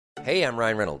Hey, I'm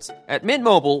Ryan Reynolds. At Mint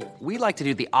Mobile, we like to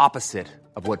do the opposite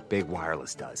of what Big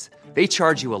Wireless does. They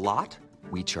charge you a lot,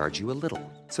 we charge you a little.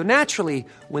 So naturally,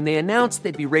 when they announced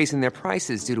they'd be raising their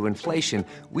prices due to inflation,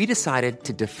 we decided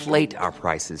to deflate our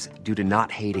prices due to not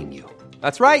hating you.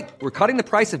 That's right. We're cutting the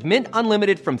price of Mint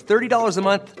Unlimited from $30 a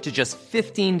month to just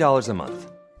 $15 a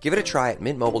month. Give it a try at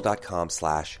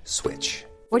mintmobile.com/switch.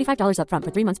 $45 up front for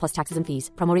 3 months plus taxes and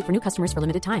fees. Promo rate for new customers for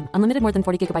limited time. Unlimited more than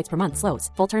 40 gigabytes per month. Slows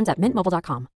full terms at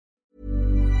mintmobile.com.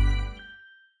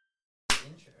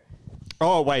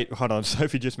 Oh, wait, hold on.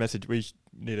 Sophie just messaged. We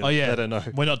need to let her know.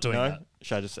 We're not doing no? that.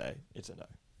 Should I just say it's a no?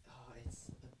 Oh, it's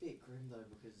a bit grim though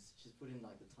because she's put in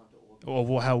like the time to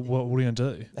organize. What are you going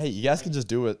to do? Hey, you guys can just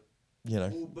do it,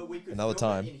 But we could another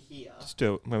film time. it in here. Just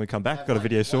do it when we come back. Have, Got a like,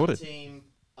 video one sorted. Team,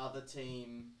 other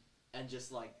team, and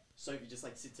just like Sophie just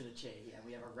like sits in a chair here, and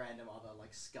we have a random other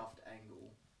like scuffed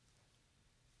angle.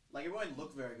 Like it won't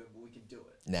look very good, but we can do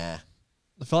it. Nah.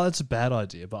 I feel like that's a bad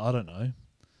idea, but I don't know.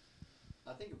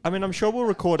 I mean, I'm sure we'll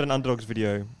record an Underdogs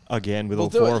video again with We'll all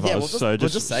do four it. of Yeah, us. we'll So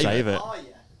just save it. Oh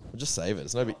yeah. We'll just save it.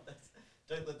 It's no big.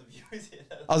 Don't let the viewers hear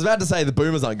that. I was about to say the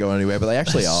boomers aren't going anywhere, but they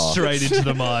actually are. Straight into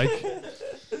the mic.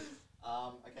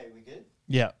 Okay, we good?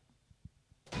 Yeah.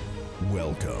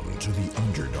 Welcome to the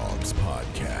Underdogs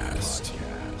Podcast.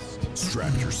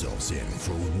 Strap yourselves in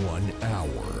for 1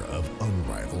 hour of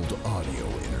unrivaled audio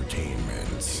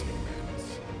entertainment.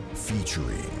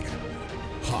 Featuring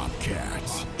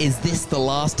Hopcat, Is this the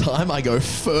last time I go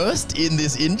first in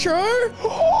this intro?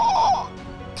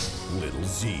 Little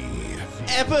Z,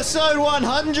 Episode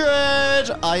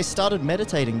 100. I started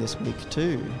meditating this week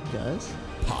too, guys.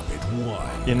 Poppet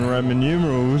One, In Roman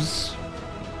numerals.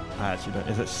 I actually don't.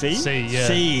 Is it C? C, yeah.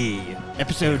 C.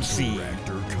 Episode C.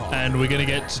 Director Colin. And we're going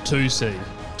to get to 2C.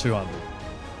 200.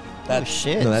 Oh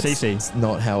shit. No, that's CC.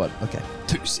 not how it. Okay.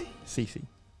 2C. CC.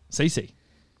 CC.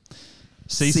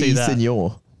 Si, CC that.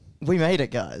 senor. We made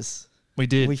it, guys. We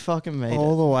did. We fucking made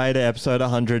All it. the way to episode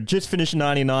 100. Just finished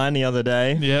 99 the other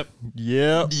day. Yep.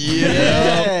 Yep.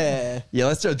 Yeah. Yeah,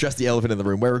 let's address the elephant in the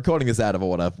room. We're recording this out of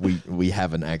order. We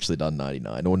haven't actually done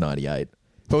 99 or 98.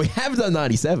 But we have done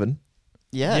 97.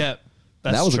 Yeah. Yeah.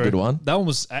 That's That was a true. good one. That one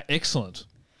was excellent.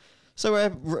 So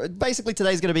basically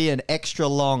today's going to be an extra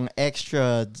long,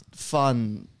 extra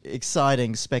fun,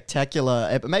 exciting,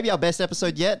 spectacular, maybe our best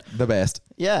episode yet. The best.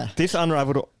 Yeah. This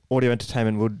unrivaled audio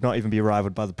entertainment would not even be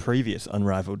rivaled by the previous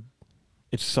unrivaled.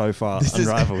 It's so far This is-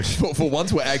 unrivaled. for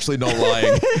once, we're actually not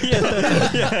lying.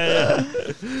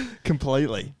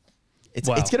 Completely. It's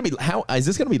Wow. gonna be is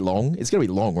this gonna be long? It's gonna be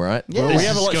long, right? Yeah. Well, This we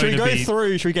have a is lot. Should we going go to be-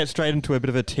 through? Should we get straight into a bit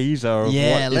of a teaser of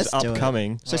Yeah, what is let's do it.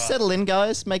 upcoming? So settle in,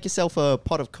 guys. Make yourself a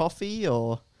pot of coffee,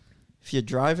 or if you're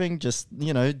driving, just,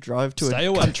 drive to Stay a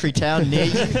away. country town near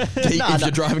you. If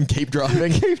you're driving, keep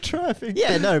driving. Keep driving.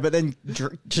 Yeah, no, but then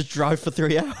just drive for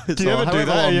 3 hours. Do you or ever do however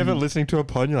that? Are you long- ever listening to a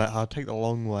pod and you're like, I'll take the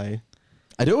long way.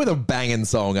 I do it with a banging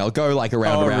song. I'll go like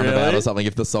around Oh, a roundabout really? or something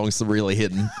if the song's really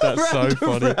hitting. That's so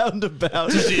funny.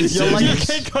 roundabout? You're You're like you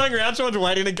keep going around, someone's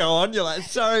waiting to go on. You're like,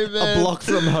 sorry, man. a block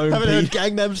from home. Haven't heard Pete.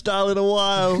 Gangnam Style in a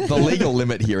while. The legal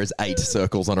limit here is 8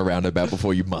 circles on a roundabout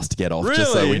before you must get off.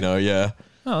 Just so Really? we know, yeah.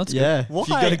 Oh, that's Yeah, Why? if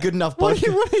you got a good enough What,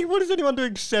 podcast. what is anyone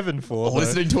doing 7 for? though?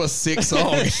 Listening to a sick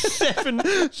song.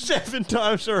 seven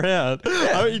times around. Why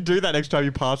don't you do that next time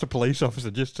you pass a police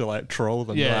officer just to like troll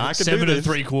them? Yeah, Like, I can 7 do and this.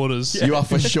 3/4. You are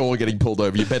for sure getting pulled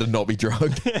over. You better not be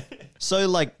drunk. So,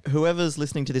 like, whoever's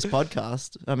listening to this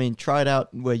podcast, I mean, try it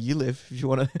out where you live. If you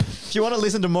want to,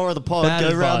 listen to more of the pod, Bad go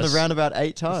around the advice. roundabout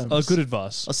 8 times. Oh, good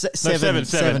advice. Or No, seven.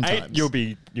 seven 8, times. you'll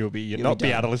be not be able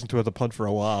done. to listen to the pod for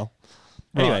a while.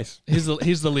 Right. Anyways,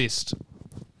 Here's the list.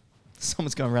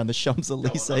 Someone's going around the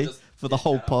Champs-Elysees for the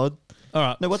whole pod. All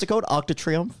right. No, what's it called? Arc de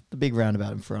Triomphe, the big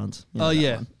roundabout in France. You know Oh, that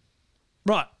yeah. one.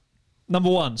 Right. Number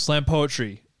 1, slam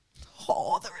poetry.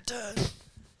 Oh, the return.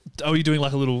 Are you doing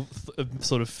like a little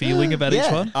sort of feeling about each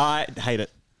Yeah. one? I hate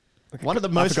it. One of the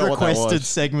most forgot what that requested was.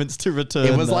 segments to return.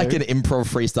 It was like though. an improv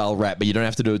freestyle rap, but you don't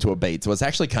have to do it to a beat. So it's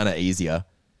actually kind of easier.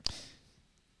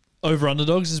 Over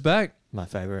Underdogs is back. My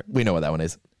favorite. We know what that one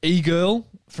is. E-Girl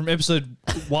from episode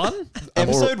 1.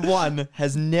 Episode 1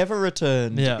 has never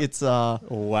returned. Yeah. It's Wow.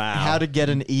 how to get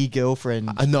an e-girlfriend.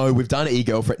 I know we've done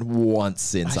e-girlfriend once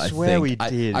since. I I swear think we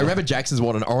did. I remember Jackson's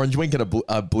worn an orange wig and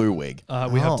a blue wig. We Oh.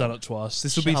 have done it twice.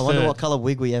 This will be I wonder third. what color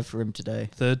wig we have for him today.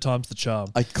 Third time's the charm.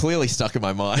 I clearly stuck in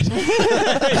my mind.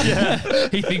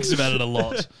 He thinks about it a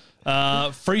lot.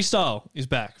 Freestyle is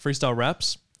back. Freestyle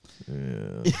raps.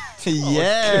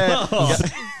 Yeah.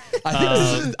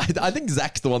 I think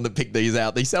Zach's the one that picked these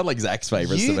out. These sound like Zach's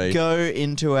favorites to You me. go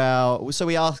into our... So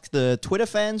we asked the Twitter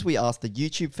fans, we asked the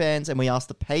YouTube fans, and we asked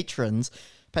the patrons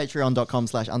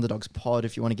Patreon.com/underdogspod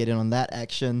if you want to get in on that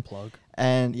action. Plug.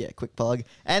 And yeah, quick plug.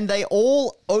 And they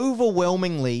all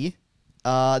overwhelmingly,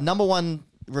 number one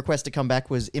request to come back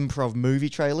was improv movie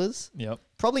trailers. Yep.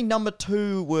 Probably number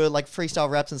two were like freestyle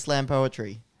raps and slam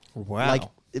poetry. Wow. Like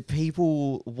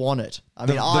people want it. I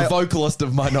The, mean, the vocalist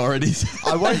of Minorities.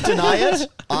 I won't deny it.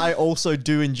 I also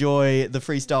do enjoy the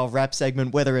freestyle rap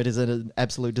segment, whether it is an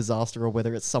absolute disaster or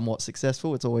whether it's somewhat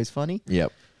successful. It's always funny.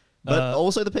 Yep. But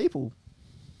also the people.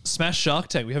 Smash Shark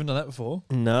Tank. We haven't done that before.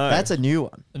 No. That's a new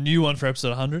one. A new one for episode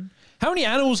 100. How many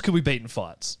animals could we beat in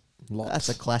fights? That's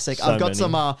a classic. So I've got many.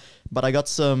 some, but I got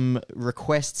some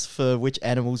requests for which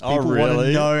animals people want to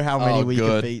really? know how many Oh, we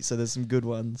good. could beat. So there's some good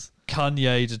ones.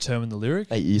 Kanye determine the lyric.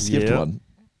 Hey, you skipped Yeah. one.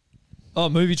 Oh,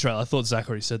 movie trailer. I thought Zach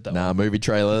already said that. Nah, one. movie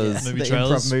trailers. Movie The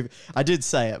trailers? improv movie. I did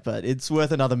say it, but it's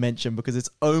worth another mention because it's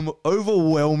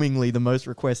overwhelmingly the most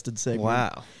requested segment.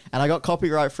 Wow. And I got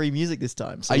copyright-free music this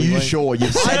time. So Are we you won't- sure?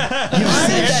 You've said that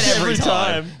every Every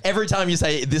time. time. Every time you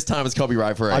say this time it's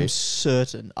copyright free. I'm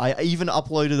certain. I even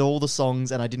uploaded all the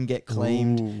songs and I didn't get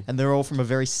claimed. And they're all from a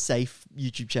very safe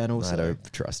YouTube channel. I So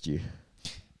don't trust you.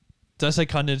 Did I say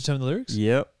Kanye determine the lyrics?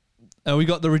 Yep. We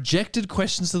got the rejected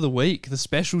questions of the week, the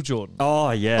special, Jordan. Oh,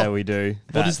 yeah, we do.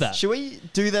 What is that? should we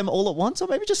do them all at once or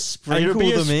maybe just It'll sprinkle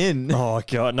be a them in? Oh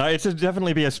god, no! It'll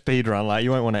definitely be a speed run. Like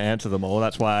you won't want to answer them all.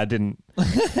 That's why I didn't.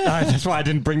 That's why I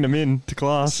didn't bring them in to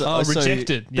class. Oh, so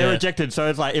rejected. They're Yeah. rejected. So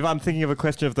it's like if I'm thinking of a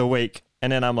question of the week,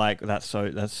 and then I'm like, that's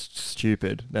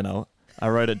stupid. Then I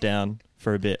wrote it down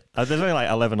for a bit. There's only like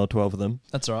 11 or 12 of them.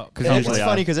 That's all right. Because It's usually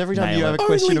funny I because every time nail you have it. a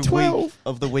question Only of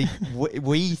 12. the week,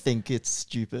 we think it's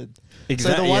stupid. So the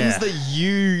Exactly, ones yeah. that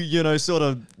you know, sort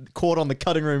of caught on the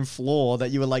cutting room floor that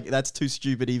you were like, that's too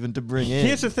stupid even to bring in.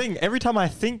 Here's the thing: every time I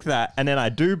think that, and then I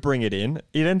do bring it in,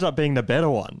 it ends up being the better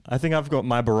one. I think I've got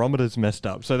my barometers messed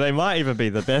up, so they might even be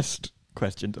the best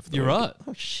questions of the You're week. right.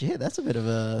 Oh shit, that's a bit of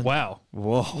a Wow.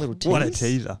 Whoa! Little What a tease.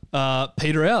 teaser.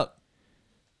 Peter out.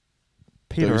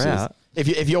 Peter Deuces. out.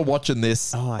 If you're watching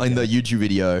this Oh, in okay. the YouTube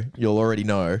video, you'll already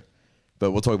know.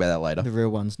 But we'll talk about that later. the real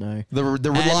ones. No, The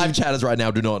live chatters right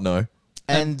now do not know.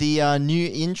 and the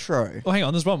new intro Oh, hang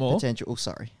on. There's one more. potential. Oh,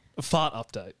 sorry. A fart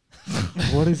update.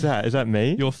 What is that? Is that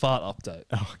me? Your fart update.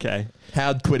 Oh, okay.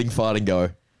 How'd quitting farting go?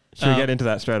 Should we get into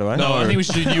that straight away? No, I think we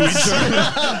should do new intro.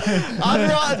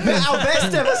 Our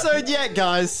best episode yet,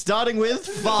 guys. Starting with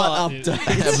fart update.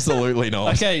 Absolutely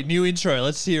not. Okay, new intro.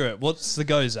 Let's hear it. What's the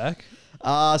go, Zach?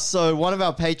 So one of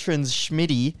our patrons,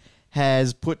 Schmitty,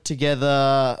 has put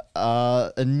together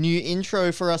a new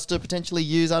intro for us to potentially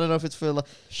use. I don't know if it's for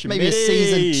maybe a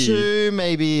season 2,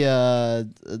 maybe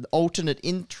an alternate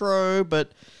intro,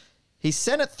 but he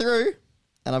sent it through,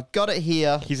 and I've got it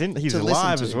here. He's to listen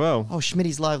live to. as well. Oh,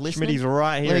 Schmitty's live listening. Schmitty's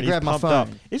right here. Let me and he's grab my pumped up.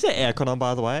 phone. Is there aircon on,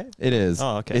 by the way? It is.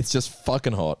 Oh, okay. It's just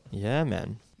fucking hot. Yeah,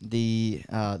 man. The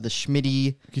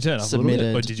Schmitty you turn it up a little bit?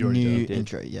 submitted Or did you already new do it?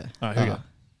 intro. Yeah. All right, here we go.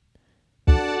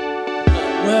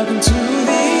 Welcome to the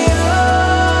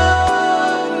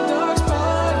Underdogs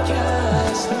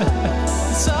Podcast.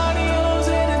 It's audio's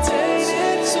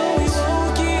entertaining, so we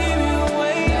won't keep you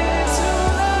waiting too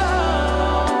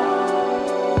long.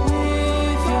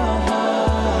 With your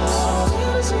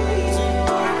host,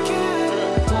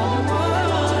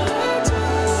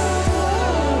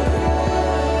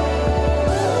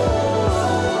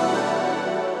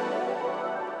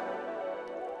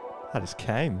 I just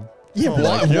came. Yeah,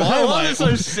 Why am I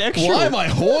so sexual? Why am I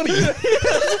horny?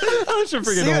 I should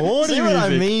bring in horny see what I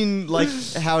music. mean? Like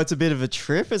how it's a bit of a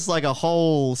trip. It's like a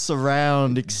whole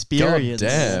surround experience.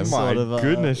 damn. sort My of,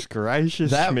 goodness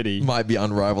gracious, That Schmitty. might be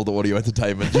unrivaled audio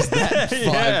entertainment. Just that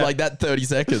Yeah. like that 30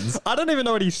 seconds. I don't even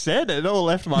know what he said. It all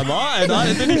left my mind.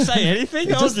 Didn't he say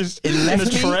anything? I was just It in left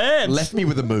a trance. left me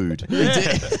with a mood.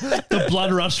 The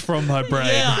blood rush from my brain.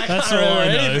 Yeah, I That's can't all I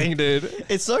remember know. anything, dude.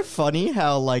 It's so funny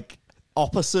how like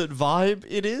opposite vibe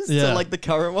it is Yeah. to like the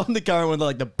current one. The current one,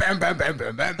 like the bam bam bam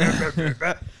bam bam bam bam bam,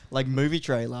 bam like movie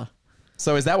trailer.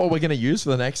 So is that what we're going to use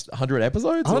for the next 100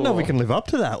 episodes? I don't know if or- we can live up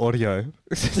to that audio.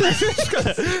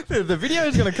 The video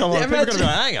is going to come on. Yeah, People are going to go,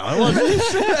 hang on. What's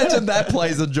this? Imagine that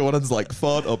plays and Jordan's like,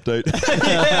 fart update.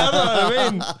 Yeah, I know what I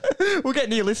mean. We'll get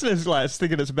new listeners like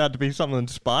thinking it's about to be something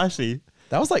spicy.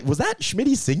 That was like, was that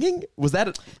Schmitty singing? Was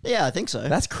that? Yeah, I think so.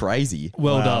 That's crazy.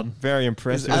 Well Wow, done. Very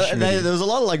impressive. There was a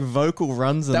lot of like vocal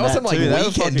runs in That that, was some like too. That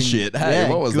was weekend fucking- shit. Hey, yeah,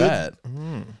 what was good. that?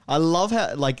 I love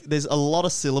how like there's a lot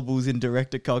of syllables in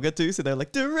Director Cogger too, so they're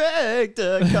like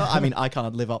Director Cogger. I mean, I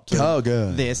can't live up to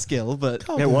Cogger. their skill, but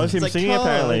It was him it's like, singing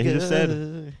apparently. He just said,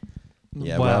 Cogger.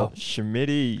 Yeah, Wow. well,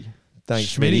 Schmitty. thanks,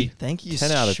 Schmitty. Schmitty. Thank you,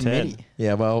 10 out of 10. Schmitty.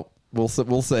 Yeah, well, we'll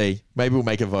see. Maybe we'll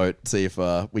make a vote, see if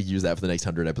we use that for the next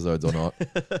 100 episodes or not.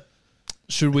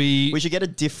 Should we? We should get a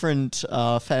different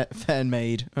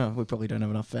fan-made. Oh, we probably don't have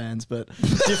enough fans, but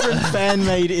different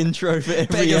fan-made intro for every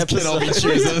Beggars cannot be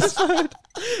episode. choosers.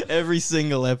 Every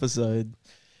single episode.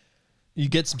 You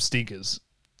get some stinkers.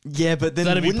 Yeah, but then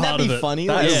That'd be wouldn't that part of be it. funny?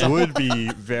 That Like, someone- would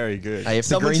be very good. Hey, if the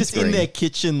Someone's green just in screen- their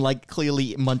kitchen, like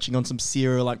clearly munching on some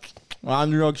cereal, like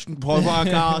Underdogs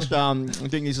podcast. I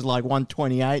think this is like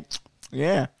 128.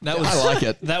 Yeah, That would, I like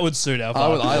it. That would suit our I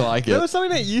vibe. like There it. was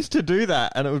something that used to do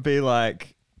that, and it would be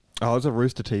like, oh, it was a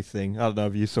Rooster Teeth thing. I don't know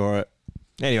if you saw it.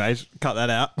 Anyways, cut that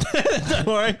out. Don't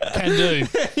worry. Can do.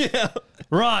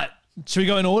 Right. Should we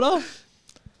go in order?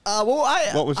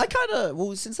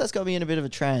 since that's got me in a bit of a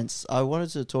trance, I wanted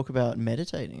to talk about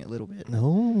meditating a little bit.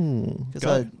 No.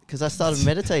 Because I started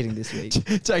meditating this week.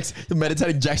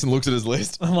 Jackson looks at his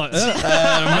list. I'm like,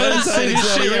 Meditating's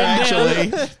not here,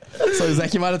 actually. actually. So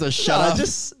Zach, you might have to shut up.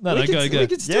 No, we no, can, go. We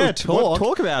can still Yeah, talk.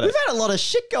 talk about it. We've had a lot of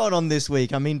shit going on this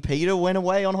week. I mean, Peter went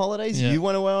away on holidays. Yeah. You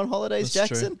went away on holidays, That's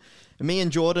Jackson. true. And me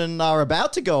and Jordan are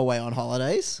about to go away on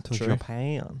holidays.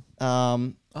 Japan.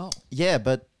 Yeah,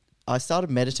 but I started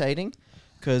meditating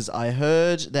because I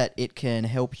heard that it can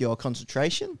help your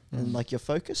concentration and like your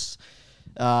focus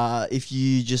if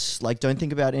you just like don't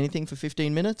think about anything for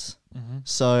 15 minutes.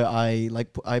 So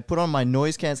I put on my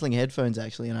noise cancelling headphones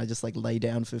actually, and I just like lay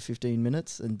down for 15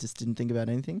 minutes and just didn't think about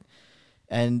anything.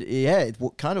 And yeah, it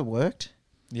kind of worked.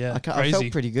 Yeah, I crazy.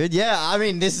 felt pretty good. Yeah, I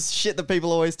mean, this is shit that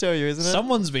people always tell you, isn't it?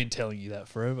 Someone's been telling you that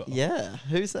forever. Yeah,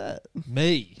 who's that?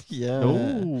 Me. Yeah.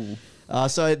 Ooh.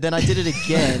 So then I did it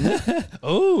again.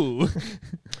 Oh.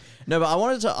 No, but I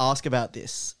wanted to ask about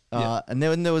this. And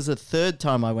then there was a third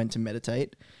time I went to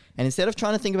meditate. And instead of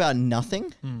trying to think about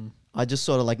nothing, I just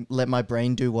sort of like let my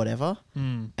brain do whatever.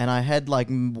 And I had like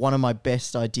one of my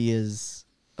best ideas.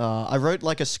 I wrote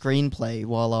like a screenplay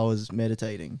while I was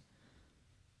meditating.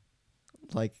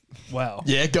 Like, Wow.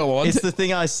 Yeah, go on. it's the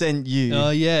thing I sent you.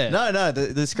 Oh, yeah. No,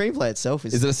 the screenplay itself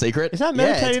is. Is it a secret? Is that Yeah,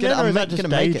 it's meditating gonna- then, or I'm is that just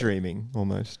gonna make it. daydreaming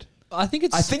almost? I think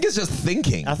it's. I think it's just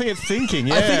thinking. I think it's thinking,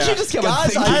 yeah. I think you just come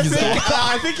and Guys, think.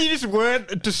 I think you just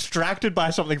weren't distracted by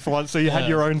something for once, so you had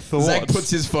your own thoughts. Zach puts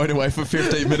his phone away for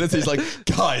 15 minutes. He's like,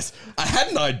 guys, I had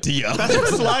an idea. That's what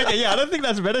it's like. Yeah, I don't think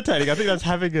that's meditating. I think that's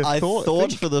having a I thought.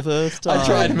 thought for the first time. I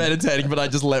tried meditating, but I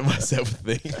just let myself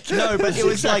think. No, but it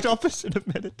was exact like opposite of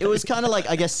meditating. it was kind of like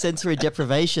I guess sensory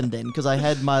deprivation then because I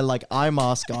had my like eye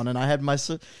mask on and I had my This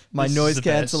noise is the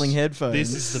cancelling best. headphones.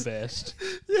 This is the best.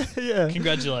 yeah.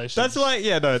 Congratulations. That's like,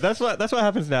 yeah, no, that's what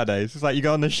happens nowadays. It's like you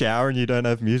go in the shower and you don't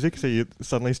have music, so you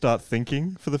suddenly start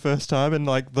thinking for the first time in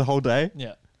like the whole day.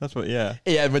 Yeah. That's what, yeah.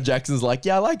 Yeah, and when Jackson's like,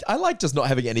 yeah, I like just not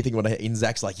having anything when and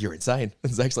Zach's like, you're insane.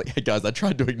 And Zach's like, hey guys, I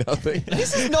tried doing nothing.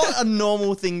 This is not a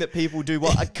normal thing that people do.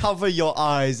 What? I cover your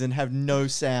eyes and have no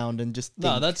sound and just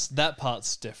No, think. that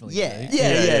part's definitely. Yeah. unique.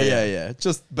 Yeah.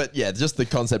 Just the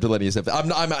concept of letting yourself.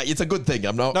 It's a good thing.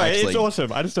 I'm not No, actually. it's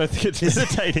awesome. I just don't think it's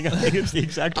meditating. I think it's the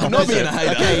exact I'm not being opposite.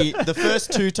 a hater. Okay, the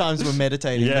first two times were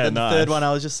meditating, Yeah, but then nice. the third one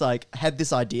I was just like had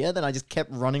this idea, then I just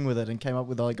kept running with it and came up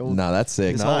with like all No, that's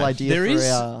sick. this whole Nice. idea There for is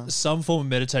our. some form of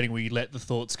meditating where you let the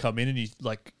thoughts come in and you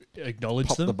like acknowledge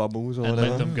Pop them the bubbles or and whatever.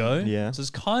 let them go. Yeah. So it's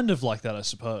kind of like that, I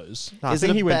suppose. No, I Is it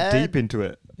think a he went bad- deep into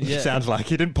it. Yeah. Sounds like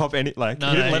he didn't pop any, like, No,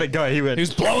 he didn't no, let it go. He went, He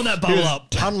was blowing that he bubble was up.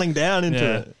 tunneling down into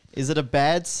Yeah. it. Is it a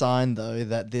bad sign though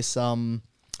that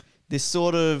this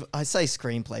sort of I say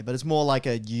screenplay, but it's more like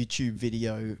a YouTube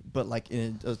video, but like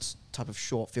in a type of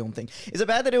short film thing. Is it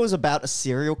bad that it was about a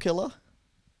serial killer?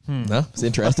 No, it's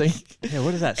interesting. Yeah,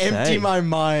 what does that Empty say? my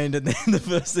mind, and then the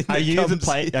first thing Are that you the comes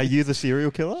in- Are you the serial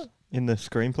killer in the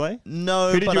screenplay?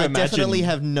 No, Who did but you I imagine? definitely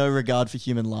have no regard for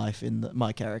human life in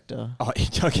my character. Oh,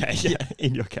 okay, yeah,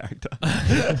 in your character.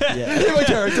 Yeah. In my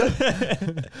character.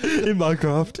 In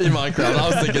Minecraft. In Minecraft. I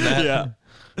was thinking that. Yeah.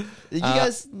 Did you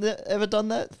guys ever done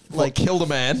that? Like, killed a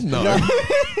man? No.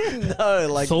 No,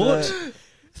 like Thought?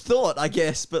 Thought, I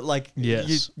guess, but like Yes.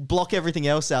 you block everything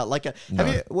else out. Like,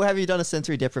 have you done a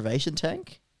sensory deprivation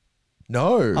tank?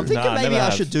 No. I'm thinking Nah, maybe never I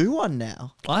have. should do one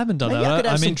now. I haven't done Maybe that. I could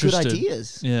have I'm some interested. good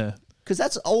ideas. Yeah. Because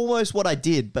that's almost what I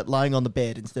did, but lying on the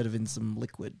bed instead of in some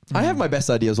liquid. I have my best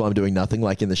ideas while I'm doing nothing,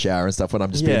 like in the shower and stuff, when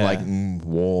I'm just being Yeah. like,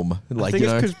 warm. I Like, think you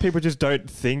it's know. because people just don't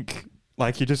think.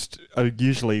 Like, you just are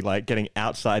usually like getting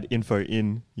outside info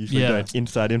in, usually Yeah. don't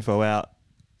inside info out.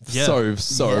 Yeah.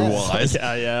 So Yeah. wise.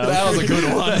 Yeah. That was a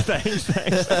good one. Thanks.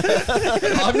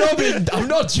 I'm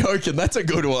not joking. That's a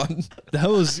good one. That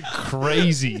was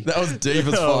crazy. That was deep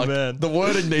as Oh, fuck. man. The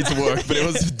wording needs work, but it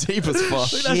was deep as fuck. I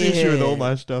think that's the issue with all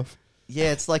my stuff.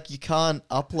 Yeah, it's like you can't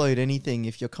upload anything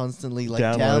if you're constantly like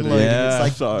Downloading. downloading. Yeah, It's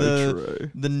like so true.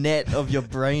 the net of your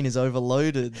brain is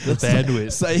overloaded. The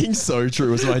bandwidth. Saying so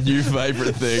true is my new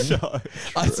favorite thing.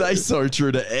 I say so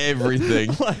true to everything.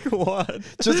 Like what?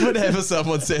 Just whenever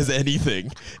someone says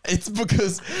anything, it's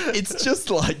because it's just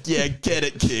like, yeah, get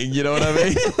it, King. You know what I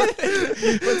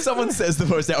mean? When someone says the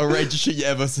most outrageous shit you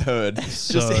ever heard,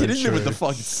 just hitting them with the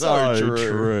fucking so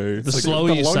true. The slower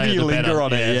you longer say it, you the linger better.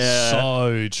 on it, yeah.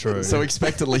 So true. So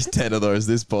expect at least 10 of those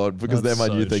this pod because That's they're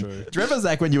my new so thing. true. Do you remember,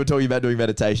 Zach, when you were talking about doing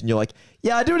meditation, you're like,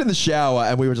 yeah, I do it in the shower.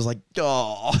 And we were just like,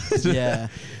 oh. Yeah.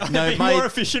 No, I'm more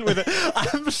efficient with it.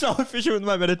 I'm so efficient with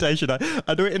my meditation.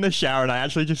 I do it in the shower and I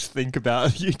actually just think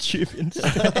about YouTube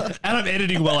instead. and I'm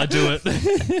editing while I do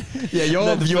it. Yeah, your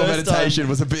No, the first meditation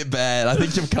was a bit bad. I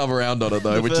think you've come around on it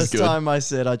though, The which is first good. time I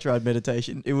said I tried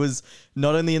meditation, it was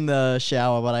not only in the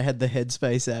shower, but I had the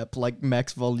Headspace app like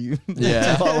max volume.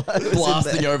 Yeah, while I was in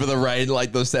blasting there. over the rain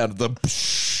like the sound of the.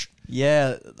 Psh.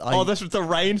 Yeah. Oh, this was the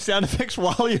rain sound effects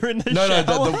while you're in the No,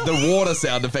 shower. the water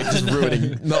sound effect is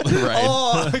ruining, not the rain.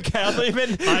 Oh, okay. I thought you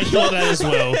meant. I thought that as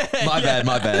well. My bad.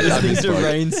 I listening to misspoke.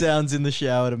 rain sounds in the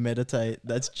shower to meditate.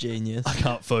 That's genius. I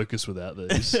can't focus without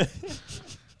these.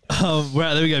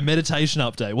 Right, there we go. Meditation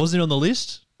update. Wasn't it on the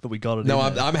list? But we got it No,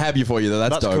 in there. I'm happy for you though.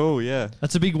 That's dope. cool. Yeah.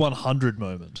 That's a big 100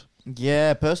 moment.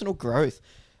 Yeah, personal growth.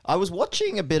 I was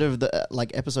watching a bit of the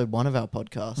like episode 1 of our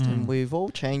podcast, and we've all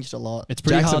changed a lot. It's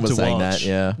pretty Jackson hard was to saying watch. that,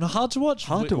 yeah. No, hard to watch?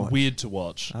 Hard to watch. Weird to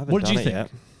watch. I haven't What did you done it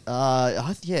think?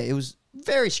 yet. Yeah, it was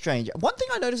very strange. One thing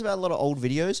I noticed about a lot of old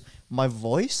videos, my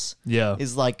voice Yeah.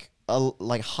 is like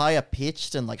like higher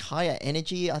pitched and like higher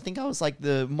energy. I think I was like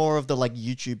the more of the like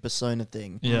YouTube persona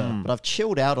thing. Yeah. But I've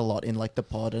chilled out a lot in like the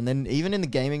pod, and then even in the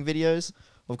gaming videos.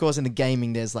 Of course, in the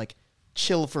gaming, there's like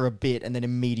chill for a bit and then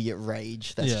immediate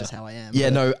rage. That's Yeah. just how I am. Yeah,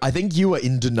 But- no, I think you were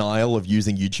in denial of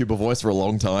using YouTuber voice for a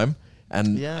long time.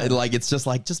 And Yeah. like, it's just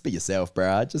like, just be yourself,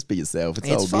 bruh. Just be yourself. It's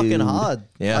all fucking good. hard.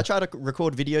 Yeah. I try to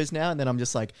record videos now, and then I'm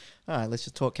just like, all right, let's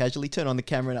just talk casually. Turn on the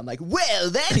camera, and I'm like, well,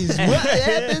 that is what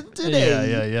happened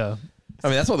today. Yeah. I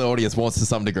mean, that's what the audience wants to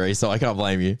some degree, so I can't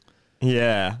blame you.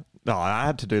 Yeah. No, I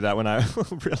had to do that when I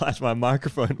realized my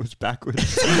microphone was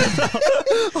backwards.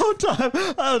 The whole time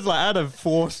I was like, I had to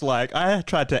force, like, I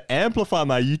tried to amplify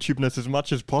my YouTubeness as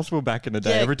much as possible back in the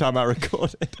day. Yeah. Every time I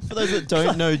recorded. For those that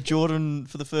don't know, Jordan,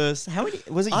 for the first, how many,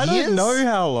 was it I years? don't know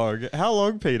how long. How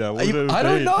long, Peter? Would it have I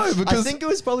don't been? know I because think it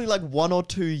was probably like 1 or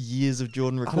 2 years of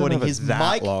Jordan don't know recording. if it's His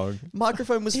that long.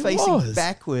 microphone was It facing was.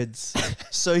 backwards,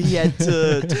 so he had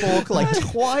to talk like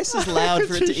twice as loud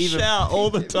for it to Just even. shout all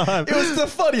the time. it was the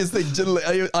funniest thing.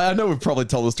 Generally, I know we've probably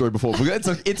told the story before, but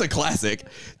it's a classic.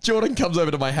 Jordan comes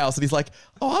over to my house and he's like,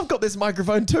 "Oh, I've got this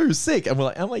microphone too, sick." And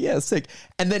I'm like, "Yeah, sick."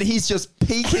 And then he's just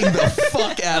peeking the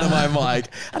fuck out of my mic,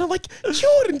 and I'm like,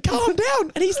 "Jordan, calm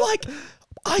down." And he's like,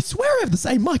 "I swear I have the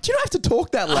same mic. You don't have to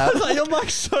talk that loud." Like, your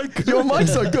mic's so good. Your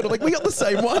mic's so good. I'm like, we got the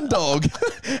same one, dog.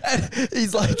 And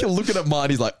he's like looking at mine.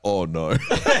 He's like, oh no.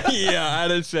 Yeah, I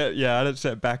had it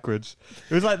set backwards.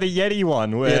 It was like the Yeti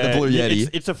one where Yeah, the blue Yeti.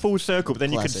 It's a full circle, but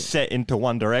then you Classic. could set into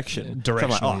one direction. So I'm like,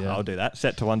 Directional, yeah. I'll do that.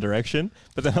 Set to one direction,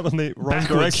 but then I'm on the wrong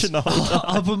Backwards. direction the whole time.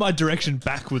 I'll put my direction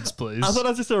backwards, please. I thought I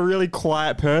was just a really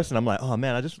quiet person. I'm like, oh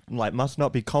man, I just like must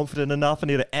not be confident enough. I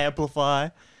need to amplify.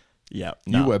 Yeah,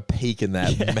 You were peaking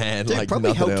that, man, Dude, like probably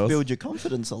nothing helped else. build your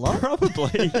confidence a lot.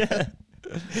 probably yeah.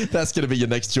 That's going to be your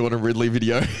next Jordan Ridley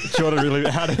video. Sure to really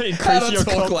how to How increase to your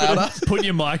talk confidence. louder. Put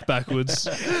your mic backwards.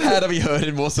 How to be heard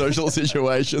in more social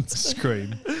situations.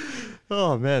 Scream.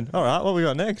 Oh man! All right, what we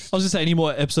got next? I was just saying, any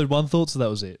more episode 1 thoughts? Or that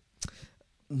was it.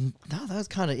 No, that was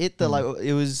kind of it. Like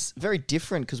it was very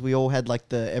different because we all had like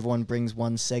the everyone brings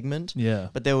one segment. Yeah.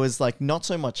 But there was like not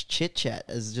so much chit chat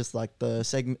as just like the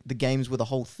segment, the games were the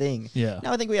whole thing. Yeah.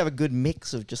 Now I think we have a good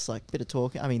mix of just like bit of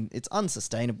talking. I mean, it's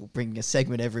unsustainable bringing a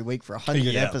segment every week for 100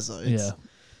 Yeah. episodes. Yeah.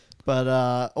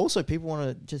 But also, people want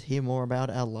to just hear more about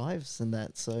our lives and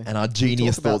that. So And our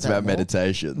genius talk about thoughts that about more.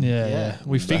 meditation. Yeah. Yeah.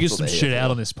 We That's figured what some they're shit here out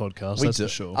for. on this podcast, We that's do. for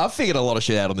sure. I've figured a lot of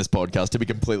shit out on this podcast, to be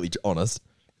completely honest.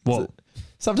 What?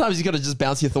 Sometimes you got to just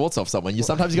bounce your thoughts off someone.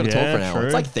 Sometimes you got to talk Yeah, for an hour. true.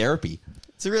 It's like therapy.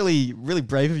 it's really, really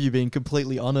brave of you being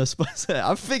completely honest. But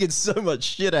I've figured so much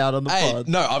shit out on the Hey, pod.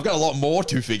 no, I've got a lot more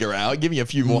to figure out. Give me a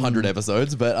few more 100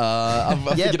 episodes, but I've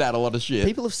Yeah, figured out a lot of shit.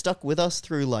 People have stuck with us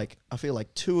through like I feel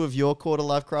like 2 of your quarter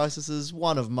life crises,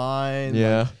 1 of mine.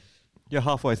 yeah. You're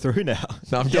halfway through now.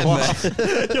 No, I'm getting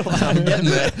there. I'm getting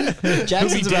there. He'll be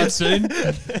Jackson's dead about soon.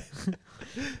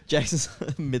 Jackson's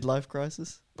midlife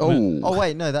crisis. Oh. Oh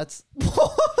wait, no, that's.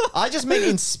 I just meant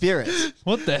in spirit.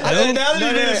 What the hell? Now that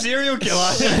he's been a serial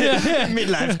killer,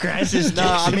 midlife crisis. No,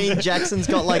 I mean Jackson's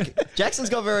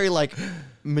got very like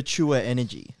mature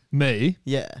energy. Me?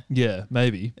 Yeah. Yeah,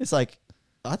 maybe. It's like,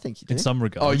 I think you did. In some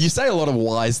regards. Oh, you say a lot of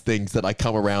wise things that I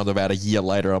come around about a year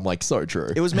later. I'm like, so true.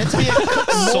 It was meant to be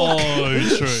so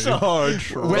true. So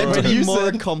true. When you more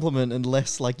a said- compliment and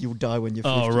less like you'll die when you're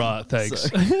 50. Oh, right. Thanks.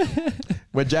 So-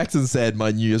 When Jackson said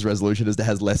my New Year's resolution is to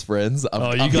have less friends,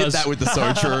 I've you hit guys- that with the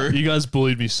so true. You guys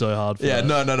bullied me so hard for Yeah,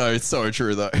 that. no, it's so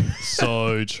true though.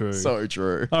 So true. So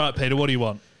true. All right, Peter, what do you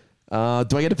want? Do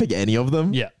I get to pick any of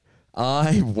them? Yeah.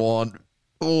 I want.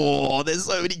 Oh, there's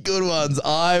so many good ones.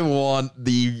 I want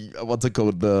the what's it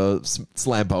called? The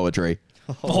slam poetry.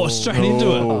 Oh, straight into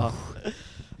it.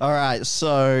 All right,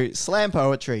 so slam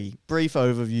poetry, brief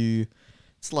overview.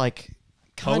 It's like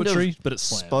kind Poetry, of but it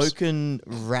slams. spoken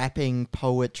rapping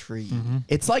poetry.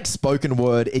 It's like spoken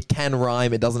word. It can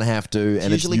rhyme. It doesn't have to,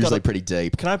 and usually it's got usually a- pretty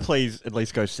deep. Can I please at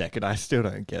least go second? I still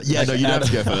don't get. Yeah, this. no, you don't have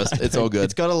to go first. It's all good.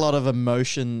 It's got a lot of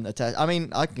emotion attached. I mean,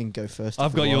 I can go first. I've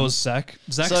if got we want. yours, Zach.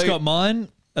 Zach's So- got mine.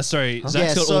 Sorry,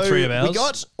 Zach's got all three of ours. We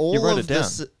got You wrote all it of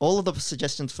down. all of the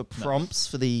suggestions for prompts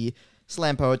for the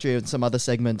slam poetry and some other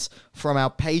segments from our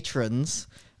patrons.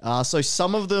 So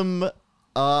some of them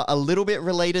are a little bit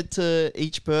related to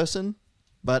each person,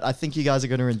 but I think you guys are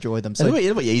going to enjoy them. So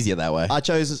It'll be easier that way. I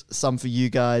chose some for you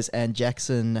guys, and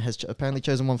Jackson has apparently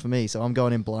chosen one for me, so I'm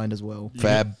going in blind as well.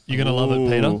 Fab. You're going to love it,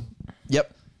 Peter. Ooh.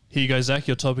 Yep. Here you go, Zach.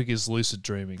 Your topic is lucid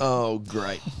dreaming. Oh,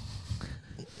 great.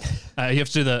 You have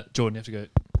to do that. Jordan, you have to go.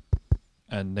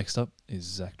 And next up is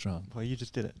Zach Trahan. Well, you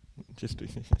just did it. Just do.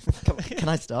 Can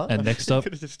I start? And next up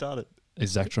Could have just started.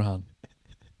 is Zach Trahan.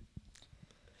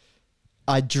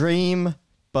 I dream,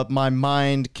 but my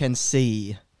mind can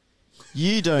see.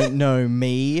 You don't know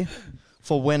me,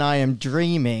 for when I am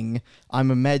dreaming, I'm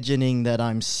imagining that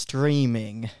I'm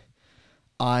streaming.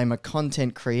 I'm a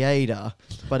content creator,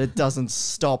 but it doesn't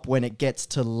stop when it gets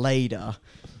to later.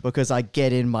 Because I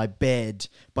get in my bed,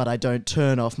 but I don't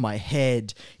turn off my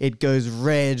head. It goes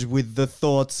red with the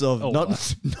thoughts of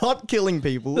not killing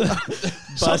people, but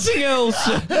Something else.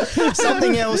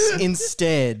 something else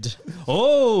instead.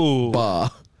 Oh. Bar.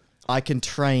 I can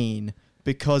train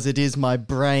because it is my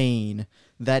brain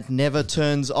that never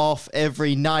turns off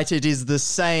every night. It is the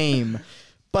same.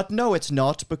 But no, it's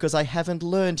not, because I haven't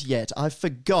learned yet. I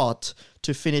forgot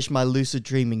to finish my lucid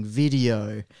dreaming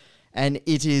video. And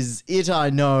I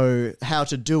know how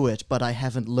to do it, but I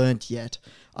haven't learnt yet.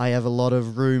 I have a lot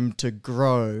of room to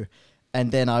grow.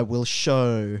 And then I will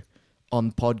show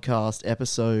on podcast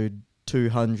episode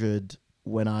 200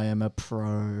 when I am a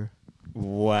pro.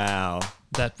 Wow.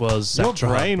 That was Your Zach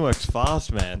Trahan. brain works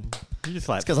fast, man. You just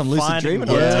like. It's 'cause I'm lucid finding dreaming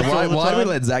all the words time. Yeah, why, all the why do we time.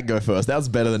 let Zach go first? That was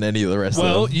better than any of the rest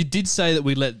Well, of them. you did say that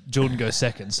we let Jordan go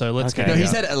second, so let's Okay. get No, it. he Yeah.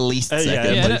 said at least second.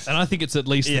 yeah, Yeah, please. and I think it's at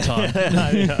least the time.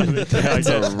 That's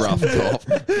a rough cop.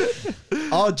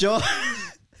 Oh, Jordan.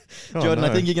 Jordan, I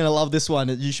no. think you're going to love this one.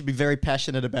 You should be very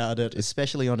passionate about it,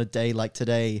 especially on a day like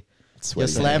today. Your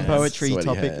Sweaty slam hands, poetry sweaty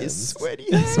topic hands. is sweaty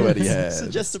hands. Sweaty hands.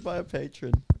 Suggested by a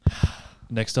patron.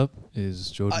 Next up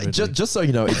is Jordan Ridley. Just so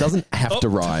you know, it doesn't have to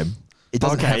rhyme. It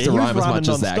doesn't Okay, have to he was rhyme as rhyming much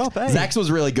as Zach's. non-stop, eh? Zach's was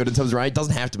really good in terms of rhyme. It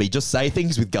doesn't have to be. Just say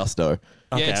things with gusto.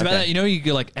 Yeah, Okay, it's about okay. that. You know, you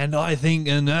go like, and I think,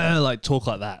 and like talk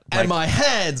like that. And my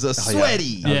hands are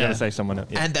sweaty. I was Yeah. going to say someone else.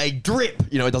 Yeah. And they drip.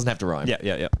 You know, it doesn't have to rhyme.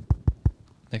 Yeah.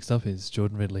 Next up is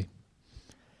Jordan Ridley.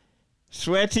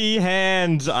 Sweaty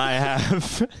hands I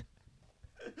have.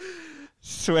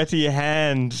 Sweaty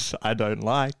hands I don't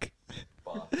like.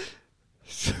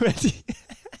 Sweaty.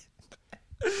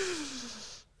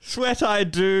 Sweat I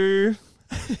do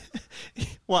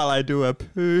while I do a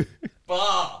poo.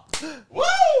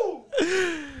 Woo!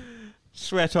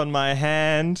 Sweat on my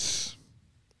hands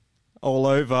all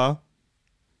over.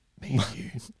 Me and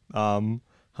you.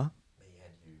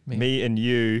 Me and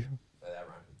you.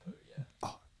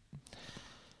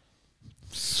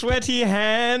 Sweaty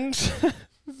hands,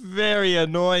 very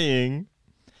annoying.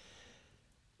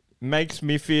 Makes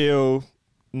me feel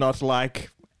not like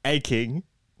aching.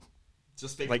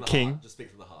 Just speak Like from the King. heart. Just speak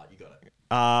from the heart. You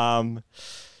got it.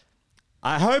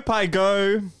 I hope I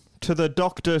go to the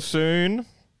doctor soon.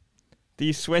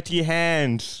 These sweaty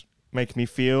hands make me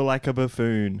feel like a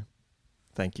buffoon.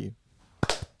 Thank you.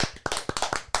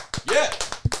 Yeah.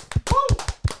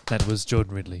 That was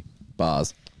Jordan Ridley.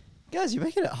 Bars. Guys, you're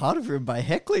making it harder for him by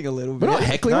heckling a little We're bit. not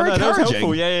heckling. We're that was encouraging.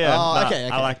 helpful. Yeah. Oh, Nah, okay.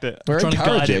 I liked it. We're Trying to guide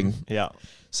encouraging. him. Yeah.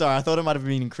 Sorry, I thought it might have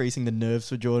been increasing the nerves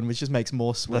for Jordan, which just makes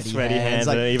more The sweaty, sweaty hands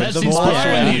Like, are even That's the more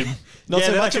inspiring sweaty. him. not Yeah,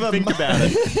 so then I much can of a think about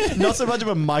it. not so much of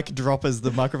a mic drop as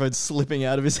the microphone slipping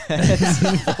out of his hands.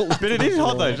 But it is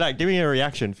hot though. Zach, give me a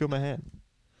reaction. Feel my hand.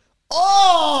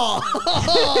 Oh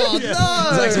no!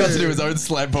 Zach's about to do his own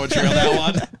slam poetry on that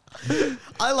one.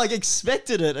 I like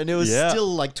expected it, and it was Yeah. still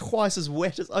like twice as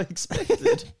wet as I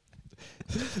expected.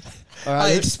 All I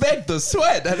right. expect the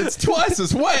sweat, and it's twice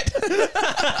as wet.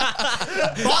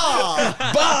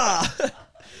 Bah!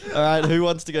 All right. Who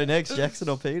wants to go next, Jackson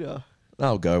or Peter?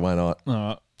 I'll go. Why not?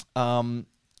 All right.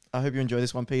 I hope you enjoy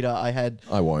this one, Peter. I had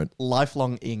I won't.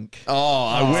 Lifelong Ink. Oh,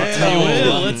 I You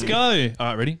will. will. Let's go. All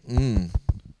right, ready?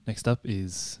 Next up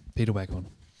is Peter Waghorn.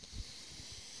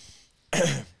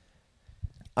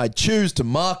 I choose to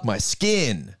mark my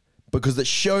skin because it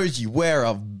shows you where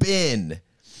I've been.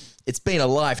 It's been a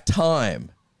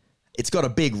lifetime. It's got a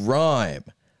big rhyme.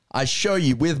 I show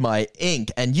you with my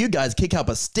ink, and you guys kick up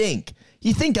a stink.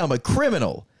 You think I'm a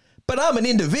criminal, but I'm an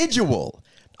individual.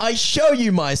 I show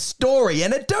you my story,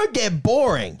 and it don't get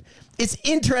boring. It's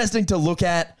interesting to look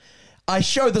at. I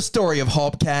show the story of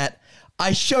Hopcat.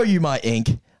 I show you my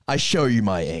ink. I show you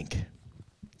my ink.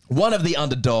 One of the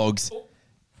underdogs.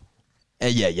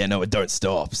 Yeah, no, it don't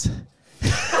stops.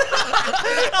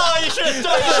 Oh, you should have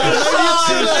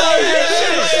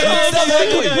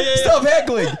Stop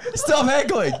heckling. Stop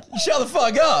heckling. Shut the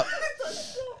fuck up.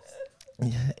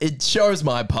 It shows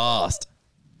my past.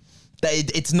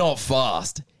 It's not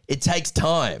fast. It takes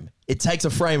time. It takes a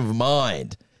frame of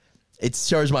mind. It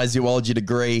shows my zoology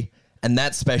degree, and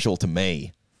that's special to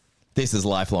me. This is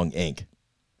Lifelong Ink.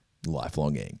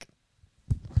 Lifelong Ink.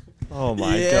 Oh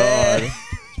my god.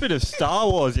 It's a bit of Star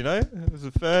Wars, you know?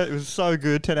 It was so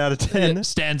good, 10 out of 10.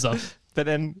 Stanza. But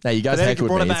then... Hey, you guys but then heckled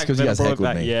brought it me. It's back, 'cause you then guys brought it heckled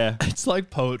back. me. Yeah. It's like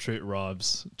poetry it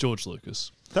rhymes. George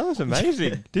Lucas. That was amazing.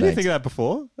 Did you Thanks. think of that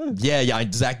before? Yeah,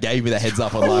 Zach gave me the heads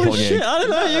up on Oh Lifelong shit, Ink. I don't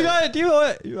know.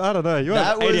 I don't know. You That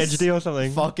have was ADHD or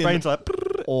something. fucking Brain's like...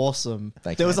 awesome.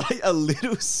 Thanks, there was man. like a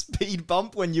little speed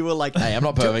bump when you were like, Hey, I'm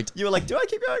not perfect. You were like, do I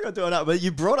keep going or do I not? But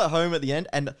you brought it home at the end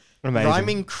and Amazing.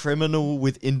 rhyming criminal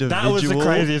with individual. That was the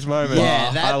craziest moment.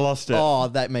 Yeah, I lost it. Oh,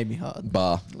 that made me hard.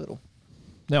 Bar. A little.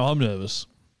 Now I'm nervous.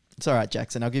 It's all right,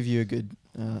 Jackson. I'll give you a good.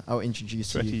 I'll introduce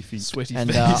Sweaty you. feet. Sweaty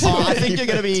And face. I think you're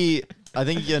going to be. I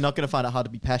think you're not going to find it hard to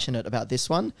be passionate about this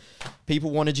one. People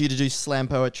wanted you to do slam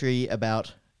poetry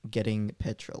about getting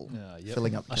petrol, Yep.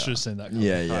 filling up. I the should car. have seen that. coming.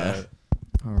 Yeah.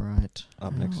 All right.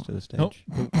 Up next to the stage.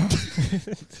 Oh.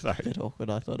 Sorry. A bit awkward.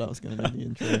 I thought I was going to do the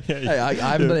intro. Hey, I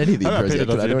haven't done any of the How about intros Peter yet.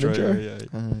 Can does I do the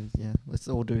an intro? Yeah. Let's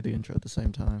all do the intro at the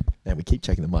same time. Man, we keep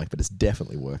checking the mic, but it's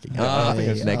definitely working. I think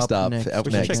it's next up. We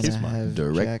should check his mic. have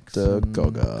Director Jackson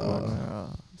Gaga.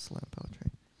 Gaga, slam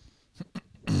poetry.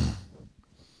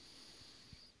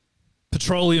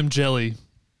 Petroleum jelly.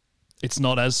 It's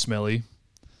not as smelly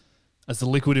as the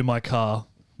liquid in my car,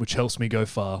 which helps me go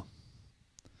far.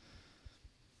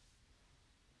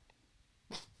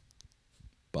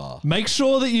 Bar. Make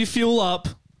sure that you fuel up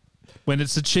when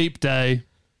it's a cheap day.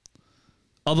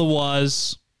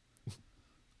 Otherwise,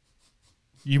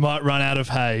 you might run out of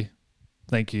hay.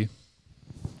 Thank you.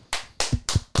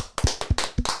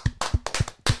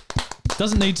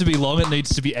 Doesn't need to be long, it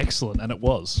needs to be excellent, and it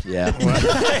was. Yeah.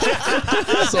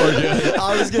 So good.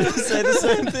 I was going to say the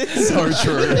same thing. So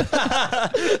true.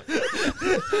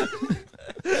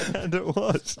 And it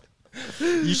was.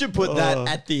 You should put that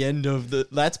at the end of the.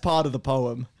 That's part of the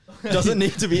poem. Doesn't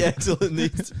need to be excellent.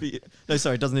 Needs to be. No,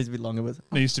 sorry. Doesn't need to be long. It was.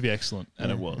 Needs to be excellent,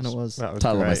 and it was. And it was. That was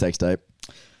Title of my great. sex tape.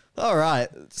 All right.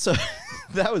 So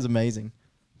that was amazing.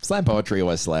 Slam poetry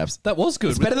always slaps. That was good.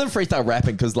 It's better than freestyle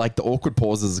rapping because, like, the awkward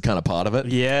pauses are kind of part of it.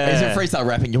 Yeah. Whereas in freestyle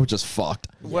rapping, you're just fucked.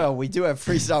 Well, we do have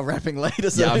freestyle rapping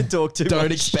later, so don't talk too much.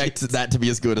 Don't expect shit. that to be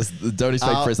as good as. Don't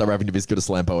expect freestyle rapping to be as good as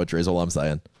slam poetry. Is all I'm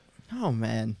saying. Oh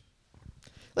man.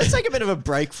 Let's take a bit of a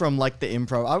break from like the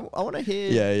improv. I want to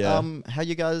hear how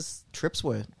you guys' trips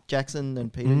were. Jackson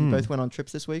and Peter, you both went on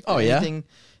trips this week. Oh, yeah? Anything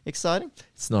exciting?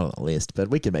 It's not on the list, but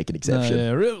we can make an No, exception. yeah,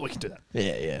 really, we can do that.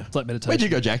 Yeah. It's like meditation. Where'd you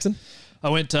go, Jackson? I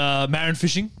went marin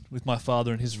fishing with my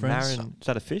father and his friends. Marin, is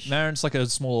that a fish? Marin's like a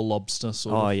smaller lobster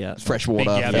sort of. Oh, yeah. Freshwater Big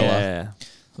fella. yabby. Yeah.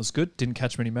 It was good. Didn't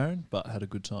catch many marin, but had a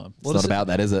good time. It's not about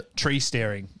that, is it? Tree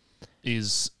staring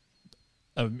is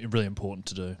really important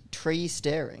to do. Tree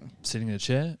staring. Sitting in a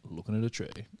chair, looking at a tree.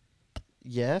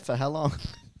 Yeah, for how long?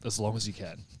 As long as you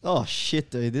can. Oh shit,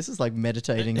 dude! This is like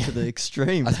meditating to the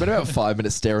extreme. I spent about 5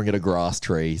 minutes staring at a grass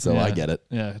tree, so Yeah. I get it.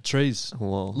 Yeah, trees.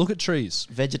 Whoa. Look at trees.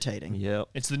 Vegetating. Yep.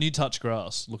 It's the new touch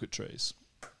grass. Look at trees.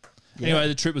 Yeah. Anyway,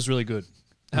 the trip was really good.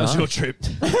 How was your trip?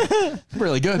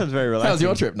 Really good. Sounds very How was your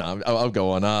relaxing. trip? No, I'll go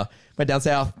on. Went down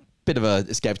south. Bit of a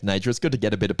escape to nature. It's good to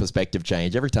get a bit of perspective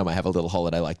change. Every time I have a little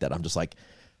holiday like that, I'm just like,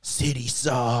 city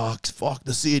sucks. Fuck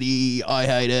the city. I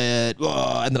hate it.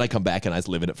 Ugh. And then I come back and I just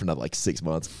live in it for another like 6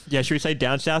 months. Yeah, should we say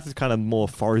down south is kind of more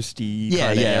foresty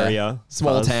kind of area?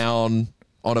 Small Buzz. town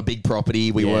on a big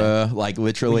property. We Yeah. were like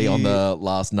literally on the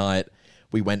last night.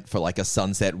 We went for like a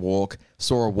sunset walk.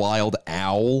 Saw a wild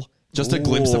owl Just a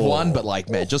glimpse of Ooh. one, but like,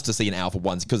 man, just to see an owl for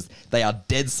once, because they are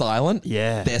dead silent.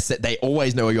 Yeah. They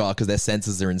always know where you are because their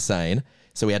senses are insane.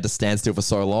 So we had to stand still for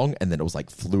so long, and then it was like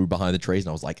flew behind the trees, and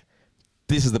I was like,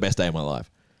 this is the best day of my life.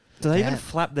 Do they even Yeah.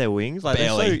 flap their wings? Like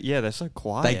Barely. they're so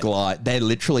quiet. They glide. They're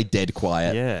literally dead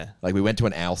quiet. Yeah. Like we went to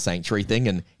an owl sanctuary thing,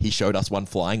 and he showed us one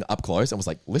flying up close, and was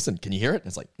like, listen, can you hear it? And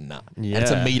it's like, nah. And it's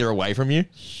a Yeah. meter away from you.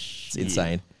 It's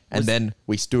insane. And then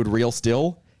we stood real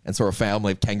still and saw a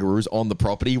family of kangaroos on the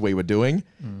property we were doing,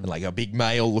 and like a big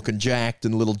male looking jacked,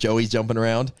 and little joeys jumping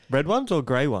around. Red ones or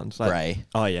grey ones? Like, Grey.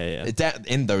 Oh yeah, yeah. It's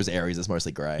in those areas, it's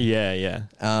mostly grey. Yeah, yeah.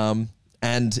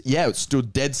 And yeah, it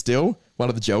stood dead still. One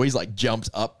of the joeys like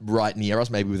jumped up right near us,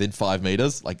 maybe within 5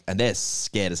 meters. Like, and they're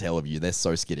scared as hell of you. They're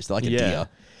so skittish. They're like a Yeah. deer.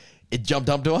 It jumped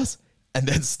up to us and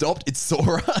then stopped. It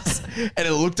saw us and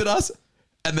it looked at us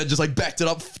and then just like backed it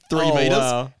up 3 Oh, meters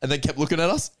wow. and then kept looking at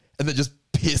us and then just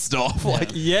pissed off. Like,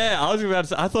 Yeah, I was about to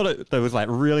say, I thought they was like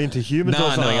really into humans Nah,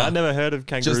 or something. nah. I'd never heard of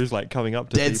kangaroos Just like coming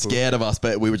up to dead people. scared of us,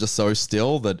 but we were just so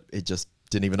still that it just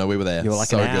didn't even know we were there. You were like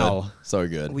so an good. owl. So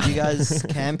good. Were you guys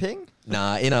camping?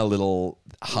 Nah, in a little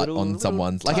hut on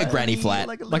someone's, like a granny flat.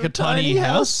 Like a tiny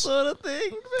house? sort of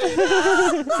thing.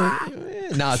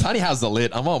 Nah, tiny houses are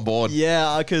lit. I'm on board.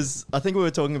 Yeah, because I think we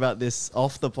were talking about this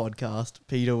off the podcast.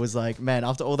 Peter was like, man,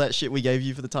 after all that shit we gave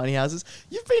you for the tiny houses,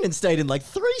 you've been and stayed in like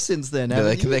 3 since then, Yeah,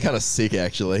 haven't you? they're kind of sick,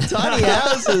 actually. Tiny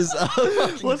houses are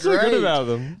fucking What's so good great. about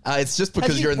them? It's just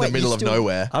because you- you're in the wait, middle you of still-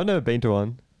 nowhere. I've never been to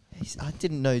one. I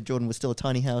didn't know Jordan was still a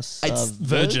tiny house It's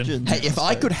virgin. Hey, if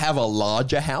I could have a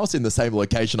larger house in the same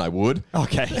location, I would.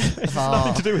 Okay, it's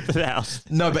nothing to do with the house.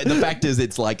 No, but the fact is,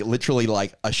 it's like literally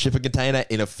like a shipping container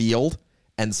in a field,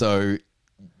 and so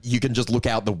you can just look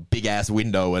out the big ass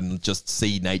window and just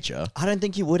see nature. I don't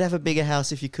think you would have a bigger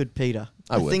house if you could, Peter.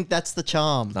 I would. think that's the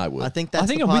charm. I would. I think that's I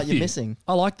think the I'm part with you're you. missing.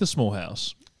 I like the small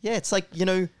house. Yeah, it's like,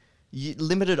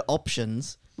 limited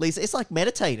options. Lisa, it's like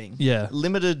meditating. Yeah.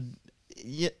 Limited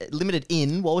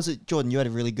in. What was it, Jordan? You had a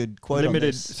really good quote on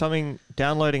Limited this. something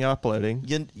downloading, uploading.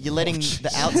 You're letting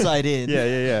the outside in. Yeah,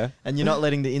 yeah, yeah. And you're not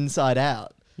letting the inside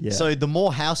out. Yeah. So the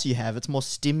more house you have, it's more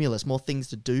stimulus, more things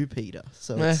to do, Peter.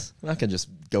 So it's, I can just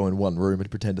go in one room and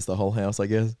pretend it's the whole house, I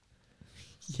guess.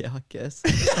 yeah, I guess.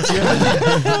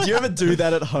 do you ever do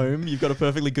that at home? You've got a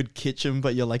perfectly good kitchen,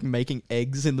 but you're like making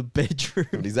eggs in the bedroom.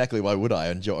 But exactly why would I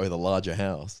enjoy the larger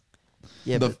house?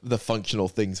 Yeah, the functional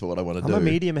things for what I want to I'm do. a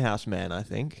medium house man, I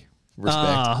think.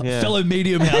 Respect. Yeah. Fellow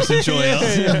medium house enjoyer.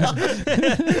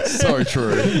 So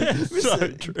true. So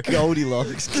true.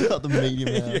 Goldilocks got the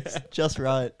medium house. Just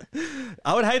right.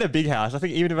 I would hate a big house. I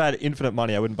think even if I had infinite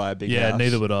money, I wouldn't buy a big house. Yeah,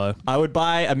 neither would I. I would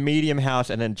buy a medium house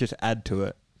and then just add to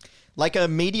it. Like a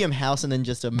medium house and then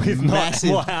just a With not massive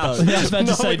more house. boat. I was about to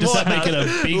Not say, with does more that make it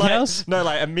a big Like- house? No,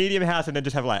 like a medium house and then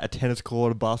just have like a tennis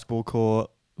court, a basketball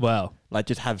court. Wow. Like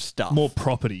just have stuff. More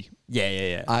property. Yeah,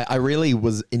 yeah, yeah. I really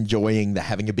was enjoying the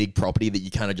having a big property that you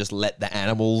kind of just let the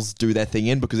animals do their thing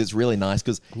in, because it's really nice.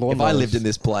 Because if I Lawnmowers. lived in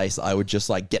this place, I would just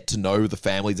like get to know the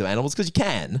families of animals, because you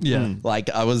can. Yeah. Like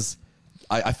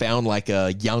I found like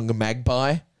a young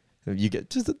magpie. You get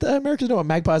just the Americans know what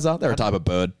magpies are. They're a type of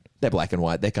bird. They're black and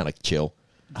white. They're kind of chill.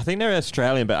 I think they're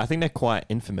Australian, but I think they're quite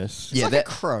infamous Yeah, Like they're- a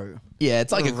crow. yeah,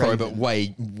 it's like Or a a crow, raven. but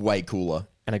way cooler.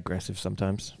 and aggressive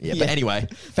sometimes. Yeah, Yeah. but anyway,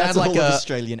 That's found like all of a.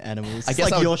 Australian animals. I It's guess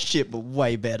like I would- your shit, but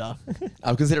way better.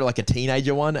 I would consider it like a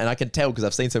teenager one, and I can tell because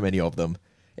I've seen so many of them.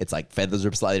 It's like feathers are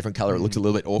a slightly different color. It looks a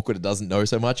little bit awkward. It doesn't know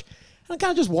so much. And I kind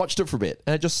of just watched it for a bit,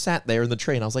 and it just sat there in the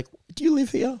tree, and I was like, "Do you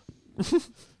live here?"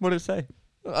 What did it say?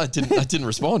 I didn't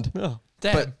respond. Oh,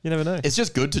 Damn. But you never know. it's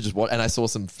just good to just watch. And I saw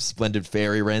some splendid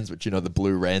fairy wrens, which the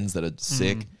blue wrens that are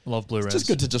sick. Love blue It's reds. just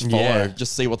good to just follow, Yeah.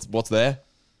 just see what's there.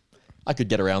 I could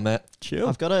get around that. Chill.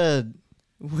 I've got a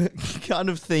kind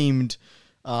of themed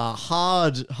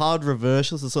hard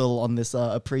reversal on this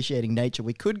appreciating nature.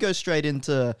 We could go straight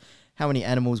into how many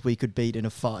animals we could beat in a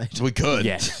fight. We could.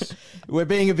 Yes. We're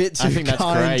being a bit too I think that's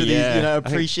kind great, to these, yeah. I think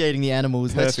appreciating the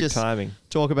animals. Let's Perfect just timing.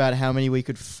 talk about how many we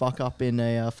could fuck up in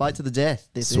a fight to the death.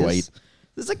 Sweet.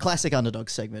 This is a classic underdog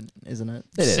segment, isn't it?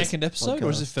 It is. Second episode, or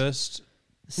is it Podcast. first?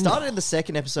 Started in the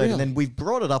second episode, and then we've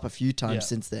brought it up a few times Yeah.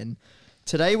 since then.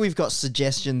 Today we've got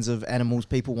suggestions of animals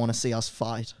people want to see us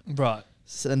fight. Right.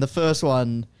 So, and the first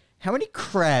one, how many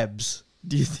crabs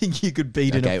do you think you could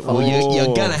beat Okay. in a fight? Well,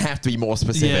 you're gonna have to be more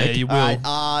specific. Yeah, you will.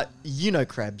 All right,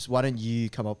 crabs. Why don't you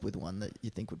come up with one that you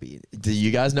think would be? Do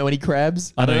you guys know any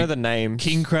crabs? I don't know know the name.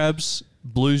 King crabs,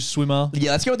 blue swimmer.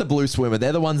 Yeah, let's go with the blue swimmer.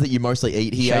 They're the ones that you mostly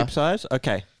eat here. Shape size?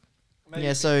 Okay.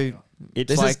 Yeah, so It's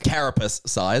This like is carapace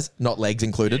size, not legs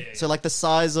included. like the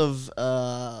size of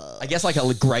I guess like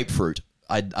a grapefruit.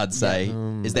 I'd say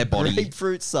is their body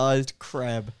grapefruit-sized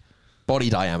crab. Body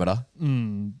diameter.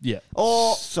 Yeah.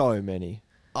 Or So many.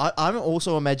 I'm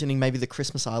also imagining maybe the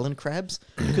Christmas Island crabs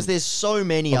because there's so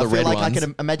many. Oh, I the feel red like I ones.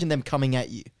 can imagine them coming at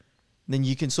you. Then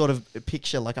you can sort of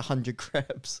picture like 100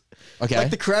 crabs. Okay. Like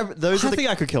the crab. Those I are the think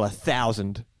I could kill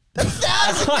 1,000.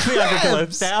 1,000 I think I could kill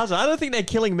crabs. 1,000. I don't think they're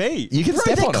killing me. You can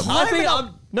step they're on them. I think climbing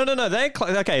up. I'm. No. They're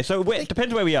okay. So it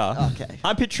depends where we are. Okay.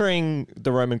 I'm picturing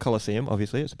the Roman Colosseum.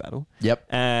 Obviously, it's a battle. Yep.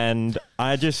 And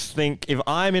I just think if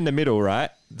I'm in the middle, right,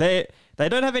 they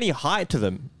don't have any height to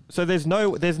them. So there's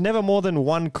never more than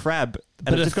one crab. And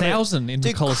But it's a just gonna- 1,000 in the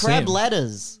Dude, Colosseum. crab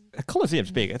ladders. A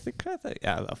Colosseum's big. I think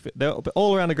yeah, they'll fit. They're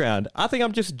all around the ground. I think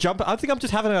I'm just jumping. I think I'm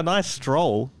just having a nice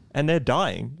stroll, and they're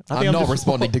dying. I think I'm not just-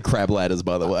 responding to crab ladders,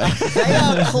 by the way. They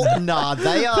are nah,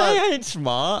 they are. They ain't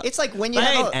smart. It's like when you They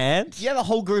have ain't ants. You have a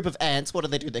whole group of ants. What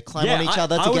do? They climb on each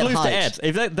other I to would get lose height. to ants.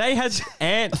 If they had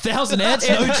ants, 1,000 ants,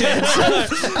 no chance.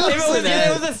 if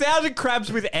there was 1,000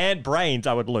 crabs with ant brains,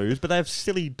 I would lose. But they have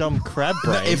silly, dumb crab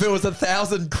brains. If it was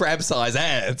 1,000 crab-size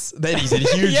ants, then he's in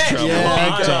huge trouble. Yeah.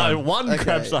 Big Okay. time. One Okay.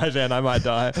 crab-sized ant, I might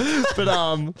die. But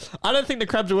I don't think the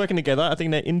crabs are working together. I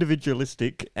think they're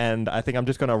individualistic, and I think I'm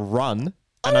just going to run.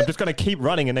 And I'm just going to keep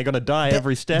running, and they're going to die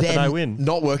every step, and I They're win.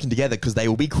 Not working together because they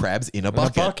will be crabs in a A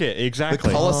bucket. bucket, The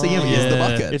exactly. Colosseum is the Yeah.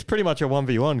 bucket. It's pretty much a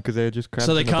 1v1 because they're just crabs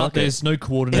So they in the can't, bucket. there's no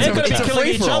coordination. They're going to it's be a killing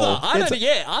each free-for-all. other.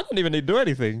 I don't even need to do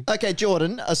anything. Okay,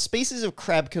 Jordan, a species of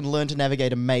crab can learn to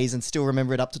navigate a maze and still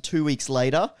remember it up to 2 weeks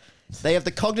later. They have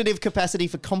the cognitive capacity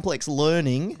for complex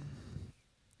learning.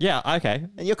 Yeah, okay.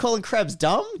 And you're calling crabs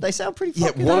dumb? They sound pretty Yeah,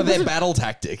 fucking what are dumb. their battle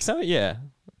tactics? So, yeah.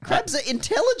 Crabs are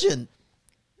intelligent.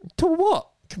 To what?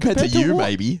 Compared to you, what?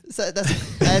 maybe. So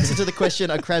that's the answer to the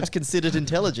question, are crabs considered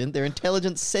intelligent? They're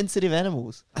intelligent, sensitive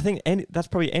animals. I think that's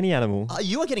probably any animal.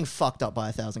 You are getting fucked up by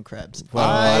 1,000 crabs.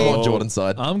 I want Jordan's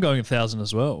side. I'm going 1,000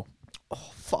 as well.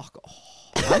 Fuck off.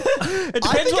 It depends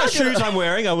think what I could- shoes I'm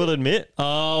wearing, I will admit.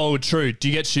 Oh, true. Do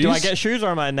you get shoes? Do I get shoes or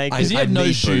am I naked? Because you I have no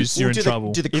need shoes, boots. you're in do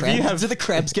trouble. The If you crabs, have- do the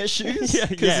crabs get shoes? Yeah,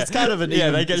 Because yeah. it's kind of an Yeah,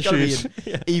 even, they get it's gotta be shoes. an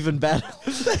Yeah. even battle.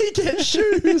 They get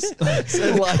shoes.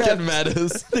 So like it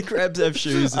matters. The crabs have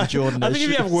shoes and Jordan I has think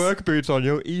if you have shoes. work boots on,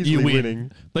 you're easily You win.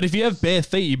 winning. But if you have bare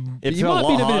feet, It's you a might lot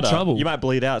be in a bit harder. of trouble. You might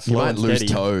bleed out You slow might and lose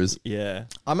steady. toes. Yeah.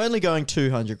 I'm only going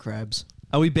 200 crabs.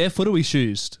 Are we barefoot or are we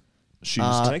shoes? Shoes.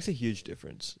 It makes a huge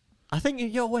difference. I think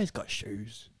you always got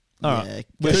shoes. All right.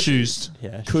 Yeah. We're shoes.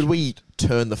 Yeah. Could we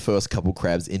turn the first couple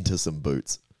crabs into some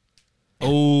boots? Oh,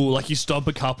 like you stomp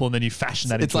a couple and then you fashion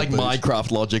that It's into like a boot.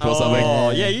 Minecraft logic or something.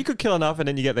 Oh, yeah, you could kill enough and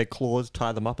then you get their claws,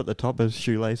 tie them up at the top as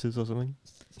shoelaces or something.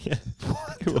 Yeah.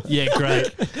 Yeah,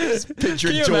 great. Picture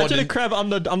Can you Jordan. imagine a crab on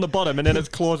the bottom and then its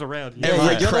claws around? Every You're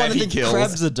the one crab that he thinks kills,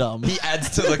 crabs are dumb. he adds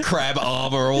to the crab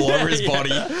armor all over his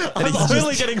body. And I'm he's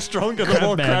only just getting stronger the Crab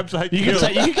more man. crabs I You kill.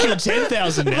 can kill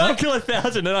 10,000 If I now. kill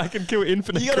 1,000 and I can kill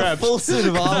infinite You got a crabs. full suit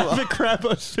of I have armor. a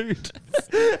crab suit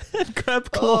and crab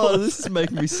Oh, claws. this is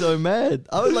making me so mad.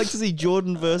 I would like to see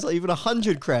Jordan versus even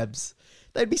 100 crabs.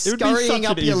 They'd be would be scurrying such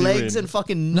up an your easy legs win. and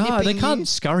fucking No, nipping they can't you.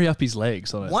 scurry up his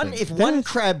legs. I don't think. If one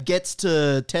crab gets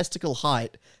to testicle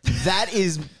height, that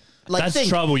is like That's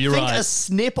trouble, you're think right. a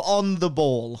snip on the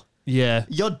ball. Yeah.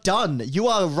 You're done. You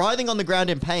are writhing on the ground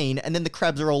in pain, and then the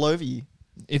crabs are all over you.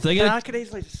 If they Yeah, get I could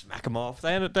easily just smack them off.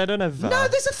 They don't have. No,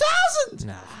 there's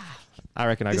 1,000. I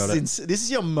reckon I This got is it. this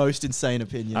is your most insane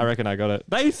opinion. I reckon I got it.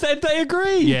 They said they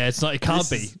agree. yeah, it's not. It can't This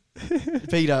be. is-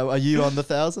 Peter, are you on the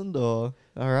 1,000 or?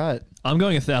 All right. I'm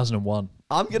going 1,001.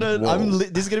 I'm gonna.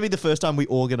 This is gonna be the first time we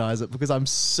organize it because I'm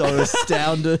so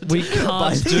astounded. We by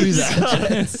can't do these.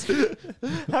 that.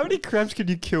 How many crabs can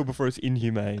you kill before it's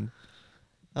inhumane?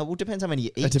 Well, it depends how many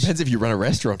you eat. It depends if you run a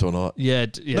restaurant or not. Yeah.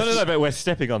 Yeah. No, but we're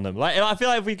stepping on them. Like, I feel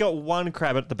like if we got one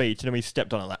crab at the beach and then we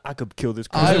stepped on it, like I could kill this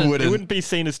crab. I wouldn't. It wouldn't be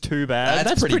seen as too bad.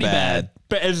 That's pretty bad.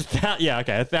 But as yeah,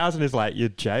 okay, 1,000 is like your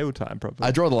jail time, probably.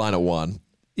 I draw the line at 1.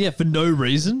 Yeah, for no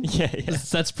reason. Yeah.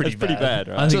 That's pretty That's pretty bad,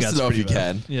 right? I think Just that's to know if pretty you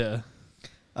bad. can. Yeah.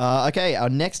 Okay, our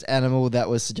next animal that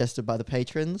was suggested by the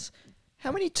patrons.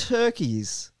 How many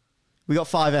turkeys? We got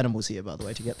 5 animals here, by the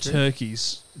way, to get through.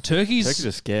 Turkeys. Turkeys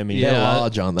just scare me. Yeah. They're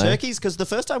large, aren't they? Turkeys, because the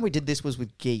first time we did this was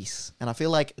with geese, and I feel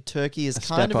like turkey is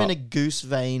kind step of in up. a goose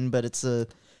vein, but it's an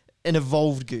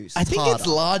evolved goose. I think it's harder.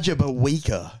 larger but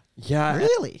weaker. Yeah.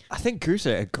 Really? I think goose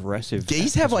are aggressive.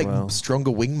 Geese have as like well.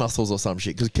 stronger wing muscles or some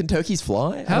shit. Because can turkeys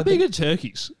fly? How big are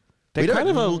turkeys? They're We don't- kind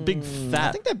of a big fat.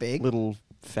 I think they're big. Little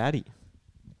fatty.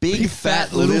 Big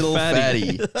fat little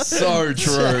fatty. So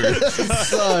true.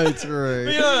 So true.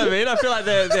 You know what I mean? I feel like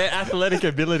their athletic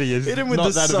ability is Hit him with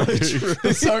not the that so of a goose.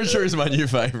 true. So true is my new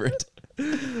favorite.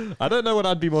 I don't know what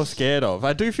I'd be more scared of.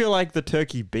 I do feel like the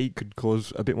turkey beak could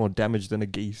cause a bit more damage than a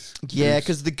geese. Yeah, Goose.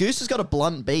 because the goose has got a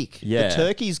blunt beak. Yeah. The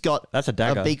turkey's got That's a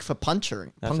dagger. beak for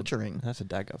puncturing. That's a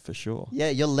dagger for sure. Yeah,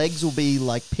 your legs will be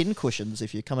like pin cushions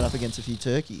if you're coming up against a few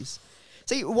turkeys.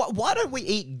 See, why don't we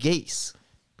eat geese?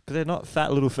 Because they're not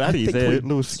fat little fatties. think They're we-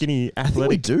 little skinny I think we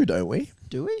athletic. do, don't we?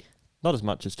 Do we? Not as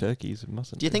much as turkeys. It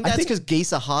mustn't. Do you think I that's think- because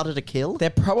geese are harder to kill? They're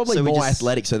probably So we more just-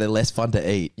 athletic, so they're less fun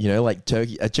to eat. You know, like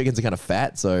chickens are kind of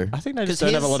fat, so I think they 'Cause just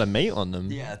don't have a here's- lot of meat on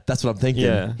them. yeah, that's what I'm thinking.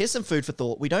 Yeah. Here's some food for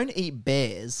thought. We don't eat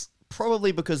bears,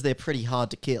 probably because they're pretty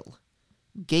hard to kill.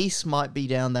 Geese might be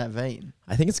down that vein.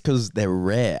 I think it's because they're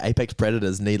rare. Apex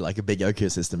predators need like a big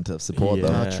ecosystem to support Yeah.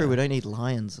 them. Oh, true. We don't eat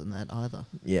lions and that either.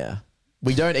 Yeah,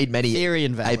 we don't eat many Theory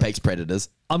invalid. apex predators.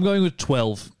 I'm going with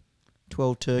 12.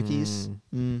 12 turkeys.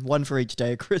 One for each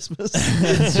day of Christmas.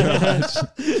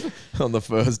 On the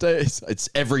first day, it's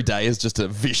every day is just a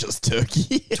vicious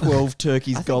turkey. 12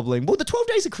 turkeys gobbling. Well, the 12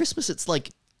 days of Christmas, it's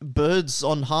like birds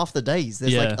on half the days.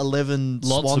 There's Yeah. like 11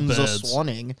 Lots of swans or birds.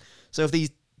 swanning. So if these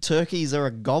turkeys are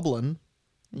a goblin,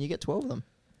 you get 12 of them.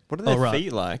 What are their right.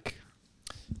 feet like?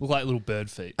 Look like little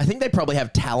bird feet. I think they probably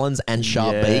have talons and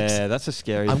sharp yeah, beaks. that's a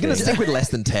scary I'm going to thing. stick with less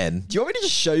than 10. Do you want me to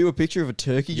just show you a picture of a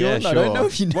turkey, Yeah, Jordan? sure. I don't know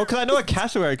if you know. Well, because I know a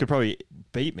cassowary could probably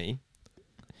beat me.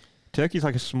 Turkey's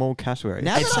like a small cassowary.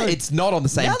 Now that It's not on the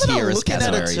same now that I'm tier as looking at a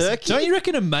cassowaries. turkey, Don't you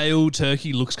reckon a male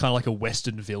turkey looks kind of like a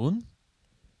Western villain?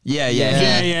 Yeah.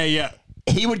 yeah.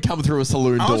 He would come through a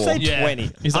saloon I'll door. say Yeah.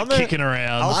 20. He's like I'm kicking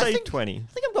around. I'll I say think- 20.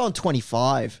 I think I'm going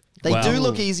 25. They Wow. do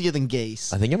look easier than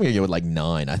geese. I think I'm going to go with like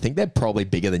 9. I think they're probably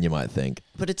bigger than you might think.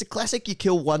 But it's a classic. You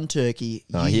kill one turkey.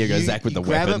 Oh, here goes Zach with you the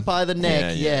grab weapon. it by the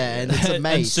neck, Yeah, and it's a and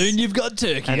mace. soon you've got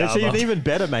turkey And it's armor. an even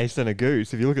better mace than a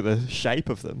goose if you look at the shape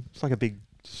of them. It's like a big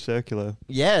circular.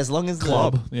 Yeah, as long as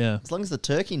club. Yeah. as long as the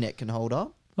turkey neck can hold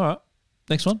up. All right.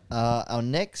 Next one. Our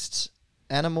next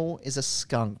animal is a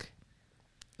skunk.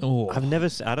 Oh, I've never.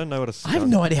 I don't know what a I skunk. have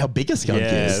no idea how big a skunk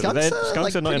Yeah, is. Skunks they're- are, skunks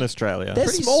like, are not in pretty- Australia. They're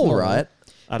pretty small, small. right?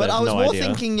 But I have was no more idea.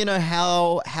 thinking,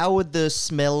 how would the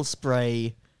smell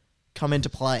spray come into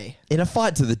play? In a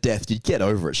fight to the death, you'd get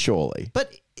over it, surely.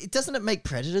 But doesn't it make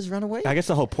predators run away? I guess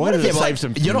the whole point is Yeah, to but, save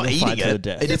like, some. you're not food and fight eating to the it.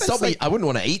 death. It'd but stop it's me. like- I wouldn't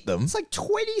want to eat them. It's like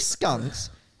 20 skunks.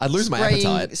 I'd lose my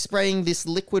appetite. Spraying this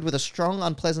liquid with a strong,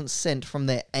 unpleasant scent from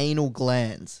their anal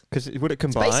glands. Because would it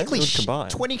combine? Basically, it would combine.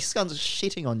 20 skunks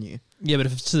shitting on you. yeah, but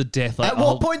if it's to the death, like, At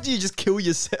what point do you just kill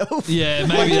yourself? Yeah,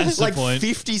 maybe that's the like point.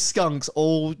 50 skunks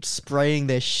all spraying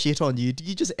their shit on you. Do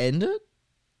you just end it?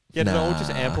 Yeah, no, it will just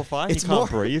Nah. amplify. It's you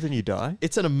can't more- breathe and you die.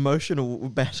 It's an emotional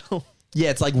battle. Yeah,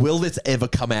 it's like, will this ever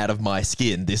come out of my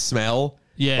skin? This smell?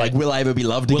 Yeah. Like, will I ever be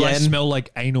loved Will I again? smell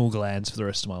like anal glands for the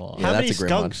rest of my life? Yeah, How that's many a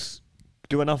grim one. skunks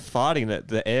do enough farting that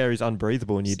the air is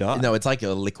unbreathable and you die? No, it's like a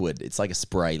liquid. It's like a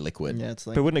spray liquid. Yeah, it's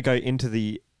like But wouldn't it go into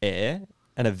the air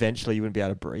and eventually you wouldn't be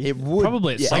able to breathe? it would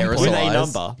Probably at Yeah, some aerosol. point. With a Aerosolized.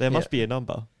 number. There must be a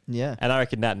number. Yeah, And I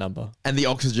reckon that number. And the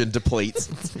oxygen depletes.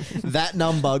 that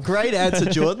number. Great answer,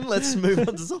 Jordan. Let's move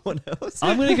on to someone else.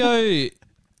 I'm going to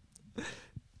go.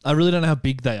 I really don't know how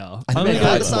big they are. I think I'm they're gonna They're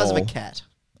quite the size of a small. cat.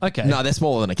 Okay. No, they're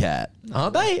smaller than a cat.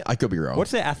 Aren't they? I could be wrong.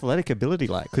 What's their athletic ability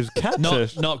like? Because cats not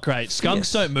are... not great.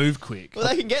 Skunks don't move quick. Well,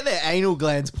 they can get their anal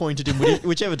glands pointed in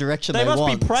whichever direction They they must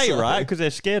want. be prey, so- right? Because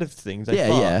they're scared of things. They yeah,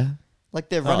 fart. yeah. Like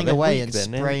they're Oh, running they're away weak and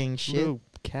then. They're spraying shit. Little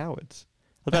cowards.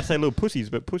 I was about to say little pussies,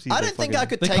 but pussies. I are don't think fucking- I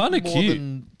could They're take more kinda cute.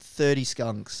 than 30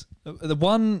 skunks. The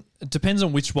one it depends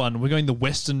on which one. We're going the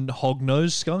Western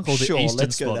hognose skunk or the Sure, Eastern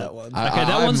let's go spotted. that one. Okay, that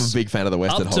I'm one's a big fan of the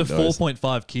Western up to hognose.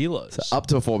 4.5 kilos. Up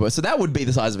to a 4. So that would be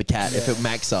the size of a cat if it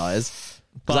max size.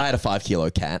 Because I had a 5 kilo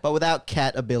cat. But without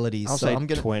cat abilities. I'll so say I'm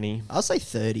gonna 20. I'll say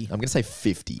 30. I'm going to say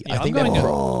 50. Yeah, I think I'm they're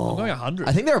going 100.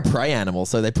 I think they're a prey animal,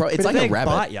 so it's But like if a they rabbit.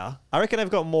 bite ya, I reckon they've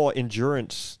got more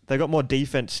endurance. They've got more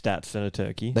defense stats than a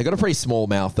turkey. They got a pretty small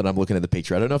mouth that I'm looking at the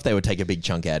picture. I don't know if they would take a big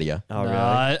chunk out of you. Oh,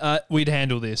 really? We'd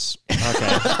handle this. Okay.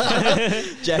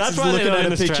 Jackson's That's why looking they're not at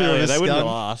in a picture Australia. of a They wouldn't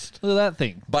skunk. last. Look at that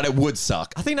thing. But it would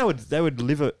suck. I think they would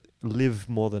live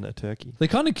more than a turkey. They're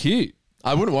kind of cute.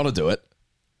 I wouldn't want to do it.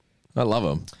 I love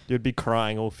them. You'd be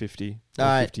crying all 50. All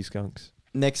All right. 50 skunks.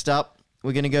 Next up,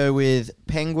 we're going to go with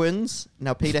penguins.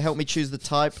 Now, Peter, help me choose the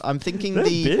type. I'm thinking They're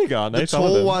the big, aren't they? the Some of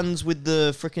tall them. ones with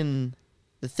the frickin'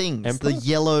 the things, Emperor? the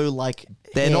yellow like.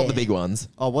 They're not hair. the big ones.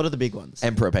 Oh, what are the big ones?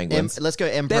 Emperor penguins. Let's go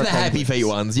emperor. They're the happy penguins. feet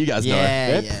ones. You guys Yeah,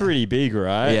 They're yeah. pretty big, know.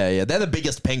 right? Yeah. They're the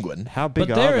biggest penguin. How big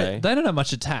But are they? they don't have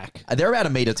much attack. They're about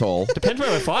 1 meter tall. Depends where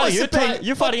we're fighting. What's the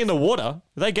You're fighting in the water.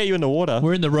 They get you in the water.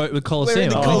 We're in the Colosseum.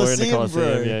 the Oh, aren't we? we're in the Colosseum,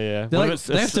 Colosseum. bro. Yeah, yeah. They're What like, if it's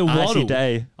they have to an icy waddle.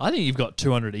 day? I think you've got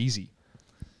 200 easy.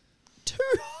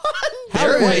 200.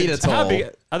 They're 1 Wait, meter how tall. big?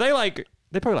 Are they like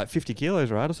They're probably like 50 kilos,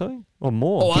 right, or something, or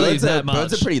more. Oh, I think it's that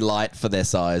Birds much. are pretty light for their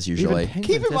size usually. Even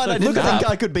Keep in penguins, mind, I they're didn't so think fat.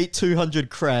 I could beat 200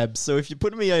 crabs. So if you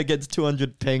put me against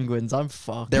 200 penguins, I'm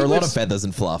fucked. There are a lot of feathers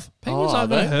and fluff. Penguins Oh, aren't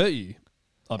going are to they? hurt you.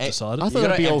 I've decided. I thought You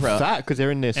they'd be got all emperor. fat because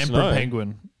they're in their Emperor snow.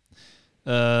 penguin.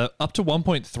 Up to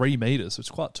 1.3 meters. It's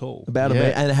quite tall. About Yeah.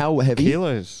 a and how heavy?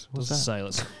 Kilos. What's Doesn't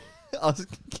that? say. Let's I was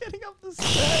getting up the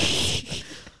stairs.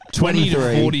 20 to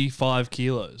 23. 45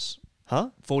 kilos. Huh?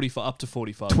 45 up to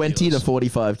 45. 20 to kilos.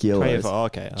 45 kilos. 24.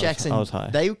 Okay. Jackson, I was high.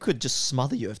 they could just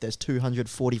smother you if there's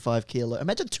 245 kilo.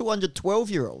 Imagine 200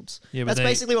 12-year-olds. Yeah, but That's they-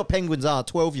 basically what penguins are,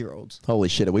 12-year-olds. Holy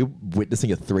shit, are we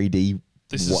witnessing a 3D?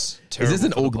 This what- is terrible this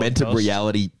an for the augmented podcast.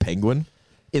 reality penguin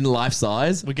in life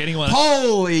size? We're getting one.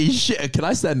 Holy shit! Can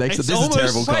I stand next to It's this? Is almost-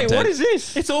 terrible wait, content. What is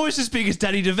this? It's almost as big as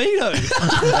Danny DeVito.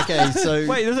 Okay, so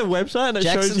Wait, there's a website that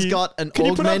shows Jackson's you. got an Can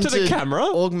you put up augmented, to the camera?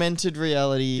 augmented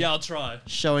reality yeah, I'll try.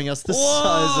 showing us the size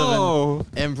Whoa.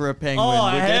 of an emperor penguin. Oh,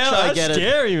 We're going to hell, try that's get it.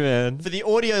 scary, man. For the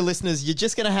audio listeners, you're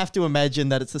just going to have to imagine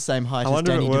that it's the same height I as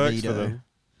wonder if Danny it works for DeVito. them.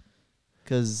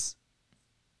 Because,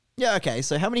 yeah, okay,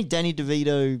 so how many Danny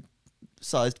DeVito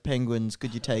sized penguins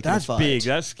could you take That's in a fight? big.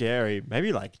 That's scary.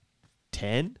 Maybe like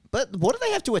 10. But what do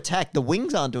they have to attack? The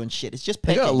wings aren't doing shit. It's just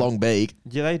They pecking. got a long beak.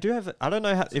 Yeah, they do have. I don't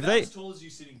know how if they tall as you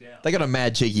sitting down. They got a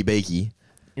mad cheeky beaky.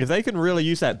 if they can really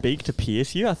use that beak to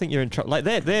pierce you. I think you're in trouble. Like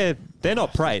they're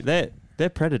not prey. They're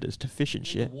predators to fish and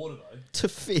shit. to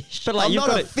fish. But like I'm you've not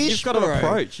got a fish, you've got to bro.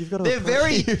 approach. You've got to. They're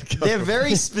approach. very, they're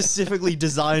very specifically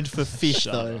designed for fish,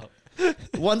 though.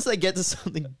 Once they get to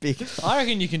something big, I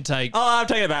reckon you can take. Oh, I'm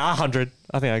taking about 100.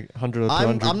 I think 100 or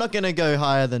 200. I'm not going to go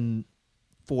higher than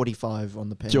 45 on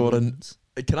the penguins. Jordan,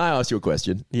 can I ask you a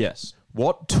question? Yes,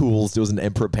 What tools does an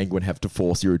emperor penguin have to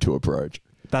force you to approach?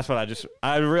 that's what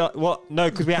I real. What? No,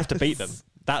 because we have to beat them.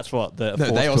 That's what the. No,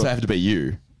 they force also to- have to be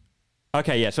you.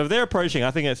 Okay, yeah. So if they're approaching,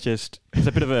 I think it's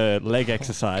a bit of a leg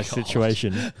exercise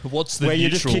situation What's the where you're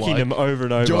just neutral kicking like? them over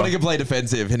and over, Jordan can play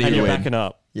defensive and he and can you're win. backing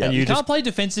up. Yeah. And You you Can't just. play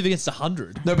defensive against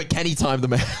 100. No, but can he time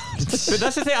them out? But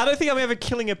that's the thing. I don't think I'm ever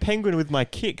killing a penguin with my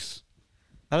kicks.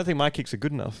 I don't think my kicks are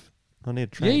good enough. I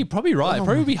need to Yeah, train. you're probably right. It'd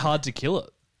probably be hard to kill it.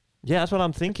 Yeah, that's what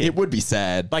I'm thinking. It would be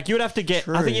sad. Like you would have to get. I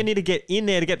True. think you need to get in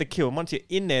there to get the kill. And once you're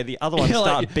in there, the other ones He'll,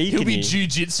 start like, beating he'll be you.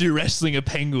 jiu-jitsu wrestling a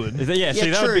penguin. Is that, yeah, see,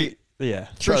 that would true. be. Yeah.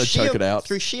 Try to choke it out.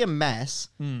 Through sheer mass,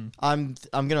 I'm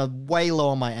gonna way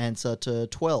lower my answer to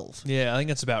 12. Yeah, I think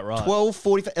that's about right. 12,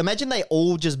 45. Imagine they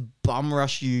all just bum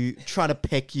rush you, trying to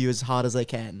peck you as hard as they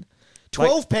can.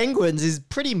 12 penguins is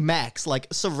pretty max. Like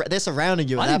they're surrounding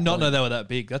you. I at did that not point. know they were that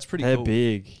big. That's pretty They're cool.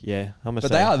 big. Yeah. I'm gonna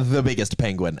But say. they are the biggest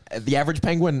penguin. The average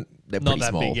penguin, they're Not pretty that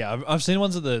small. big, yeah. I've seen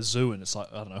ones at the zoo and it's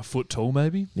like, I don't know, a foot tall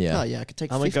maybe. Yeah. Oh yeah, I could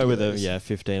take. I'm gonna 50 go with of a those.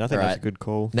 15. I think All that's a right. good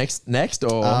call. Next,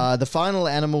 or The final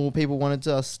animal people wanted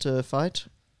us to fight,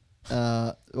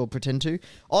 or pretend to,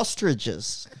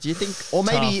 ostriches. Do you think, or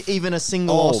maybe Tough. even a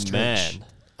single Oh ostrich? man.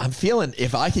 I'm feeling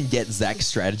if I can get Zach's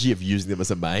strategy of using them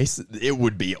as a mace, it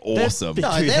would be awesome. big.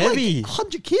 No, Too they're heavy. like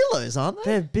 100 kilos, aren't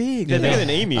they? They're big. They're bigger than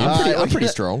emus. All right, I'm we're pretty gonna-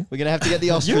 strong. We're gonna have to get the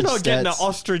ostrich. You're not getting an stats.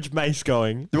 ostrich mace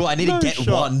going. Well, I need No to get shot.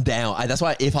 one down. That's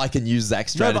why if I can use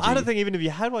Zach's No, strategy, but I don't think even if you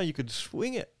had one, you could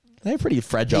swing it. they're pretty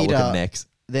fragile Peter, looking necks.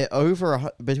 They're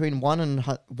over between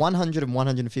 100 and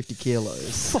 150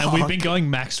 kilos. And we've been going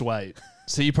max weight.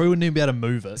 So you probably wouldn't even be able to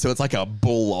move it. So it's like a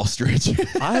bull ostrich.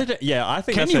 I think Can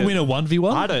that's you win a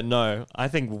 1v1? I don't know. I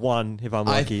think one if I'm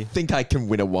I lucky. think I can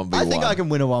win a 1v1. I think I can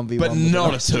win a 1v1. but with an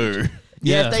not a ostrich. 2.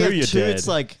 Yeah, Yeah. if they Two, have you're 2, dead. it's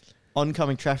like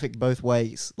oncoming traffic both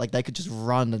ways. Like they could just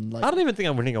run and like. I don't even think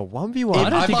I'm winning a 1v1. I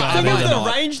don't think I am Think of either.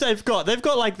 the range they've got. They've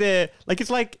got like their it's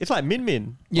like Min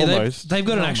Min. Yeah, almost. they've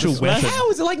got an actual Smash. weapon. How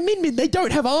is it like Min Min? They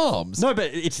don't have arms. No,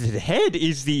 but its head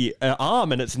is the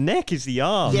arm and its neck is the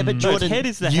arm. Yeah, but No, Jordan, its head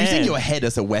is the Using hand. your head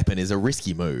as a weapon is a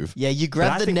risky move. Yeah, you I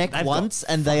grab the think neck they've got once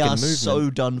and they fucking are so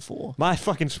movement. done for. My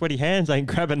fucking sweaty hands ain't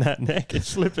grabbing that neck. It's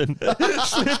slipping,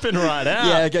 slipping right out.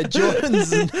 Yeah, okay,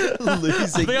 Jordan's I losing.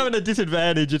 think I'm at a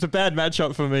disadvantage. It's a bad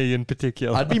matchup for me in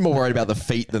particular. I'd be more worried about the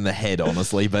feet than the head,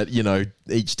 honestly. But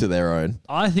each to their own.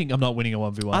 I think I'm not winning a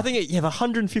 1v1. I think you have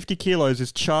 150 kilos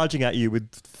is charging at you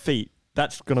with feet.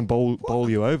 That's gonna bowl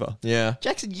you over. Yeah.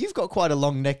 Jackson, you've got quite a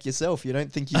long neck yourself. You don't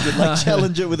think you could like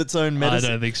challenge it with its own medicine?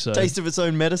 I don't think so. Taste of its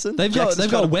own medicine. They've got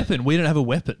Jackson's a weapon. We don't have a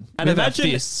weapon. And we have our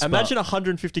imagine, fists, imagine but- a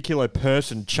 150 kilo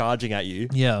person charging at you.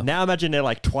 Yeah. Now imagine they're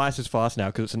like twice as fast now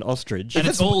because it's an ostrich. and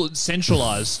it's all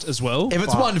centralized as well. If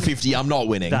it's 150, I'm not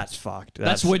winning. That's fucked.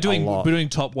 That's a we're doing lot.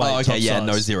 top weight. oh, okay. top Yeah. size.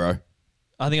 No 0.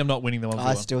 I think I'm not winning the 1v1.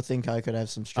 I still think I could have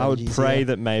some I would strategies. pray here.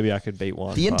 that maybe I could beat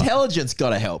one. The but- intelligence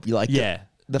got to help. You like Yeah.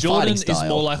 the Jordan fighting is style.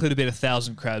 more likely to beat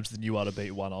 1,000 crabs than you are to beat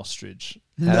one ostrich.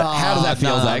 Nah, how does that feel,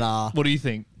 nah, Zach? nah. What do you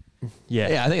think?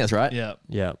 Yeah, I think that's right. Yeah.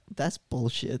 Yeah. That's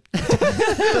bullshit.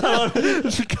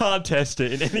 You can't test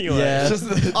it in any way. Yeah. It's just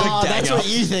the Oh, gang that's up. what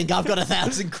you think. I've got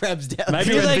 1,000 crabs down.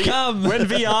 Maybe Here when they come. When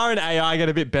VR and AI get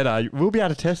a bit better, we'll be able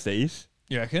to test these.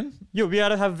 You reckon? You'll be able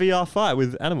to have VR fight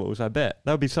with animals, I bet.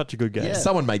 That would be such a good game. Yeah.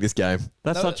 Someone make this game.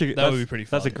 That's That such a would that's- be pretty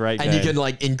That's a fun. great And game. you can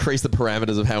like increase the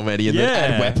parameters of how many and Yeah.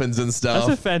 then add weapons and stuff.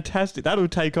 That's a fantastic. That'll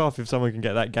take off if someone can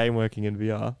get that game working in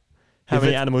VR. How If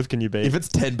many it- animals can you be? If it's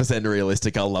 10%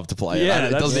 realistic, I'll love to play it. Yeah,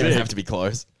 It that's doesn't even sick. have to be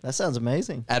close. That sounds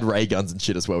amazing. Add ray guns and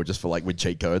shit as well, just for like with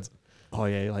cheat codes. Oh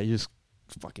yeah, like you just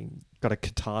fucking got a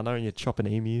katana and you're chopping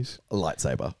emus. A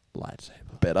lightsaber.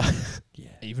 Lightsaber. Better.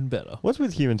 Even better. What's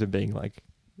with humans and being like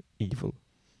evil?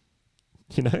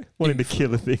 You know, wanting to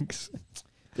kill things.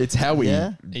 It's how we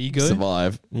Yeah. Ego.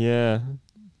 survive. Yeah.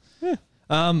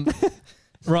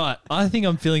 Right. I think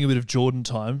I'm feeling a bit of Jordan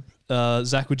time.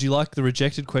 Zach, would you like the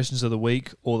rejected questions of the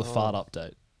week or the fart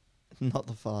update? Not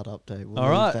the fart update. We'll All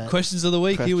leave right. that. Questions of the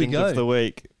week. Here we Questions go. of the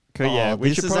week. Oh, Yeah, we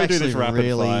this should is probably do this actually rapid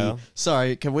really. fire.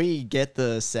 Sorry, can we get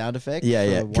the sound effect? Yeah,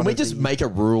 for yeah. one Can we of just the- make a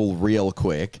rule real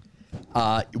quick?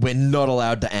 We're not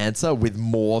allowed to answer with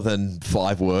more than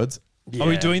 5 words. Are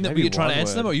we Yeah, doing that? maybe We trying to one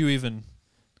answer them, word. or are you even?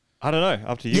 I don't know.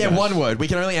 Up to you. Yeah, guys. 1 word. We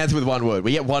can only answer with 1 word.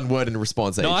 We get 1 word in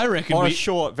response each. No, I reckon Or we. a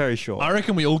short, very short. I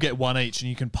reckon we all get one each, and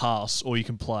you can pass or you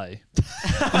can play.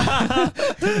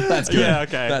 That's good. Yeah,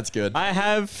 okay. That's good. I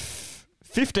have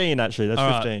 15 actually. That's All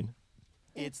right. 15.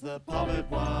 It's the Poppet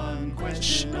One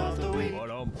question of the week.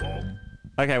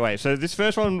 Okay, wait. So this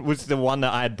first one was the one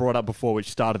that I had brought up before, which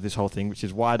started this whole thing, which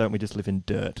is why don't we just live in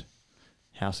dirt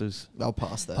houses? I'll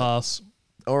pass that. Pass.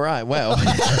 All right, well.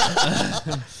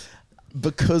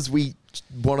 Because we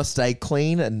want to stay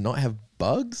clean and not have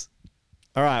bugs?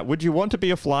 All right. Would you want to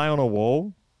be a fly on a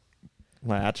wall?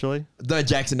 Like, actually? No,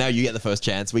 Jackson, now you get the first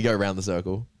chance. We go around the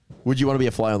circle. Would you want to be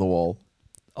a fly on the wall?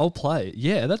 I'll play.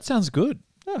 Yeah, that sounds good.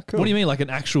 Oh, cool. What do you mean, like an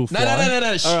actual fly? No.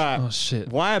 All right. Oh shit!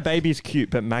 Why are babies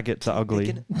cute but maggots are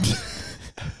ugly?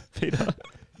 Peter.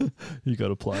 You got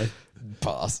to play.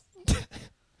 Pass.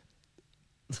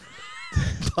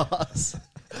 Pass.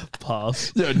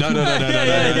 Pass. No. you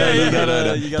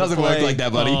gotta Doesn't work play. like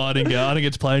that, buddy. Oh, I didn't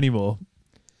get to play anymore.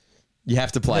 You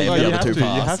have to play No, if the you other have two to.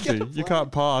 pass. You have to. You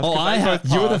can't pass. Oh, 'cause I they have-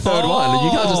 both You were the pass. third one.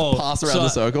 You can't Oh, just pass around the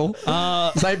so- circle.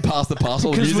 Same pass the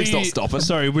parcel. The Because music's not stopping.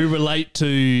 Sorry, we relate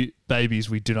to babies.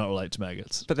 We do not relate to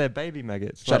maggots. But they're baby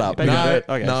maggots. Shut up. baby No, dirt.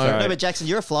 Okay, no. sorry. No, but Jackson,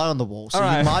 you're a fly on the wall, so All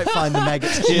right. you might find the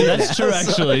maggots. Yeah, that's true.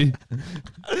 Actually,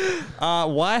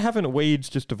 Why haven't weeds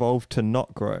just evolved to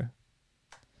not grow?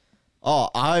 Oh,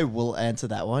 I will answer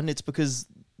that one. It's because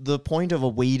the point of a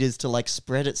weed is to like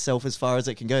spread itself as far as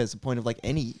it can go. It's the point of like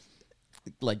any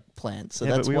like plant. So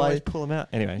Yeah, that's but we why. always pull them out.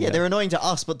 Anyway. Yeah, they're annoying to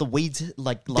us, but the weeds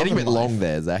like love Getting a bit them life. long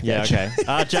there, Zach. Yeah. Okay.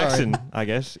 Jackson, I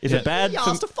guess. Is it bad? You for-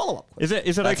 asked a follow-up. Is it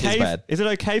That's his okay? bad. Is it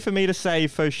okay for me to say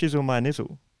faux shizzle my nizzle?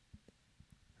 Or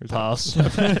is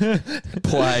that- pass.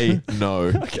 Play.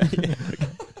 No.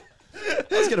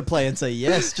 I was gonna play and say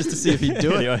yes just to see if he'd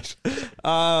do it. Anyways,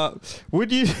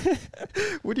 would you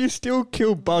would you still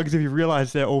kill bugs if you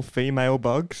realize they're all female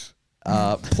bugs?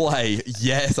 Play.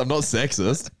 Yes, I'm not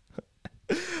sexist.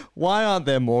 Why aren't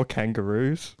there more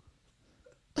kangaroos?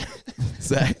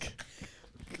 Zach.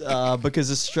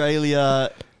 Because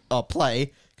Australia,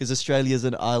 play because Australia's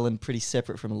an island pretty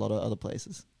separate from a lot of other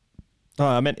places. Oh,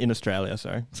 I meant in Australia.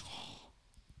 Sorry.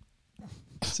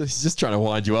 So he's just trying to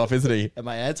wind you up, isn't he? Am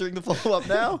I answering the follow-up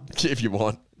now? If you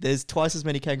want. There's twice as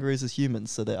many kangaroos as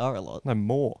humans, so there are a lot. No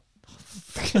more.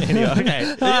 Anyway,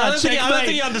 okay. I don't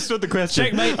think you understood the question.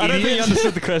 Checkmate, I don't think you idiot.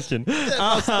 understood the question.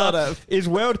 must not have. Is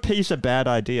world peace a bad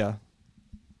idea?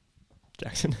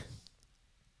 Jackson.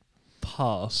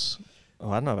 Pass.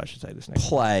 Oh, I don't know if I should say this next.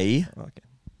 Play. Okay.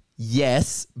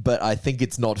 Yes, but I think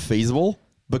it's not feasible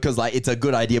because like it's a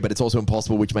good idea, but it's also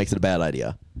impossible, which makes it a bad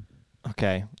idea.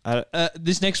 Okay.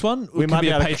 This next one We could might be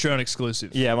be a able to- Patreon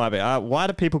exclusive. Yeah, it might be. Why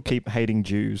do people keep hating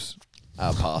Jews?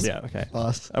 Pass. Yeah. Okay.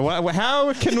 Pass.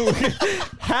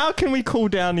 How can we cool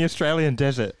down the Australian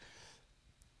desert?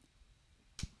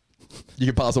 You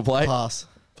can pass or play. Pass.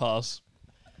 Pass.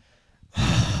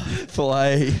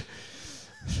 Play.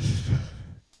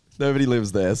 Nobody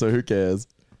lives there, so who cares?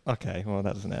 Okay, well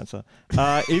that doesn't answer.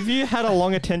 If you had a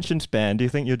long attention span, do you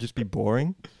think you'd just be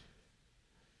boring?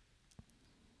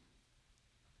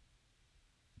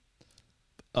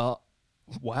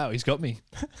 Wow, he's got me.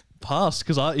 Pass,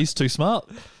 because he's too smart.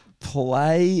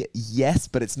 Play. Yes,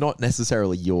 but it's not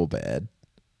necessarily your bad.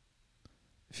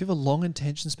 If you have a long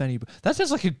attention span, that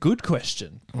sounds like a good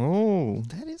question. Oh,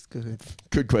 That is good.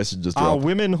 Good question. Just are drop.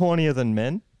 women hornier than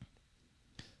men?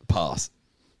 Pass.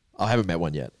 I haven't met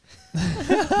one yet.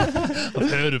 I've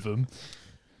heard of him.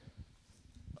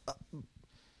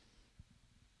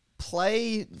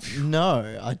 Play?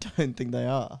 No, I don't think they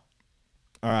are.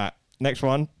 All right. Next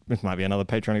one. This might be another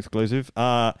Patreon exclusive.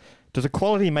 Does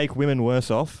equality make women worse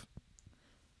off?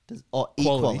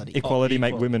 Equality. Equality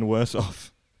make women worse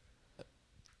off.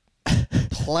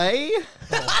 Play?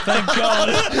 Thank God.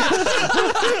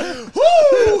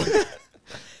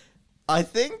 I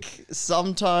think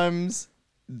sometimes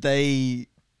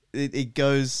it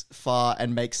goes far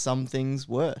and makes some things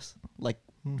worse. Like,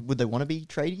 would they want to be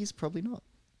tradies? Probably not.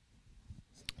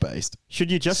 Based.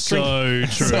 Should you just drink?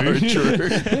 So true. So true.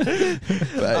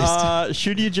 Based.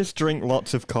 Should you just drink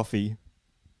lots of coffee?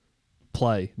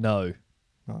 Play. No.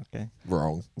 Okay.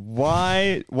 Wrong.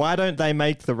 Why don't they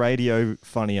make the radio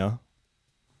funnier?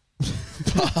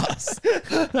 Pass.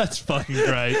 That's fucking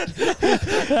great.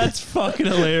 That's fucking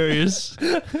hilarious.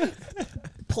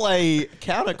 Play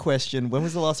counter question. When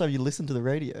was the last time you listened to the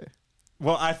radio?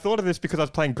 Well, I thought of this because I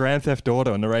was playing Grand Theft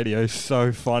Auto and the radio is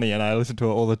so funny and I listen to it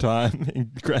all the time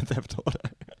in Grand Theft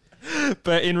Auto.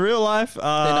 But in real life, Then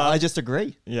I just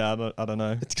agree. yeah, I don't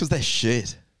know. It's because they're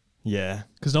shit. Yeah.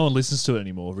 Because no one listens to it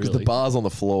anymore, Because really. the bar's on the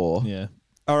floor. Yeah.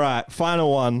 All right,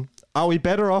 final one. Are we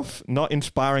better off not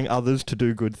inspiring others to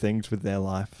do good things with their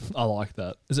life? I like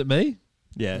that. Is it me?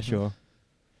 Yeah, sure.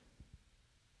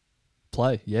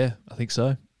 Play. Yeah, I think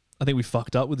so. I think we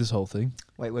fucked up with this whole thing.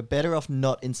 Wait, we're better off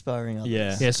not inspiring others.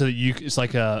 Yeah. Yeah, so that it's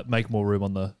like make more room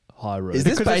on the high road. Is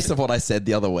this Because based off what I said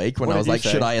the other week when What I was did you like,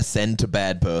 say? should I ascend to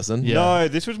bad person? Yeah. No,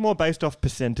 this was more based off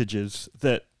percentages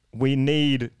that we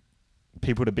need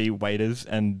people to be waiters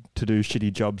and to do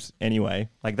shitty jobs anyway.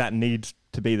 Like that needs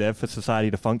to be there for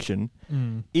society to function.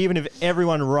 Even if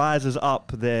everyone rises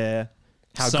up their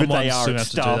how good Someone they are soon at have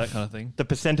to do stuff, that kind of thing. the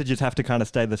percentages have to kind of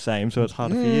stay the same, so it's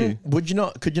harder for you. Could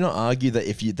you not argue that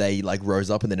if they like rose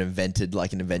up and then invented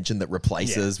like an invention that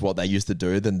replaces what they used to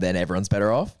do, then everyone's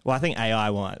better off? Well, I think AI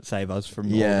might save us from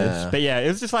all Yeah. this. But yeah,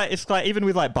 it's like even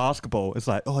with like basketball, it's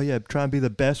like, oh yeah, try and be the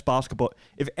best basketball.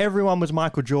 If everyone was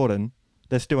Michael Jordan,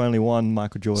 there's still only one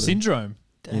Michael Jordan. Syndrome.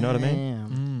 You know what I mean?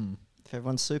 Damn. If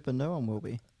everyone's super, no one will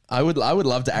be. I would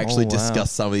love to actually wow.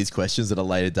 discuss some of these questions at a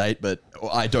later date, but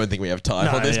I don't think we have time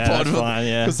No, on this yeah, pod. that's fine,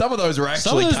 yeah. Because some of those were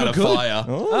Some of actually those kind were of good. fire.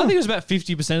 I think it was about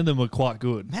 50% of them were quite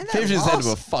good. Man, 50% of them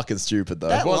were fucking stupid though.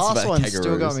 that What's last about one kangaroos?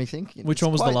 still got me thinking. Which It's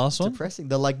one was the quite last one? Depressing.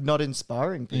 They're like not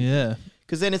inspiring people. Yeah.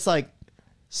 Because then it's like,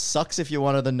 sucks if you're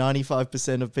one of the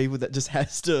 95% of people that just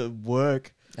has to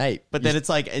work. Hey, But then it's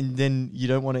like, and then you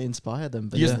don't want to inspire them.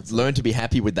 But you then just it's learn to be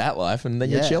happy with that life, and then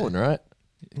you're Yeah. chilling, right?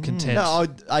 Content. No,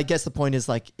 I guess the point is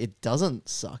like it doesn't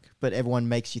suck, but everyone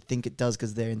makes you think it does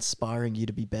because they're inspiring you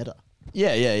to be better. Yeah.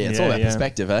 It's Yeah, all about yeah.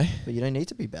 perspective, eh? But you don't need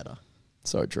to be better.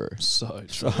 So true. So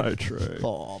true. So true.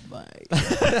 Oh, mate.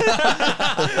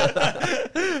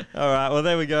 All right, well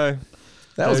there we go.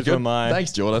 That was Those were good. my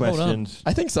Thanks, Jordan. questions.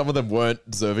 I think some of them weren't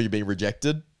deserving of being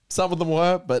rejected. Some of them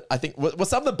were, but I think were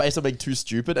some of them based on being too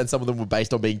stupid, and some of them were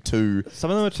based on being too. Some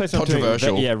of them would say something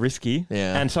Controversial. risky.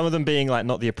 Yeah. And some of them being like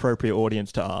not the appropriate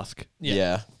audience to ask.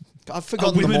 Yeah. I've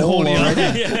forgotten them women all horny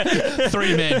already.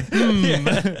 3 men.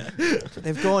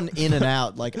 They've gone in and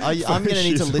out. Like I'm going to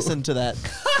need to shizzle. listen to that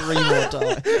 3 more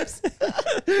times.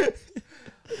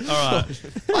 All right.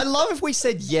 I love if we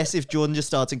said yes if Jordan just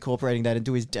starts incorporating that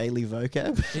into his daily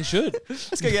vocab. He should.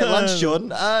 Let's go get lunch, Jordan.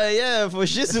 Yeah, for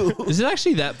shizzle. Is it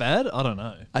actually that bad? I don't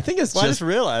know. I think it's Well, I just. just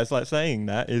realised like saying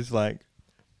that is like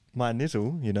my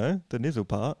nizzle, you know, the nizzle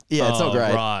part. Yeah, it's not Oh,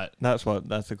 great. Right. That's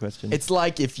the question. It's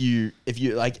like if you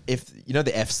like if you know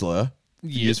the F slur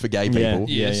Yeah. used for gay yeah, people.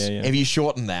 yeah, Yes. yeah, yeah. If you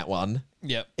shorten that one,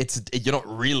 Yep. you're not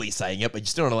really saying it, but you're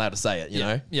still not allowed to say it. You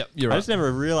know. Yep. You're I right. just never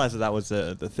realised that was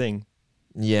the thing.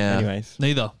 Yeah. Anyways.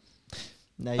 Neither.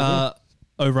 No, you didn't.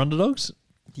 Over underdogs?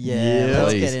 Yeah, Yeah.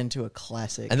 let's Please. get into a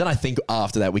classic. And then I think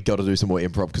after that we got to do some more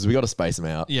improv because we got to space them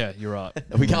out. Yeah, you're right.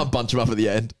 We can't bunch them up at the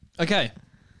end. Okay.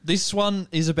 This one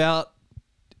is about,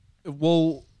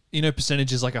 well, you know,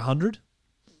 percentage is like 100.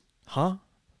 Huh?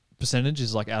 Percentage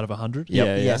is like out of 100.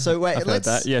 Yeah, yeah, so wait, I've heard let's.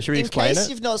 that. Yeah, should we in explain case it?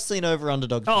 you've not seen Over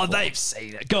Underdogs Oh, before, they've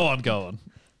seen it. Go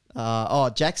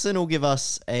on. Jackson will give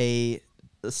us a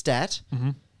stat,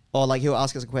 Mm-hmm. or like he'll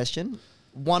ask us a question.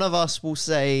 One of us will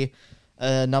say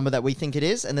a number that we think it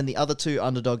is, and then the other 2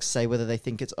 underdogs say whether they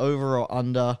think it's over or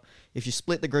under. If you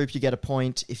split the group, you get a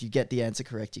point. If you get the answer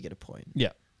correct, you get a point. Yeah.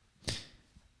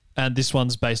 And this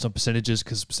one's based on percentages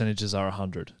because percentages are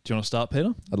 100. Do you want to start,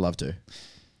 Peter? I'd love to.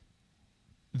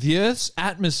 The Earth's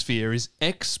atmosphere is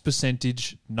X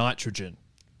percentage nitrogen.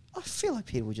 I feel like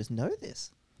people would just know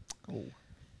this.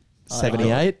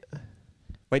 78.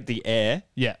 Wait, the air?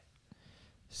 Yeah.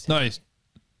 No,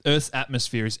 Earth's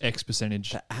atmosphere is X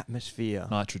percentage The atmosphere.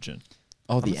 nitrogen.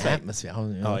 Oh, the gonna say- atmosphere.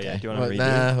 Oh, Oh, okay. yeah. Do you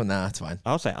wanna Nah, it's fine.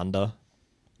 I'll say under.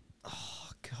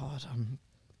 God,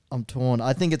 I'm torn.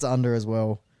 I think it's under as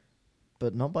well,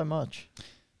 but not by much.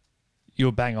 You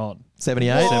were bang on.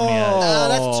 78. 78.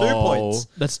 That's 2 points.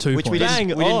 That's 2 Which points. we Bang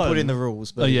didn't put on. in the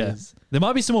rules. But Oh it yeah, is. there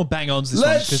might be some more bang-ons this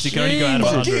one because you can only go out of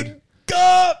 100.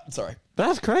 Go! Sorry.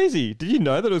 That's crazy. Did you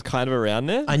know that it was kind of around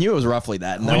there? I knew it was roughly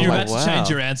that. And When then you're I about was to like, change wow.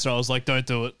 your answer, I was like, don't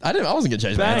do it. I wasn't going to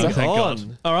change my Bang answer. Thank on.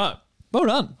 God. All right. Well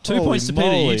done. 2 Holy points to Peter.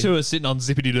 You moly. two are sitting on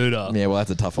zippity doodah. Yeah, well,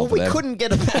 that's a tough one Well, for we them. couldn't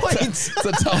get a point. It's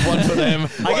a tough one for them.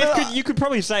 I guess you could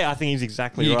probably say I think he's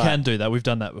exactly You right. can do that. We've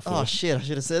done that before. Oh shit! I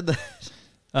should have said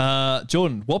that.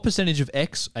 Jordan, what percentage of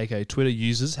X, aka Twitter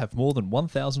users, have more than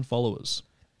 1,000 followers?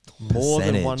 More than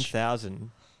Percentage.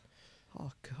 1,000.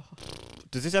 Oh god.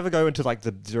 Does this ever go into like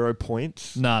the 0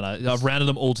 points? No. I've rounded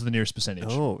them all to the nearest percentage.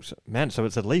 Oh, so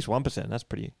it's at least 1%. That's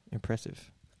pretty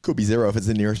impressive. Could be 0 if it's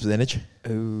the nearest percentage.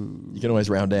 Ooh, You can always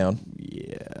round down.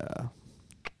 yeah.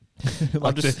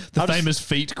 Like I'm just- the I'm just- famous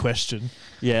feet question.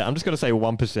 Yeah, I'm just going to say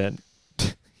 1%.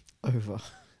 Over.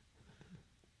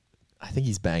 I think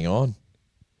he's bang on.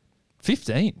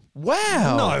 15.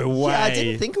 Wow. No way. Yeah, I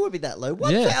didn't think it would be that low.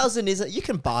 1,000 is it? You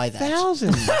can buy that. 1,000.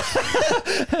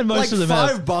 And most Like of them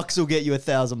have. $5 will get you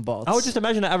 1,000 bots. I would just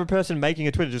imagine an average person making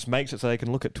a Twitter just makes it so they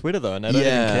can look at Twitter though, and they don't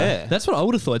even Yeah. care. That's what I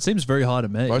would have thought. It seems very high to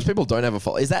me. Most people don't have a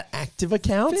follow. Is that active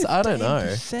accounts? I don't know.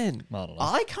 15%. I don't know.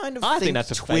 I kind of I think think that's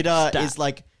a fake Twitter stat. is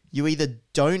like you either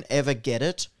don't ever get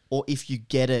it, or if you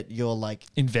get it, you're like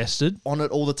Invested. on it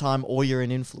all the time, or you're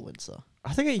an influencer.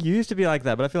 I think it used to be like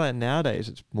that, but I feel like nowadays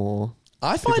it's more.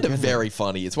 I find it very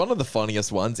funny. It's one of the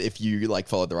funniest ones if you like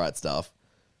follow the right stuff.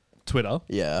 Twitter.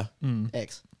 Yeah.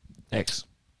 X. X.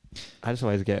 I just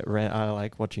always get. I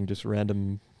like watching just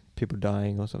random people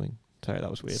dying or something. Sorry,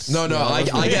 that was weird. No,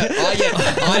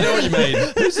 I know what you mean.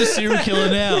 Who's the serial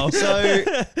killer now? So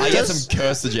I get some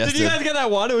curse Did suggested. you guys get that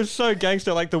one? It was so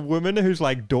gangster. Like the woman whose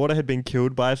like daughter had been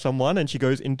killed by someone, and she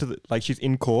goes into the like she's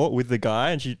in court with the guy,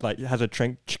 and she like has a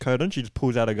trench coat on. She just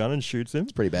pulls out a gun and shoots him.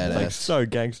 Pretty badass. Like so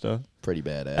gangster. Pretty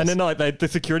badass. And then like the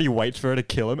security waits for her to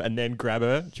kill him, and then grab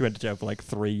her. She went to jail for like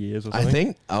 3 years or something. I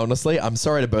think, honestly, I'm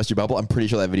sorry to burst your bubble. I'm pretty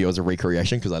sure that video is a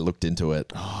recreation because I looked into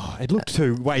it. Oh, it looked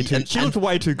way too. and- She looked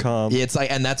way too calm. Yeah, it's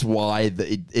like, and that's why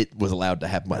it was allowed to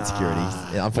happen by the security.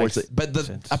 Yeah, unfortunately, makes but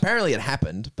sense. apparently it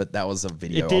happened. But that was a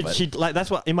video It did. of it. She like that's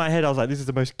what in my head I was like, this is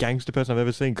the most gangster person I've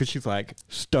ever seen because she's like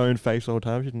stone faced all the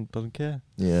time. She doesn't care.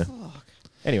 Yeah,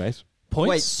 Anyways,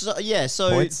 Points? wait, so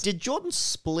Points? did Jordan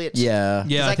split? yeah,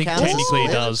 Yeah, Does I that think count? technically he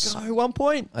Oh, does. go 1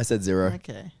 point. I said 0,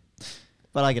 Okay,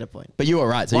 but I get a point. but you were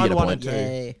right, so you get a 1, point. and 2.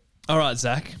 Yay. All right,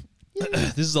 Zach.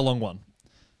 this is a long one.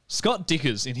 Scott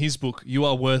Dickers, in his book "You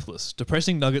Are Worthless: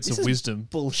 Depressing Nuggets This of is Wisdom,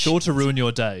 bullshit. Sure to Ruin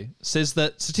Your Day," says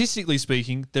that statistically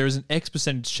speaking, there is an X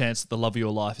percentage chance that the love of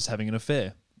your life is having an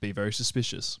affair. Be very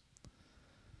suspicious.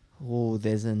 Oh,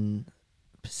 there's an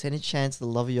percentage chance the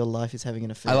love of your life is having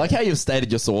an affair. I like how you've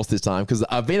stated your source this time because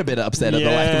I've been a bit upset at the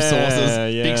lack of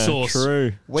sources. Yeah, Big source.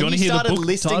 True. When Do you wanna you hear the started book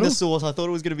listing title? the source, I thought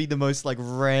it was going to be the most like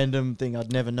random thing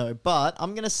I'd never know. But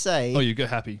I'm going to say Oh, you go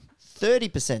happy.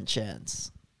 30%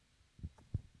 chance.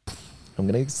 I'm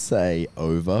gonna say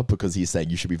over because he's saying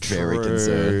you should be very True.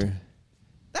 concerned.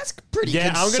 That's pretty Yeah,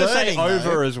 I'm gonna say concerning, over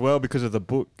though. as well because of the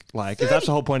book. Like, if that's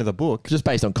the whole point of the book. Just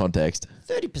based on context.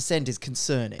 30% is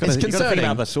concerning. Gotta- It's you gotta think concerning.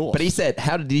 about the source. But he said,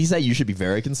 did he say you should be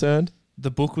very concerned?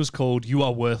 The book was called "You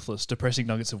Are Worthless: Depressing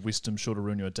Nuggets of Wisdom, Sure to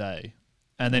Ruin Your Day."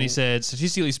 And then he said,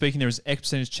 statistically speaking, there is an X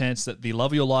percentage chance that the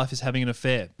love of your life is having an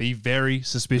affair. Be very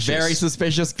suspicious. Very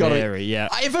suspicious. Got Very, yeah.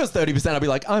 If it was 30%, I'd be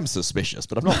like, I'm suspicious,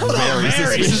 but I'm not very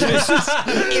suspicious.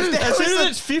 if there As soon was as a,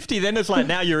 it's 50, then it's like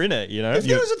now you're in it. You know. if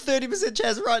there was a 30%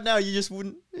 chance right now, you just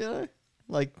wouldn't,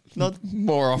 like not.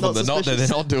 More often Not than not, they're suspicious.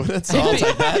 not doing it, so I'll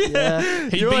take that. Yeah.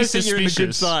 He'd you be always think you're in the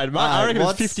good suspicious. side. I Alright, reckon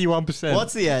it's what's- 51%.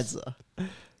 What's the answer?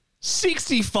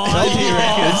 65, he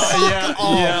reckons.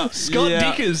 yeah. Scott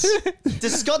Dickers.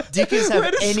 Does Scott Dickers have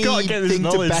Where does Scott get this anything to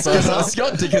knowledge back from? this up?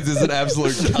 Scott Dickens is an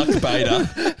absolute cuck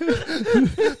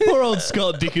beta. Poor old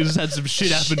Scott Dickers had some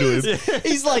shit happen to him.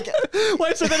 He's like,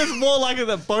 Wait, so then it's more likely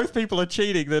that both people are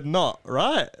cheating than not,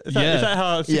 right? Is that, Yeah. is that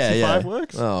how 65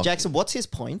 works? Oh, Jackson, what's his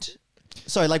point?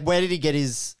 Sorry, like, where did he get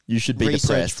his you should be research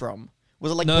depressed. from?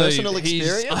 Was it like No, personal he's-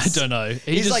 experience? I don't know.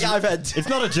 He's like, I've had. It's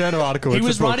not a journal article. He it's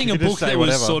was book. writing You a can just book say that was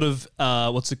whatever. sort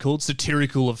of, what's it called?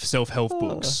 Satirical of self-help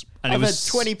books. And I've it had was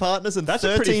 20 partners and That's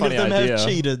a pretty 13 of funny them idea. have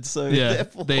cheated. So Yeah,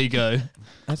 therefore, there you go.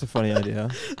 That's a funny idea.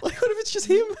 like, what if it's just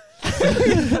him?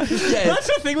 That's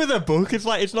the thing with a book. It's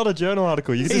like it's not a journal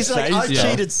article. You can He's just like, say I've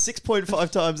stuff. cheated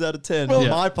 6.5 times out of 10 Well, with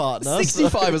my partner.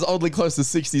 65 is oddly close to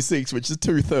 66, which is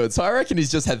 2/3. So I reckon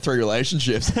he's just had 3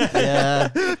 relationships. Yeah.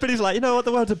 But he's like, you know what?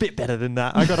 The world's a bit better than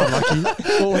that. I got unlucky.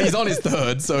 Well, he's on his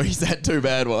 3rd, so he's had 2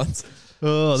 bad ones.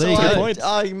 Oh, there So you Good go. point.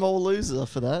 I'm all loser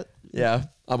for that. Yeah,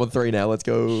 I'm on 3 now. Let's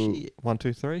go. 1,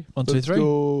 2, 3. 1, 2, Let's 3.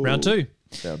 go. Round 2.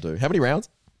 Round 2. How many rounds?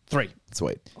 3.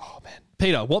 Sweet.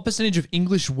 Peter, what percentage of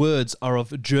English words are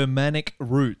of Germanic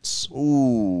roots?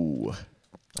 Ooh.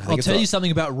 I'll tell you something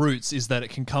about roots is that it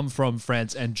can come from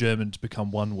France and German to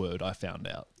become one word, I found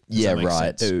out. Does Yeah, that make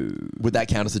right. sense? Would that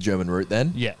count as a German root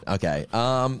then? Yeah. Okay.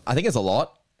 I think it's a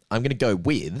lot. I'm going to go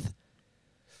with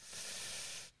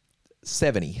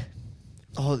 70.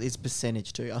 Oh, it's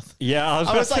percentage too. Yeah, I was,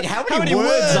 I about was to like, say, how many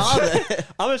words are there?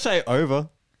 I'm going to say over.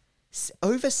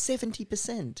 Over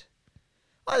 70%.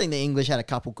 I think the English had a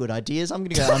couple good ideas. I'm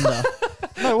going to go under.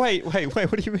 No, wait. What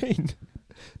do you mean?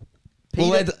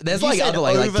 Well, Peter, there's you like said other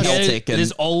like over- Celtic and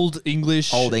There's Old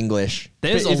English. Old English.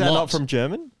 There's Is a that lot. not from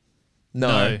German?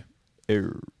 No.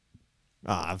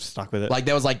 I'm stuck with it. Like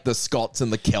there was like the Scots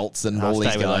and the Celts and I'll all these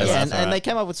stay with guys. those. Yeah, That's and alright. they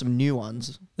came up with some new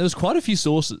ones, There was quite a few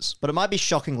sources. but it might be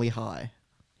shockingly high.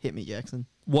 Hit me, Jackson.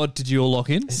 What did you all lock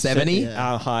in? 70?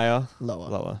 Yeah. Higher.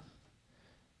 Lower.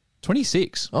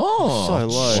 26. Oh, So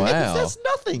low. Wow. That's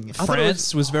nothing.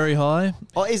 France was very high.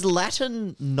 Oh, is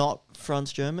Latin not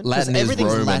France-German? 'Cause Latin is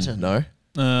everything's Roman. Latin.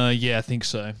 No. Yeah, I think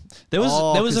so. There was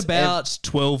Oh, there was 'cause about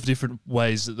 12 different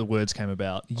ways that the words came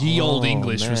about. Ye Old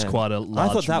English was man. quite a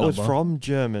large I thought that was number. from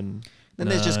German. Then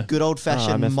there's just good I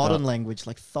old-fashioned messed modern up. language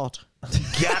like thought.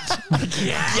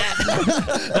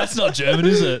 That's not German,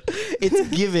 is it? It's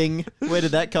giving. Where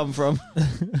did that come from?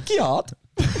 Gyat.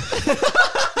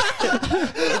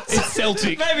 It's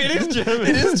Celtic. Maybe it is German.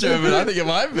 It is German. I think it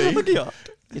might be.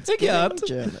 It's giving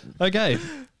German. Okay.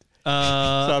 So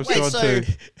I'm Wait, still on so 2.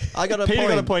 I got a Peter point.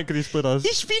 got a point because he split us.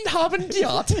 Ich bin haben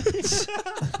Gyat.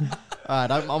 All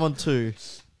right, I'm on 2.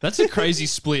 That's a crazy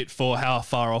split for how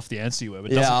far off the answer you were,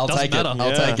 but Yeah, I'll doesn't take it. matter.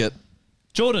 I'll take it.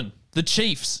 Jordan, the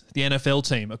Chiefs, the NFL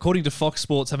team, according to Fox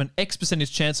Sports, have an X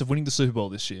percentage chance of winning the Super Bowl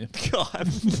this year. God, I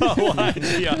have no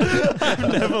idea.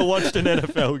 I've never watched an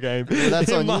NFL game that's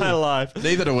in on my you. life.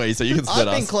 Neither do we, so you can split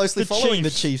I've been us. closely The following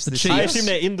Chiefs. the Chiefs The this Chiefs. I year. assume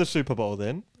they're in the Super Bowl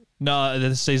then. No,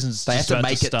 the season's They have just to about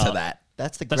make it start. to that.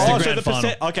 That's the That's grand. the Oh, so grand the final.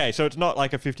 percent. Okay, so it's not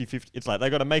like a 50-50. It's like they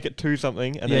got to make it to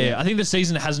something and Yeah, then yeah, I think the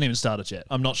season hasn't even started yet.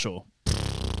 I'm not sure.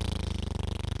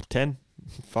 10.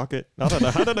 Fuck it. I don't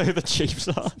know. I don't know who the Chiefs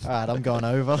are. All right, I'm going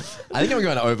over. I think I'm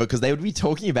going over because they would be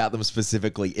talking about them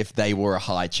specifically if they were a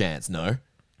high chance, no?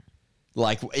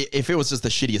 Like, if it was just the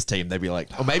shittiest team, they'd be like,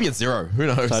 oh, maybe it's 0. Who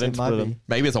knows? So I didn't might split be. them.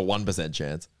 Maybe it's a 1%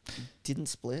 chance. Didn't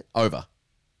split. Over.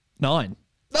 9.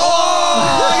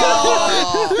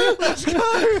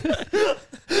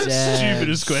 Damn.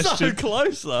 Stupidest question. So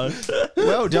close though.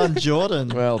 Well done, Jordan.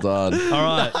 Well done. All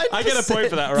right. I get a point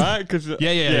for that, right? Because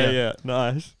Yeah.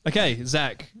 Nice. Okay,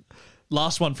 Zach.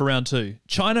 Last one for round 2.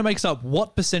 China makes up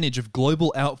what percentage of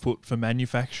global output for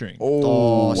manufacturing?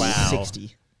 Oh, wow.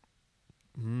 60.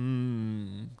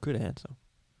 Good answer.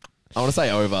 I want to say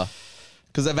over.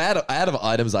 Because out of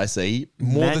items I see,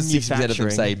 more than 60% of them Manufacturing.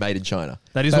 say made in China.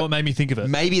 That is But what made me think of it.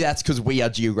 Maybe that's because we are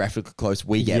geographically close.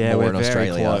 We get yeah, more we're in very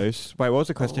Australia. close. Wait, what was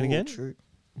the question again? True.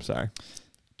 Sorry.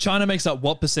 China makes up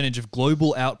what percentage of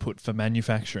global output for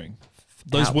manufacturing?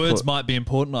 Those Output. words might be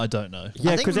important. I don't know.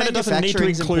 Yeah, I think because then it doesn't need to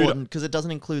manufacturing's include. important because it doesn't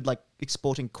include like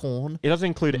exporting corn. It doesn't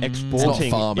include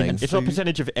exporting. farming. It's not Food.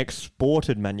 percentage of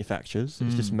exported manufactures.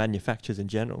 It's just manufactures in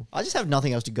general. I just have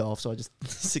nothing else to go off, so I just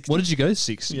 60. What did you go?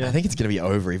 60. I think it's going to be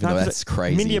over, even though that's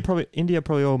crazy. India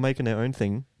probably all making their own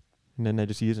thing, and then they're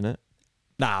just using it.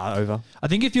 Nah, over. I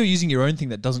think if you're using your own thing,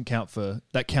 that doesn't count for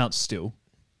that counts still.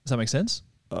 Does that make sense?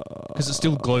 Because it's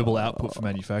still global output for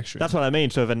manufacturing. That's what I mean.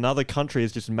 So if another country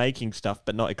is just making stuff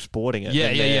but not exporting it, Yeah,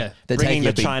 then yeah, they're yeah. They're bringing taking the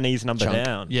a big Chinese number chunk.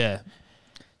 down. yeah.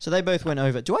 So they both went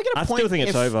over. Do I get a I point? still think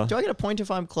it's over. Do I get a point if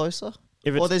I'm closer?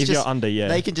 If, Or it's, there's if you're under, yeah.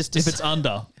 They can just. If it's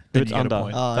under, if then it's you get under, a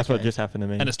point. Oh, that's what okay. just happened to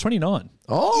me. And it's 29.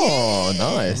 Oh,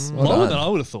 nice. Well Lower done. than I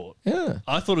would have thought. Yeah.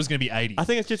 I thought it was going to be 80. I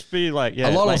think it's just be like, yeah,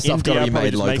 A lot of like stuff gotta India be probably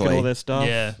made just making locally. all their stuff.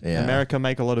 Yeah. Yeah. America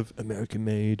make a lot of American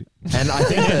made. And I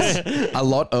think there's a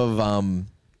lot of,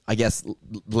 I guess,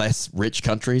 less rich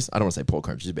countries. I don't want to say poor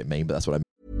countries, a bit mean, but that's what I mean.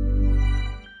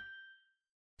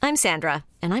 I'm Sandra,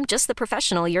 and I'm just the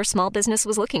professional your small business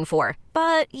was looking for.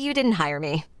 But you didn't hire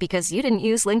me because you didn't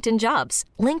use LinkedIn Jobs.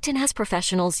 LinkedIn has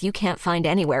professionals you can't find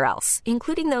anywhere else,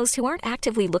 including those who aren't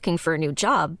actively looking for a new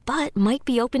job, but might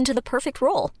be open to the perfect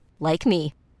role, like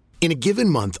me. In a given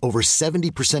month, over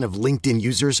 70% of LinkedIn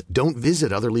users don't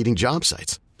visit other leading job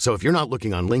sites. So if you're not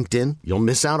looking on LinkedIn, you'll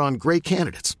miss out on great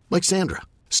candidates like Sandra.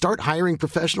 Start hiring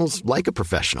professionals like a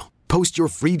professional. Post your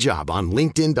free job on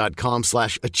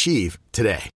linkedin.com/achieve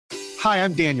today. Hi,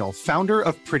 I'm Daniel, founder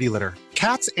of Pretty Litter.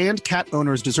 Cats and cat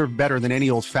owners deserve better than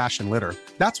any old-fashioned litter.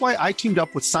 That's why I teamed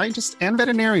up with scientists and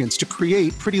veterinarians to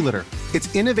create Pretty Litter.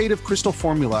 Its innovative crystal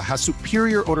formula has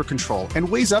superior odor control and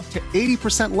weighs up to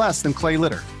 80% less than clay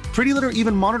litter. Pretty Litter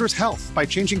even monitors health by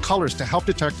changing colors to help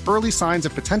detect early signs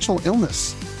of potential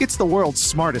illness. It's the world's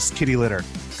smartest kitty litter.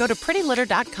 Go to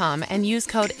prettylitter.com and use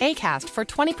code ACAST for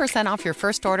 20% off your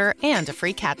first order and a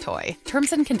free cat toy.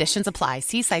 Terms and conditions apply.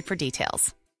 See site for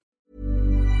details.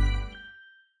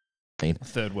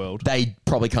 Third world. They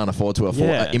probably can't afford to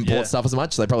import stuff as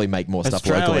much, so they probably make more stuff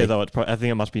Australia, locally. though, I think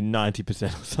it must be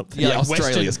 90% or something. Yeah, like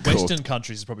Australia's cooked. Western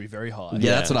countries is probably very high.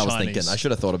 Yeah, that's what I was Chinese. thinking. I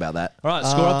should have thought about that. All right,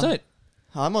 score update.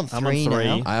 I'm on three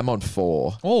now. I am on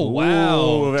 4. Oh, wow.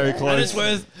 Ooh, very close. And it's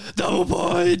worth double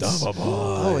points.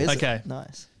 Oh, is Okay. it?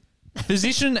 Nice.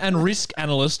 Physician and risk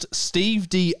analyst Steve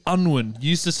D. Unwin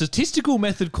used a statistical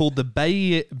method called the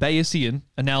Bayesian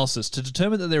analysis to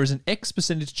determine that there is an X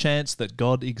percentage chance that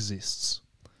God exists.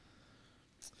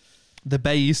 The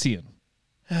Bayesian.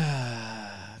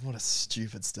 What a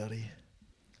stupid study.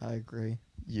 I agree.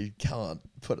 You can't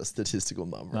put a statistical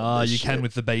number Ah, on this you shit. can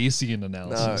with the Bayesian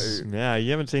analysis. No. Yeah, you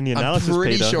haven't seen the analysis, I'm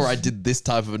pretty Peter. sure I did this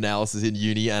type of analysis in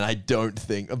uni, and I don't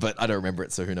think, but I don't remember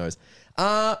it, so who knows.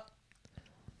 Let's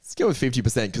go with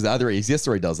 50% because either he exists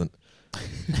or he doesn't. I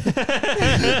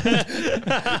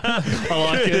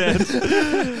like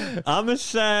it. I'm going to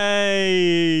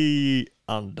say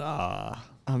under.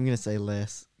 I'm gonna say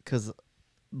less because,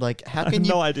 like, how I have can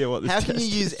you? no idea what this How can you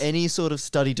test use is. any sort of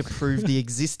study to prove the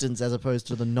existence as opposed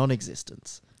to the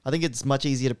non-existence? I think it's much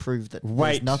easier to prove that there's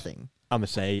Wait. nothing. I'm going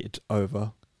to say it's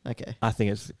over. Okay. I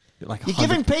think it's like You're 100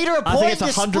 giving Peter a I point. think it's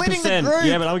You're splitting the 100%. group.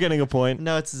 Yeah, but I'm getting a point.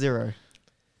 No, it's 0.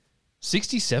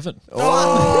 67.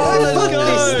 Fuck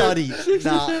this study.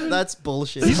 Nah, that's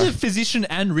bullshit. He's a physician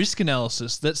and risk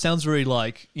analysis. That sounds very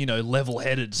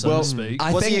level-headed, so to speak.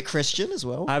 Was he a Christian as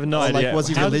well? I have no Or, idea. Like, was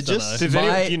he How- religious? Does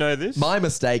anyone- do you know this? My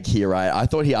mistake here, right? I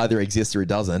thought he either exists or he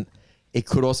doesn't. It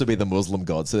could also be the Muslim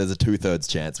god, so there's a 2/3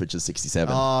 chance, which is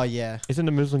 67. Oh yeah. Isn't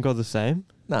the Muslim god the same?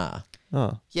 Nah.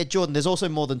 Oh. Yeah, Jordan. There's also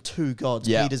more than 2 gods.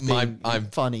 Yeah, Peter's being I'm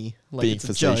funny, like being it's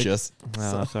a joke. facetious.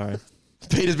 Oh, sorry.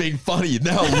 Peter's being funny.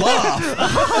 Now laugh.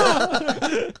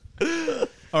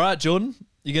 All right, Jordan,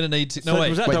 you're going to need to... No, So wait.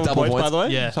 was that Wait, double double points, by points? the way?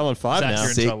 Yeah. So I'm on 5 Zach, now. you're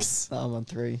in trouble. 6. I'm on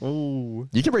 3. Ooh.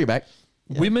 You can bring it back.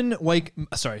 Women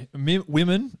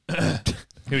women...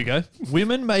 Here we go.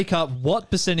 Women make up what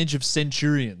percentage of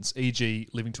centurions, e.g.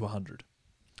 living to 100?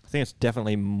 I think it's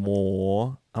definitely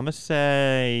more. I'm going to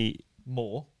say...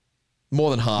 More. More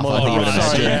than half, More I than think you would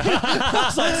half.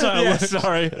 imagine.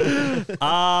 Sorry.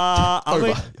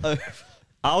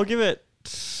 I'll give it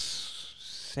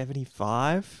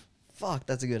 75. Fuck,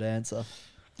 that's a good answer.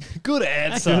 Good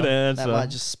answer. Good answer. That might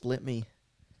just split me.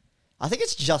 I think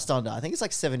it's just under. I think it's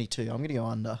like 72. I'm gonna go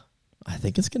under. I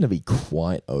think it's going to be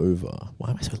quite over.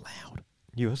 Why am I so loud?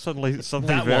 You were suddenly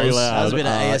something That very was- loud. That was a bit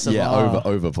of ASMR. Yeah,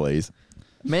 over, please.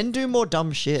 Men do more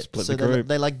dumb shit, Split so the they group.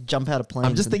 like jump out of planes.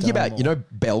 I'm just and thinking die about, you more. know,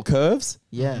 bell curves?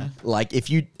 Yeah. Like if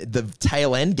the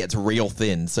tail end gets real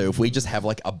thin. So if we just have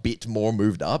like a bit more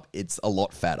moved up, it's a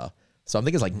lot fatter. So I'm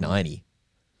thinking it's like 90.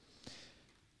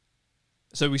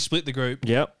 So we split the group.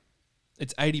 Yep.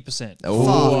 It's 80%. Oh,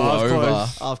 Fuck. over.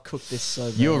 I've cooked this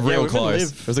so bad. You were real women close.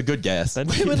 live. It was a good guess.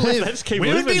 Women live. Let's keep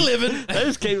Women living. be living.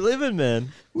 Let's keep living,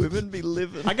 man. Women be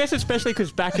living. I guess especially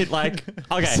because back at like...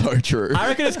 Okay. So true. I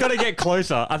reckon it's going to get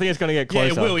closer. I think it's going to get Yeah,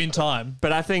 closer. it will in time.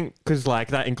 But I think because like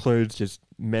that includes just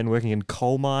men working in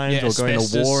coal mines Yeah, or going to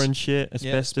asbestos. war and shit,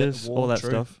 Yeah, asbestos, war, all that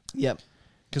true. stuff. Yep.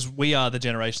 Because we are the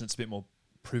generation that's a bit more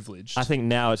privileged. I think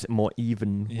now it's more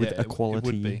even Yeah, with it equality.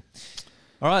 would be.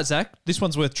 All right, Zach, this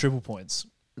one's worth triple points.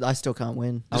 I still can't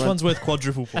win. This one's worth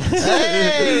quadruple points.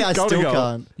 Hey, I Goal to still goal.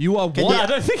 can't. You are Can what? I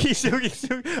don't think he's still...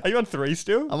 Are you on 3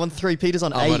 still? I'm on 3. Peter's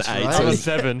on I'm 8. on 8, right? I'm on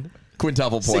 7.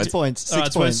 Quintuple 6 points. points. All right, 6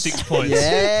 it's worth points. 6 points.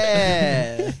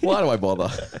 Yeah. Why do I bother?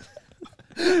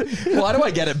 Why do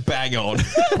I get it bang on?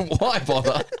 Why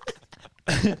bother?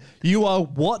 You are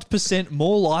what percent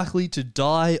more likely to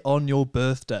die on your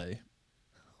birthday?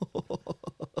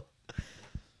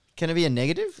 Can it be a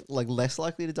negative? Like less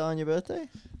likely to die on your birthday?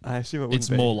 I assume it would It's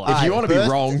be. more likely. If you want to be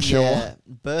wrong, sure. Yeah,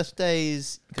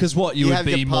 birthdays. Because what, you would have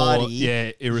your be party,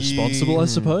 more irresponsible, I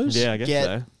suppose? Yeah, I guess get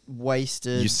so.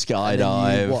 wasted. You and then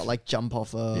skydive. you, like jump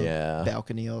off a Yeah.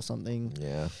 balcony or something.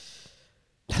 Yeah.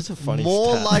 That's a funny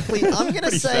More stat. likely. I'm gonna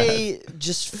Pretty say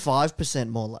just 5%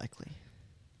 more likely.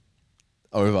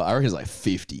 Over. I reckon it's like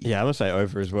 50. Yeah, I'm gonna say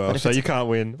over as well. But if So it's- you can't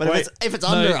win. But Wait. if it's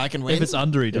under, I can win. If it's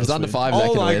under, he If does it's under win. 5, Zach Oh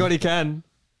can my win. god, he can.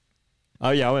 Oh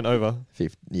yeah, I went over.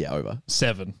 50. Yeah, over.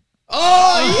 7.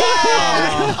 Oh,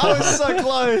 yeah! I was so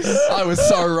close. I was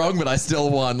so wrong, but I still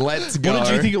won. Let's go. What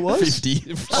did you think it was?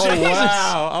 50. Oh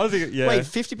wow, I was thinking, yeah. Wait,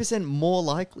 50% more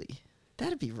likely.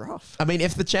 That'd be rough. I mean,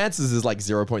 if the chances is like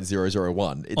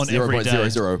 0.001, it's On every day.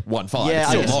 0.0015. Yeah, it's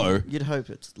I still guess low. you'd hope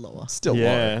it's lower. Still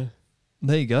yeah. low.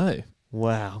 There you go.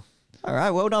 Wow. All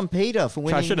right, well done, Peter, for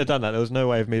winning. I should have done that. There was no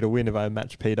way of me to win if I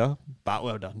matched Peter, but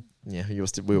well done. Yeah, we were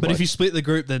But both. if you split the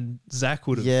group, then Zach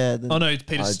would have. Yeah, then- Oh no,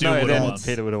 Peter still No, would have then won.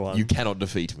 Peter would have won. You cannot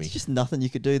defeat me. Just nothing you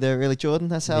could do there, really, Jordan.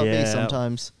 That's how it Yeah. be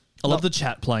sometimes. I love the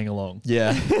chat playing along.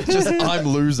 Yeah. Just I'm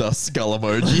loser skull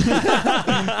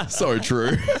emoji. So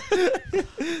true.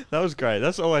 That was great.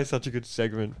 That's always such a good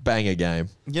segment. Banger game.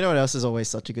 You know what else is always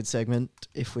such a good segment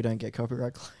if we don't get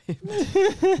copyright claim?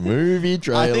 Movie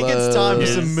trailers. I think it's time for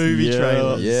some movie Yeah.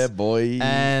 trailers. Yeah, boy.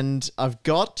 And I've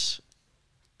got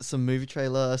some movie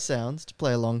trailer sounds to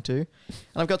play along to. And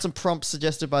I've got some prompts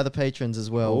suggested by the patrons as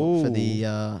well for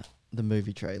the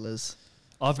movie trailers.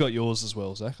 I've got yours as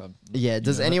well, Zach. Yeah,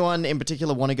 does know it. anyone in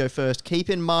particular want to go first? Keep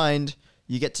in mind,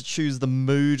 you get to choose the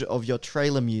mood of your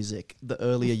trailer music the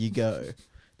earlier you go.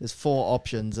 There's 4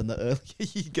 options, and the earlier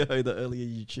you go, the earlier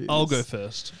you choose. I'll go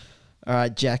first. All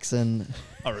right, Jackson.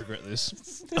 I regret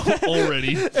this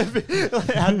already.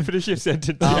 Finish your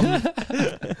sentence.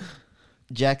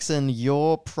 Jackson,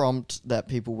 your prompt that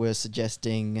people were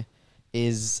suggesting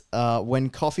is when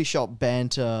coffee shop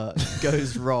banter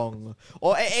goes wrong,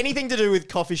 or anything to do with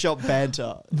coffee shop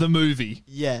banter. The movie.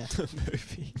 Yeah, the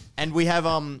movie. And we have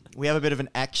a bit of an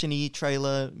actiony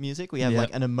trailer music. We have Yep.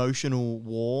 like an emotional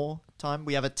war time.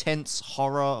 We have a tense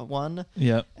horror one.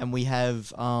 Yeah. And we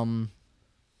have a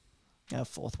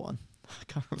 4th one. I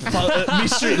can't remember.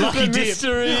 Mystery. Lucky dip.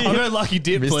 mystery. I'll go lucky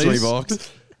dip, Mystery please. box.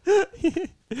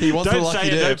 He wants the Don't lucky say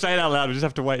it. dip. Don't say it out loud. We just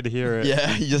have to wait to hear it. Yeah,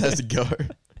 he just has to go. Oh,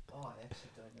 I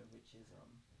actually don't know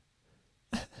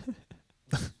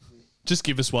which is Just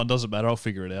give us one. Doesn't matter. I'll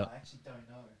figure it out. I actually don't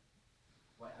know.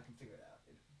 Wait, I can figure it out.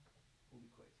 It will be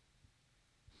quick.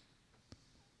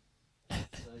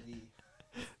 So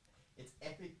it's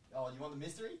epic. Oh, you want the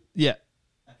mystery? Yeah.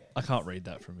 Okay. I can't read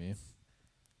that from you.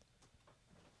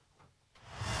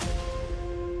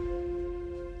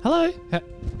 Hello.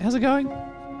 How's it going?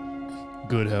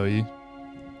 Good. How are you?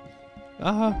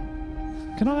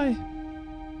 Can I?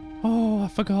 Oh, I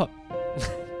forgot.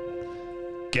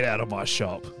 Get out of my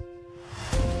shop.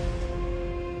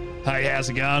 Hey, how's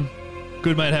it going?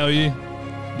 Good, mate. How are you?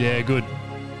 Yeah, good.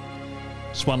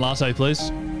 Just one latte,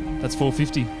 please. That's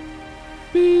 $4.50.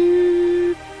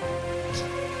 Beep.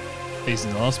 Easy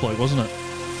in the last bloke, wasn't it?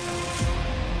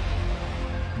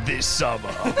 This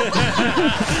summer.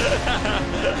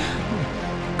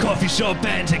 Coffee shop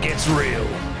banter gets real.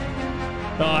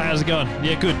 Oh, how's it going?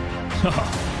 Yeah, good.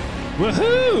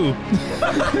 Woohoo!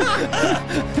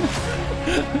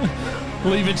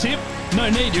 Leave a tip? No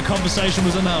need, your conversation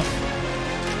was enough.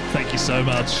 Thank you so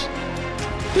much.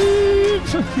 Beep.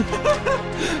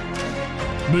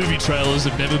 Movie trailers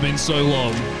have never been so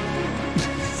long.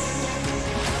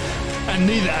 And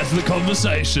neither has the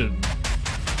conversation.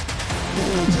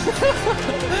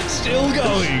 Still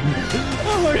going.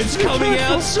 It's coming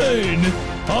out soon.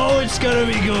 Oh, it's going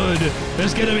to be good.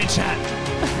 There's going to be chat,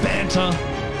 banter,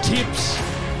 tips,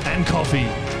 and coffee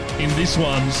in this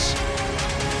one's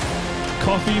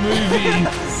coffee movie.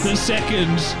 The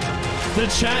second. The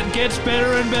chat gets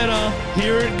better and better.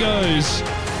 Here it goes.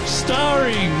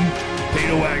 Starring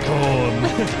Peter Waghorn.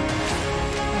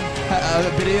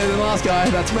 A bit easier than the last guy.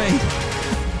 That's me.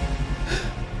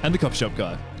 And the coffee shop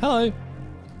guy. Hello.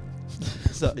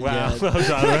 So, Wow. yeah. Well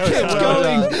done. Kept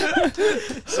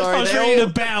going. Sorry, I was they ready to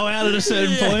all, bow out at a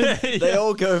certain point. they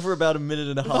all go for about a minute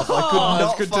and a half. I could that's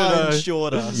not good to find know.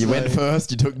 shorter. You went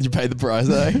first. You paid the price,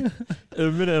 eh? A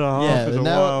minute and a half Yeah, is a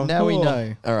now, while. now we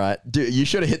know. All right. Dude, you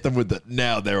should have hit them with the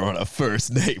now they're on a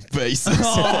first name basis.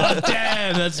 Oh,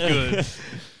 damn, that's good.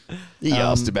 He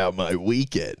asked about my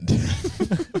weekend.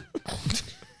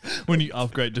 When you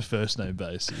upgrade to first name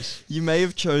basis. You may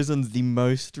have chosen the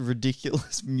most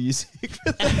ridiculous music.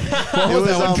 What was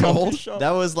that one called?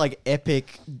 That was like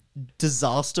epic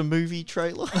disaster movie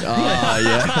trailer. Ah,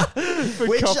 yeah.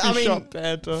 Which, coffee I mean, shop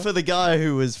banter. for the guy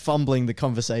who was fumbling the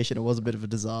conversation, it was a bit of a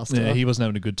disaster. Yeah, he wasn't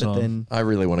having a good But time. then, I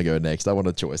really want to go next. I want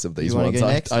a choice of these You wanna ones. go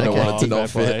next? I don't Okay. want it to not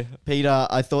Fair fit. play. Peter,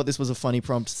 I thought this was a funny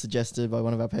prompt suggested by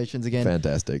one of our patrons again.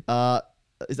 Fantastic.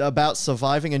 It's about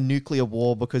surviving a nuclear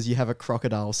war because you have a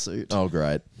crocodile suit. Oh,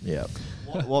 great. Yeah.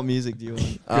 What music do you want?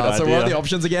 Good So what are idea. the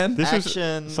options again? This was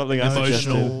Action, something I Emotional. suggested.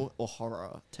 emotional, or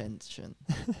horror, tension.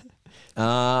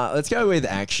 Let's go with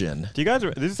action. Do you guys?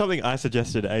 This is something I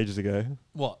suggested ages ago.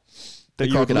 What? That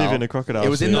you would live in a crocodile. It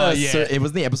was in suit. the. It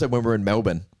was in the episode when we were in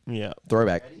Melbourne. Yeah.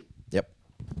 Throwback. Yep.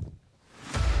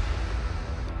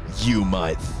 You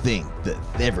might think that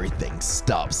everything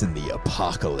stops in the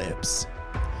apocalypse,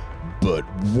 but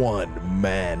one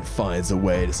man finds a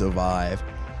way to survive.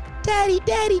 Daddy,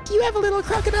 do you have a little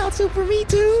crocodile soup for me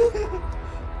too?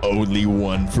 Only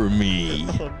one for me.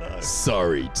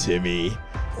 Sorry, Timmy.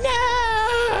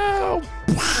 No!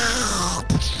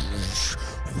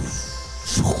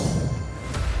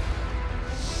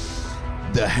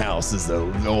 The house is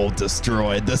all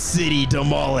destroyed, the city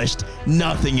demolished,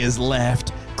 nothing is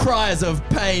left. Cries of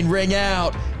pain ring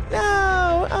out.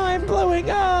 No, I'm blowing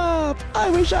up. I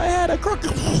wish I had a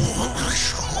crocodile.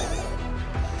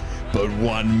 But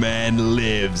one man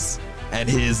lives, and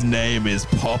his name is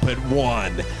Poppet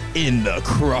One in the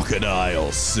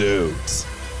crocodile suit.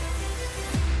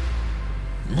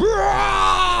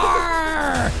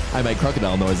 I make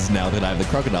crocodile noises now that I have the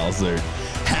crocodile suit.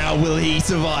 How will he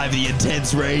survive the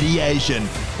intense radiation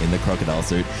in the crocodile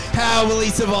suit? How will he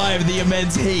survive the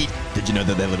immense heat? Did you know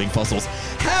that they're living fossils?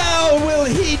 How will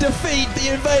he defeat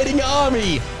the invading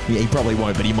army? He probably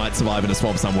won't, but he might survive in a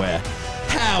swamp somewhere.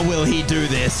 How will he do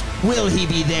this? Will he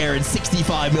be there in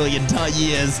 65 million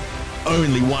years?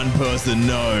 Only one person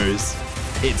knows.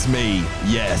 It's me.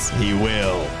 Yes, he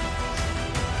will.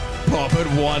 Poppet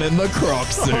One in the croc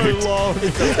suit. long.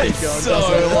 It's so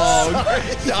long.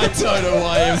 I don't know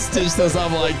why you've stitched us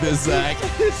up like this, Zach.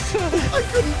 I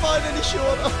couldn't find any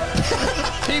shorter.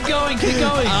 Keep going, keep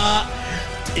going.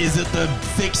 Is it the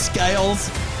thick scales?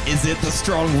 Is it the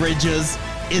strong ridges?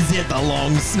 Is it the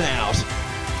long snout?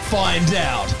 Find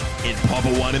out in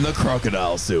Poppet One in the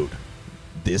crocodile suit.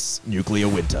 This nuclear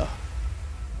winter.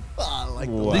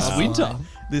 This winter.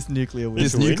 This nuclear winter.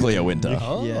 This nuclear winter.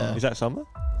 Oh. Yeah. Is that summer?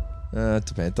 It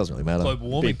depends. It doesn't really matter. Global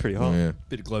warming. Be pretty hot. Yeah.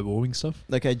 Bit of global warming stuff.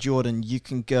 Okay, Jordan, you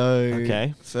can go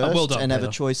Okay. first well done, and have a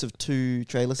Peter. choice of 2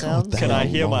 trailer sounds. Can I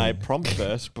hear my long. prompt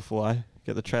first before I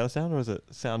get the trailer sound, or is it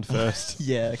sound first?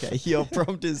 Yeah, okay. Your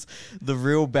prompt is the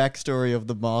real backstory of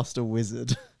the Master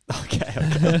Wizard. Okay.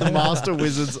 The Master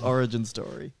Wizard's origin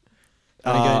story.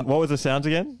 Wanna go- What was the sounds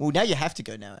again? Well, now you have to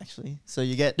go now, actually. So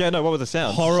you get Yeah, no. What was the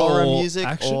sounds? horror or music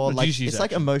action? or Or like just use it's like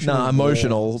action? emotional. Nah,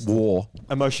 emotional war.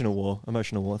 Emotional war.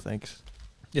 Emotional war. Thanks.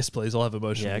 Yes, please. I'll have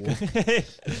emotional. Yeah. war.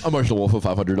 Emotional war for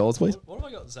 $500, please. What have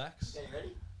I got, Zach's?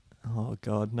 Oh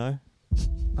God, no.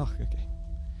 Oh, okay.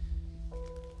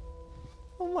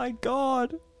 Oh my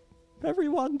God,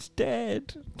 everyone's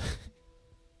dead.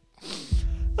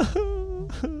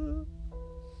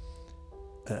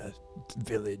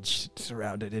 Village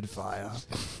surrounded in fire.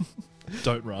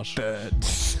 Don't rush.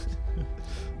 Burns.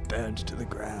 Burned to the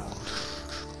ground.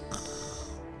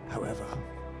 However.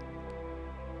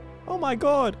 Oh my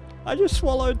God, I just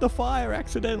swallowed the fire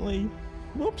accidentally.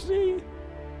 Whoopsie.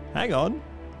 Hang on.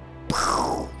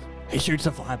 He shoots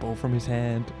a fireball from his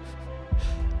hand.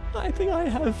 I think I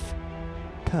have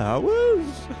powers.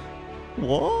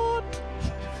 What?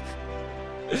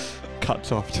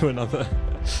 Cuts off to another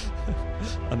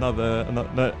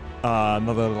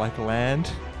like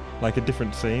land, like a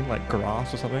different scene, like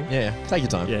grass or something. Yeah, take your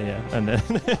time. Yeah, and then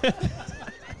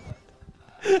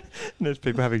and there's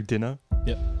people having dinner.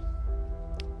 Yep.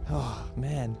 Oh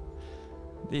man,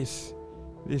 this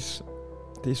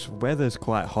weather's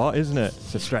quite hot, isn't it?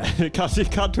 It's Australia.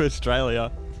 Cut to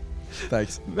Australia.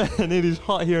 Thanks. Man, it is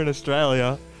hot here in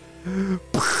Australia.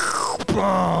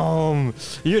 Boom!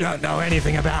 You don't know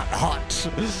anything about hot.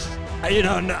 You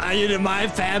don't know. My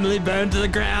family burned to the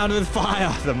ground with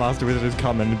fire. The Master Wizard has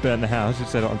come and burned the house and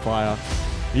set it on fire.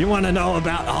 You want to know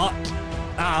about hot?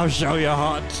 I'll show you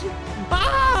hot.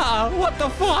 Ah! What the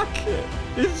fuck?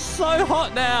 It's so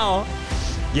hot now.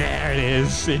 Yeah, it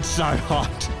is. It's so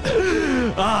hot.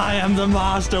 I am the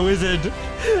Master Wizard,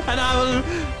 and I will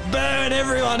burn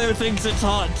everyone who thinks it's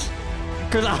hot.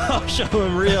 Because I'll show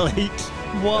them real heat.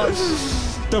 What?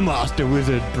 The Master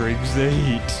Wizard brings the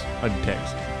heat. On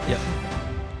text. Yep.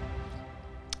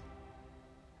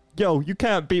 Yo, you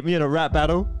can't beat me in a rap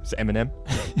battle. It's Eminem.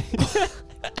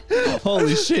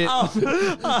 Holy shit.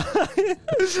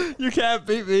 You can't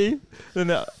beat me. Then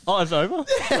it's over.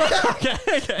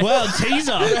 okay. Wow,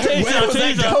 teaser. Where was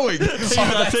that going?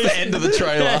 That's the end of the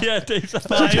trailer. Yeah, teaser.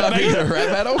 You can't beat a rap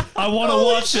battle? I want to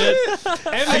watch it.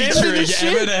 Featuring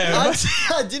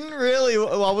Eminem. I didn't really.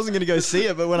 Well, I wasn't going to go see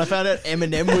it, but when I found out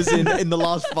Eminem was in the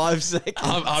last 5 seconds,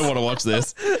 I want to watch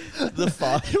this. the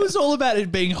fire. It was all about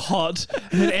it being hot,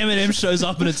 and then Eminem shows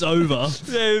up and it's over.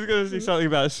 Yeah, he's going to see something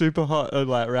about super hot and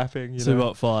like rapping. You Super know?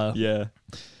 hot fire. Yeah.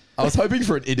 I was hoping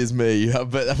for an It Is Me,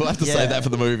 but I'll have to Yeah. say that for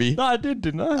the movie. No, I did,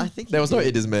 didn't I? I think There was no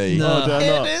It Is Me. Oh, did I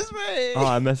not? It is me. Oh,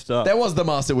 I messed up. There was the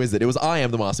Master Wizard. It was I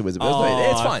Am the Master Wizard. But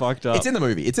Oh, it's I fine. fucked up. It's in the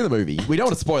movie. It's in the movie. We don't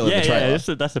want to spoil it in yeah, the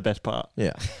trailer. that's the best part.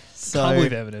 Yeah. So Can't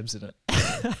believe Eminem's in it.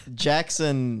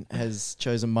 Jackson has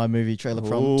chosen my movie trailer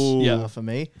prompt Ooh. for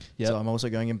me. Yep. So I'm also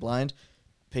going in blind.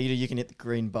 Peter, you can hit the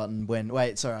green button when...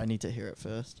 Wait, sorry, I need to hear it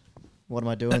first. What am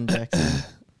I doing, Jackson?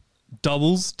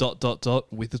 Doubles ...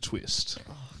 with a twist.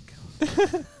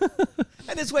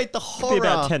 And it's, wait, the Be horror...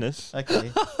 about tennis.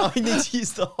 Okay. I need to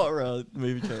use the horror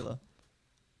movie trailer.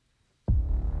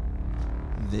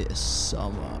 This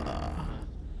summer.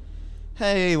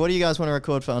 Hey, what do you guys want to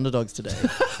record for Underdogs today?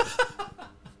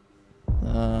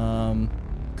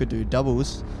 Could do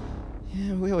doubles.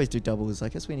 Yeah, we always do doubles. I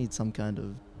guess we need some kind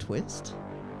of twist.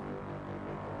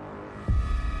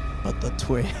 But the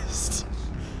twist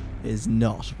is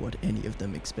not what any of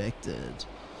them expected.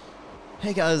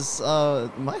 Hey guys,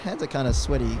 my hands are kind of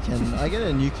sweaty. Can I get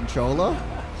a new controller?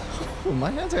 Oh, my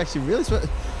hands are actually really sweaty.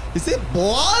 Is it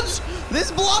blood?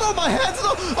 There's blood on my hands.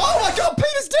 Oh my god,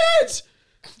 Peter's dead!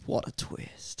 What a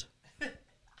twist.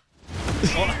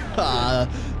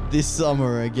 This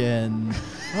summer again.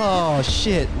 Oh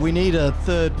shit, we need a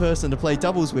third person to play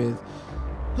doubles with.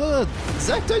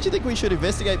 Zach, don't you think we should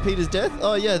investigate Peter's death?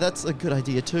 Oh yeah, that's a good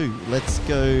idea too. Let's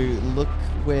go look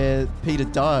where Peter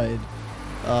died.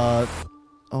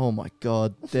 Oh my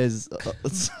god, there's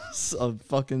a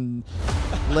fucking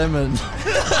lemon.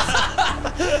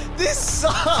 This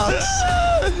sucks!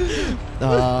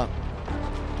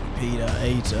 Peter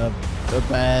ate a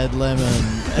bad lemon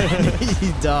and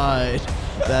he died.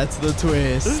 That's the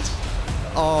twist.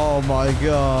 Oh my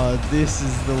god, this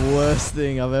is the worst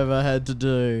thing I've ever had to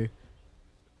do.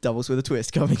 Doubles with a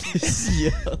twist coming this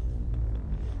year.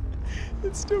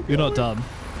 It's still You're not done.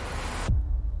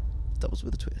 Doubles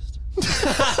with a twist.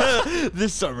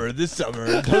 This summer.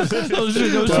 That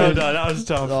That was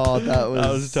tough. Oh, that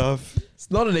was tough. It's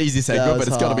not an easy segment, but was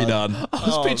it's got to be hard. done. I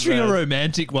was picturing a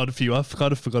romantic one for you. I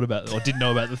kind of forgot about or didn't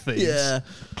know about the themes. Yeah.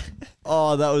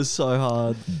 Oh, that was so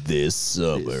hard. This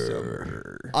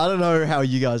summer. I don't know how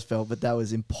you guys felt, but that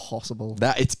was impossible.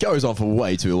 That it goes on for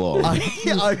way too long. I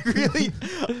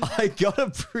got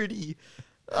a pretty...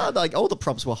 like, all the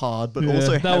prompts were hard, but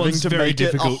also that having one's to very make it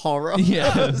a difficult. horror.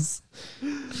 Yeah.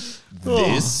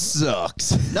 This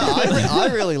sucks. No, I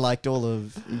really liked all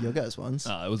of your guys' ones.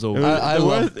 It was all. I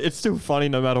love- It's still funny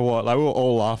no matter what. Like, we were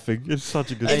all laughing. It's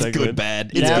such a good It's segment. good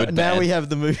bad. It's now, good now bad. we have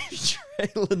the movie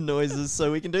trailer noises,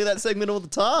 so we can do that segment all the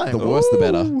time. The worse the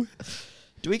better.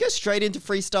 Do we go straight into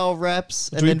freestyle raps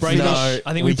and Do we then break finish? up?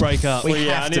 I think we break up. we Well,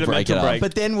 yeah, have I to need a break mental it up. break.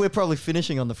 But then we're probably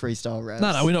finishing on the freestyle raps.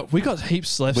 No, we're not. We got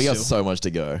heaps left. We got still. so much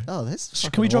to go. Oh, that's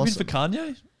Can we drop awesome. in for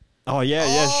Kanye? Oh, yeah,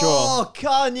 sure. Oh,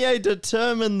 Kanye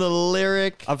determined the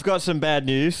lyric. I've got some bad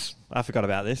news. I forgot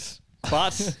about this.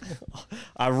 But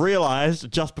I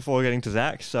realized just before getting to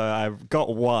Zach, so I've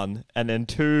got one and then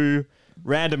two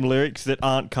random lyrics that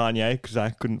aren't Kanye because I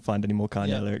couldn't find any more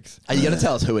Kanye lyrics. Are you going to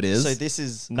tell us who it is? So this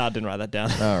is... No, I didn't write that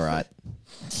down. All right.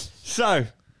 So,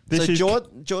 this So is...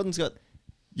 Jordan's got...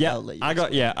 Yeah, I'll let you I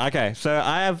got... Yeah, okay. So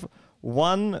I have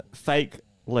one fake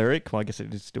lyric. Well, I guess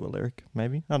it is still a lyric,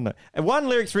 maybe. I don't know. And one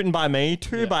lyric's written by me,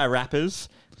 two by rappers.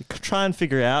 Try and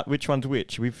figure out which one's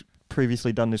which. We've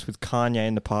previously done this with Kanye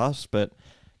in the past, but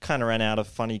kind of ran out of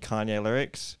funny Kanye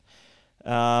lyrics.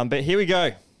 But here we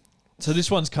go. So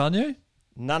this one's Kanye?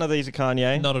 None of these are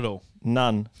Kanye. Not at all.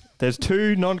 None. There's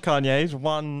two non-Kanyes,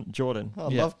 one Jordan. I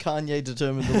love Kanye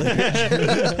determined the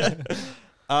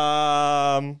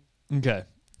lyric.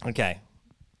 Okay.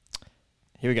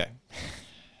 Here we go.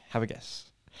 Have a guess.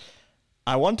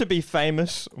 I want to be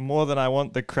famous more than I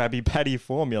want the Krabby Patty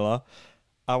formula.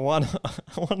 I want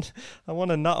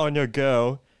a nut on your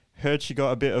girl. Heard she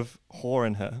got a bit of whore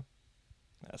in her.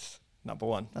 That's number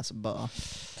one. That's a bar.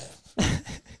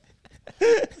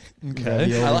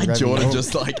 Okay. I like Jordan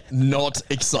just like not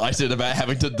excited about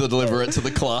having to deliver it to the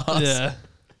class. Yeah.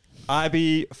 I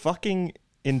be fucking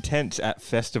intense at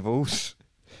festivals,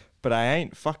 but I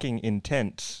ain't fucking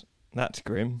intense. That's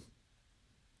grim.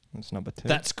 That's number two.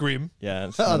 That's grim. Yeah,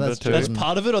 that's Oh, number that's two. That's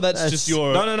part of it, or that's just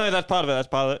your. No, that's part of it. That's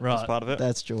part of it. Right. That's part of it.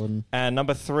 That's Jordan. And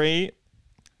number three,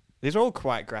 these are all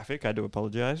quite graphic. I do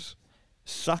apologize.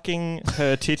 Sucking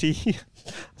her titty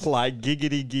like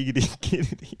giggity, giggity,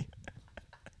 giggity.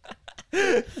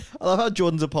 I love how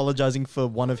Jordan's apologizing for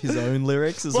one of his own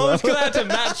lyrics as Well, well. it's because I had to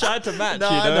match. I had to match. No,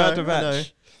 you I know, I had to know, match. I know.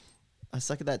 I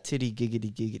suck at that titty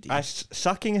giggity giggity.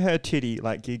 Sucking her titty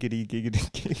like giggity,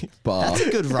 giggity, giggity. Bar. That's a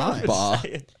good rhyme. Bar.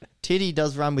 Titty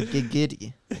does rhyme with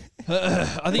giggity.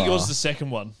 I think yours is the second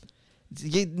one.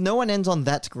 No one ends on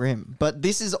that's grim, but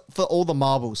this is for all the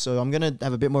marbles, so I'm gonna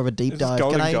have a bit more of a deep dive.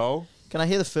 Golden goal. Can I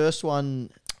hear the first one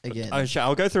again?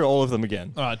 I'll go through all of them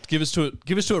again. All right, give us to it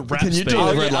rap Can you speed.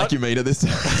 deliver it like you mean it this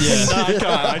time? Yeah. No,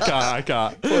 I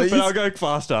can't. But I'll go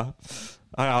faster.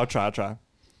 I'll try.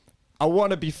 I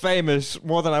want to be famous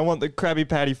more than I want the Krabby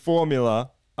Patty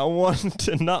formula. I want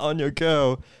to nut on your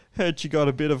girl. Heard she got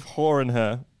a bit of whore in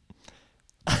her.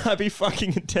 I be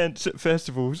fucking intense at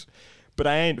festivals, but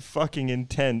I ain't fucking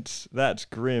intense. That's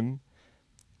grim.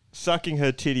 Sucking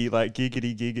her titty like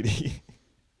giggity giggity.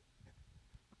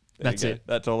 That's it.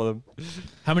 That's all of them.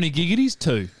 How many giggities?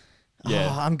 2.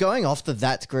 Yeah. Oh, I'm going off the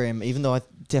that's grim, even though I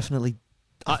definitely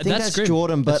think that's grim.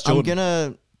 Jordan, but That's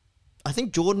Jordan. I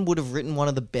think Jordan would have written one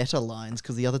of the better lines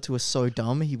because the other two are so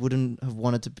dumb. He wouldn't have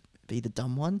wanted to be the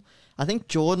dumb one. I think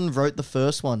Jordan wrote the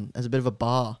first one as a bit of a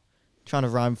bar, trying to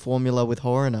rhyme formula with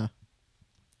whore in her.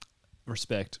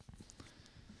 Respect.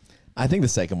 I think the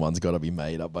second one's got to be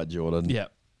made up by Jordan. Yeah.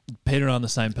 Peter on the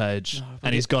same page,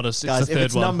 and he's got us. It's Guys, the if third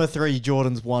it's one. number 3,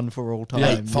 Jordan's won for all time. Yeah,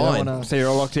 You don't fine. wanna- So you're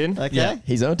all locked in? Okay. Yeah.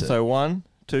 He's owned it. So 1,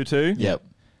 2, 2. Yep.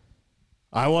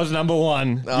 I was number 1.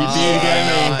 You Oh, did get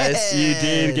me. nice. You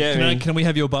did get me. Can we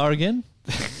have your bar again?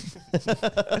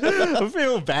 I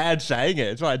feel bad saying it.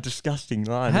 It's like a disgusting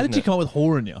line. How did you come up with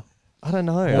whore in you? I don't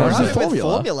know. Or All is right, it with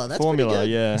formula? formula. That's Formula, pretty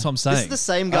good. yeah. That's what I'm This saying. is the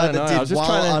same I guy don't know, that I did was just while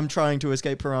trying to- I'm trying to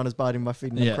escape piranhas biting my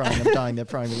feet and Yeah. I'm crying, I'm dying, they're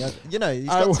prying me. You know, he's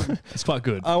I got w- some... It's quite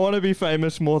good. I want to be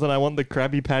famous more than I want the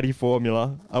Krabby Patty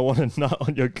formula. I want to nut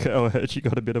on your girl. I heard she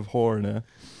got a bit of whore in her.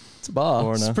 It's a bar. Whore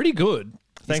in It's her. pretty good.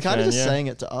 He's Thanks, kind of man, just yeah. saying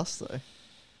it to us, though. What do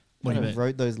you Kind of mean?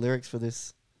 wrote those lyrics for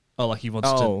this. Oh, like he wants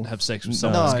Oh. to have sex with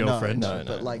No, someone's no, girlfriend. no,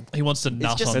 but like... He wants to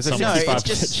nut just- on There's a No, someone. it's 55%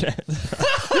 just- chance.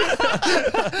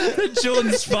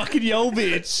 Jordan's fucking yo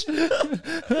bitch.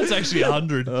 That's actually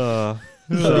 100.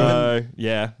 So,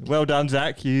 yeah. Well done,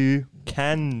 Zach. You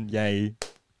can yay.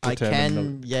 I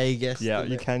determine can yay guess. Yeah, the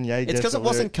you can yay It's guess because the it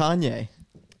wasn't Kanye. lyric.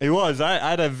 It was. I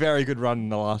had a very good run in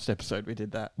the last episode. We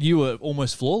did that. You were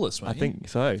almost flawless, man. I think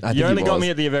so. I You think only it got was. me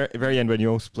at the very end when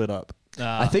you all split up.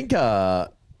 I think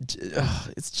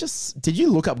it's just. Did you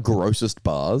look up grossest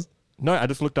bars? No, I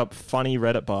just looked up funny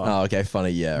Reddit bar. Oh, okay,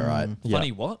 funny. Yeah, right. Funny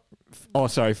Yeah. what? Oh,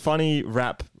 sorry. Funny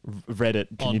rap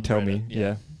Reddit. Can On you tell Reddit, me?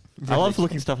 yeah. I love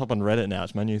looking stuff up on Reddit now.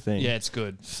 It's my new thing. Yeah, it's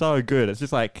good. So good. It's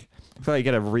just like, I feel like you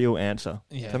get a real answer.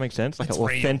 Yeah. Does that make sense? Like It's an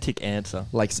real. authentic answer.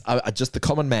 Like just the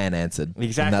common man answered.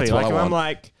 Exactly. And that's Like what if I I'm want.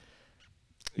 like,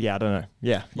 yeah, I don't know.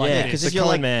 Yeah. Like yeah. it is. Because the if you're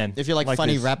common like, man. if you're like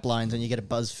funny this. rap lines and you get a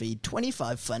BuzzFeed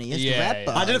 25 funniest Yeah, rap yeah.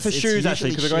 bars. I did it for it's shoes actually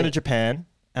usually because we're going to shit. Japan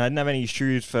and I didn't have any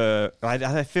shoes for.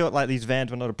 I felt like these Vans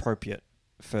were not appropriate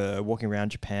for walking around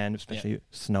Japan, especially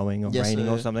snowing or Yes, raining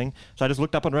or sir. something. So I just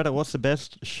looked up on Reddit. What's the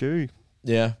best shoe?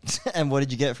 Yeah. And what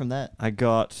did you get from that? I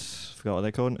forgot what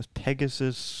they called it. It was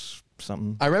Pegasus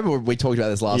something. I remember we talked about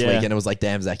this last Yeah. week, and it was like,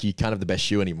 "Damn, Zach, you can't have the best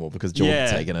shoe anymore because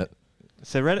Jordan's Yeah. taking it."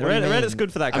 So What do you mean? Reddit's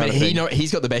good for that I kind mean, of thing.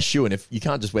 he's got the best shoe, and if you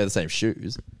can't just wear the same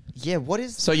shoes, Yeah, what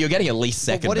is... so you're getting at least but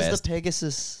second what is best. the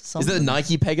Pegasus Is something? it the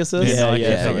Nike Pegasus? Yeah, Nike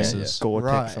yeah, Pegasus.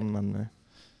 Gore-Tex, Right. something, I don't know.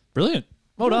 Brilliant.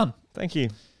 Well done. Thank you.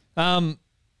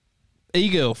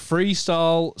 E-Girl,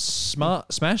 freestyle,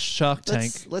 smash, Shark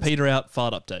Tank, let's- Peter out,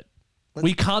 fart update.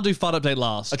 We can't do fart update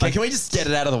last. Okay, can we just get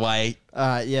it out of the way?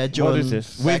 Yeah, Jordan. is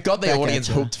this? We've got the back audience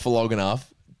at ya. hooked for long enough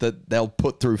that they'll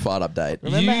put through fart update.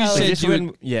 Remember you how- said Is this you were,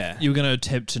 when- yeah. you were going to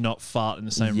attempt to not fart in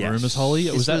the same Yes. room as Holly.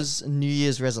 This Was that was New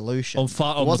Year's resolution. On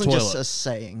fart on it the wasn't just toilet. a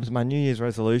saying. It was my New Year's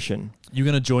resolution. you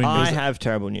going to join? I was it- have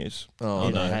terrible news. Oh,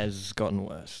 it no. has gotten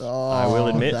worse. Oh, I will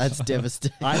admit. That's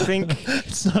devastating. I think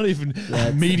It's not even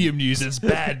medium news. It's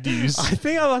bad news. I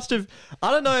think I must have.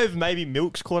 I don't know if maybe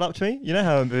milk's caught up to me. You know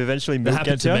how eventually That milk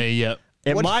happened gets to you? me. Yep.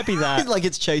 It What- might be that. like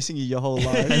it's chasing you your whole life.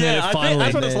 And then yeah, it I think finally-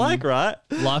 that's what it's then- like, right?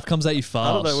 Life comes at you fast.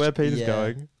 I don't know where Peter's Yeah.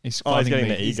 going. He's Oh, he's finding getting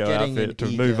me. the He's ego getting outfit an to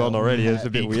move on ego. already. It's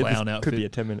a bit weird. E-clown This outfit. could be a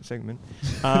 10-minute segment.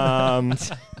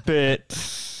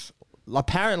 But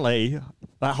apparently,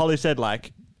 like Holly said,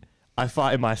 like I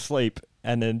fart in my sleep,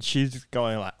 and then she's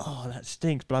going like, "Oh, that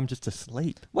stinks," but I'm just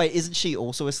asleep. Wait, isn't she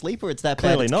also asleep, or it's that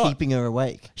Clearly bad it's not. keeping her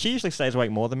awake? She usually stays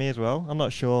awake more than me as well. I'm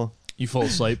not sure. You fall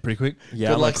asleep pretty quick. Yeah,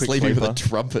 Good I'm luck a quick sleeping with a sleeper.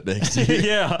 trumpet next to you.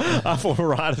 Yeah, I fall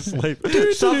right asleep.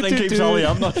 Something keeps Holly.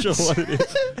 I'm not sure what it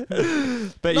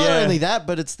is. But Not yeah, only that,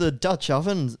 but it's the Dutch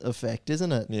oven effect,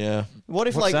 isn't it? Yeah. What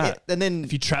if What's like, that? and then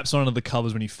If you trap someone under the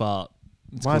covers when you fart,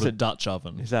 it's Why called is a it- Dutch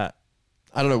oven. is that?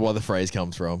 I don't know where the phrase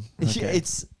comes from. it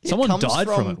Someone comes died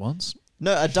from it once.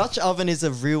 No, a Dutch oven is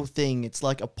a real thing. It's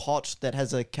like a pot that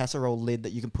has a casserole lid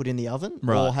that you can put in the oven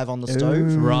Right. or have on the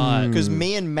stove. Right. Because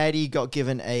me and Maddie got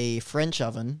given a French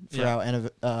oven for Yeah.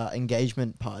 our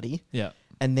engagement party. Yeah.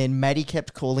 and then Maddie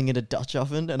kept calling it a Dutch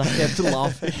oven, and I kept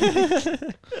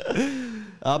laughing.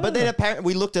 But then apparently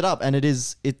we looked it up, and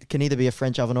it can either be a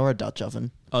French oven or a Dutch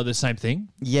oven. Oh, the same thing?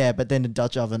 Yeah, but then a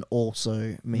Dutch oven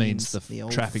also means the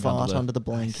old trapping fart under the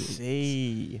blanket.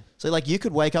 See. So like you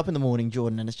could wake up in the morning,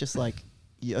 Jordan, and it's just like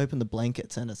you open the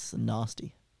blankets and it's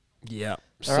nasty. Yeah.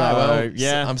 All right, well,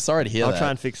 yeah. I'm sorry to hear that. I'll try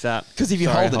and fix that. Because if you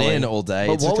Sorry, hold it Holly. in all day,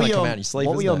 But it's just going to come out in your sleep.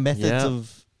 What were isn't your it? methods Yeah.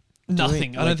 of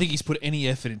Nothing. I like- don't think he's put any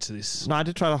effort into this. No, I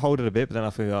did try to hold it a bit, but then I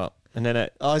forgot. And then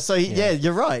it... Oh, so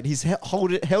you're right. He's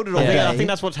held it all I day. think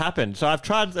that's what's happened. So I've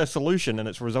tried a solution, and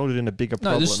it's resulted in a bigger No,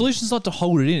 problem. the solution's not to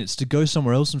hold it in. It's to go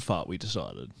somewhere else and fart, we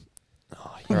decided.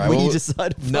 All right, we well,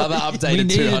 decided another for you. updated We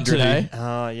needed 200, to. eh?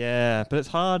 Oh, yeah. But it's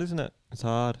hard, isn't it? It's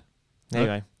hard.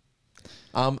 Anyway.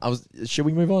 Should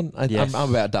we move on? Yes. I'm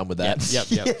about done with that.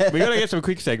 Yep. We got to get some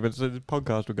quick segments. So the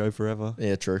podcast will go forever.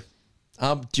 Yeah, true.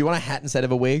 Do you want a hat instead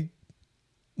of a wig?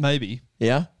 Maybe.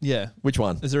 Yeah? Yeah. Which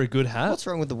one? Is there a good hat? What's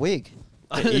wrong with the wig?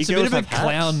 It's a bit of a E-girls have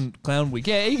hats? clown wig.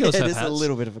 Yeah, e-girls have It is hats. a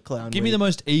little bit of a clown. Give me wig. the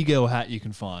most e-girl hat you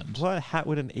can find. What hat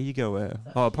would an ego wear?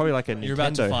 Oh, probably like a You're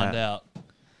about to Nintendo find hat. out.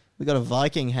 We got a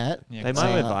Viking hat. Yeah, They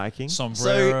might wear Viking. So,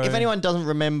 sombrero. if anyone doesn't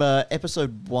remember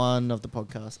episode 1 of the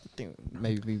podcast, I think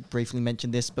maybe we briefly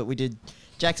mentioned this, but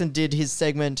Jackson did his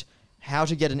segment, How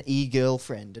to Get an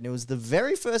E-Girlfriend, and it was the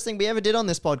very first thing we ever did on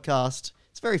this podcast.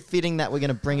 It's very fitting that we're going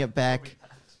to bring it back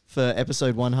for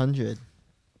episode 100.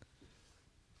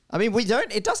 I mean,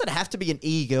 it doesn't have to be an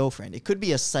E-Girlfriend. It could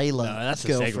be a sailor that's a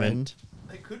girlfriend.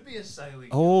 It could be a sailing.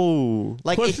 Oh.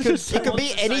 Like, it could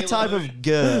be any type of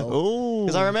girl. Oh.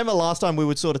 Because I remember last time we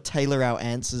would sort of tailor our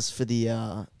answers for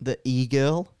the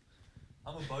E-Girl.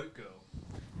 I'm a boat girl.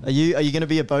 Are you going to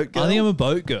be a boat girl? I think I'm a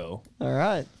boat girl. All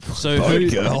right. So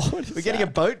Boat girl. We're getting a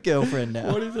boat girlfriend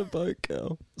now. What is a boat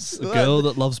girl? A girl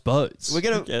that loves boats. We're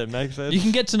gonna. Yeah, it makes sense. You can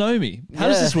get to know me. How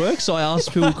does Yeah. this work? So I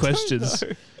ask people questions.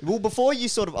 Well, before you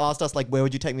sort of asked us, like, where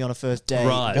would you take me on a first date?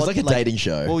 Right. It's like a dating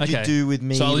show. What would you Okay. do with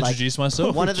me? So I'll like, introduce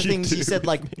myself. One of the would you things you do said,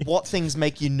 like, what things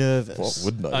make you nervous? What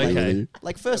wouldn't I? Okay. Really?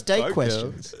 Like first date boat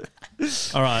questions.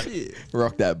 All right.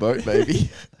 Rock that boat,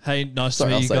 baby. Hey, nice Sorry,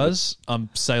 to I'll meet you save it. guys. I'm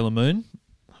Sailor Moon.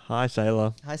 Hi,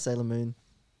 sailor. Hi, Sailor Moon.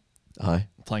 Hi.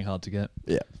 Playing hard to get.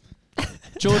 Yeah.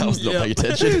 Jordan, I was not paying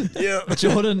attention.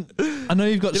 Jordan, I know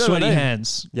you've got You know my sweaty name.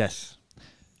 hands. Yes.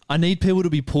 I need people to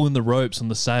be pulling the ropes on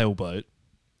the sailboat.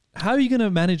 How are you going to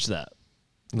manage that?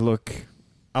 Look,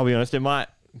 I'll be honest, it might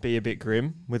be a bit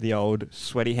grim with the old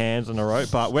sweaty hands on the rope,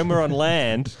 but when we're on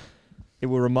land, it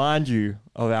will remind you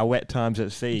of our wet times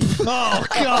at sea. Oh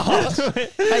God!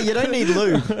 Hey, you don't need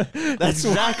lube. That's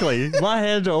exactly. My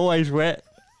hands are always wet,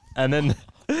 and then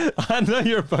I know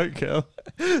you're a boat girl,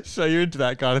 so you're into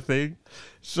that kind of thing.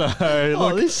 So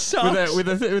look, this sucks. with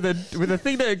a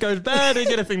thing that goes bad, you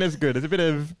get a thing that's good. It's a bit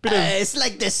of It's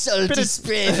like the salty bit of-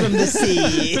 spray from the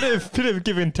sea. bit of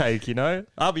give and take, you know.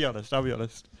 I'll be honest.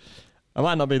 I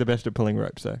might not be the best at pulling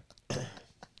ropes, though.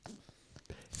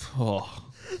 Oh,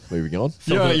 Moving on.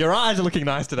 Your eyes are looking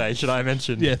nice today. Should I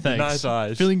mention? yeah, thanks. Nice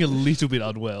eyes. Feeling a little bit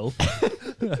unwell.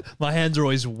 My hands are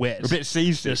always wet. a bit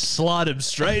seasick. Just slide them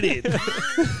straight in. Ready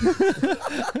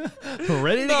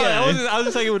to No, go. I was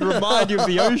just saying it would remind you of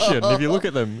the ocean if you look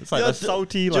at them. It's like You're a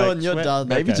salty, John, like you're sweat. done.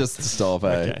 Maybe Okay. just to stop,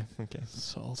 eh? Okay.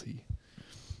 Salty.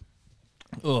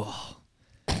 Oh.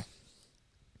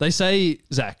 They say,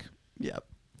 Zach, Yep.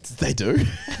 They do. When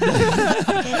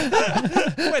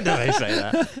do they say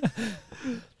that?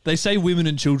 they say women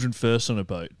and children first on a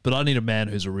boat, but I need a man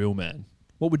who's a real man.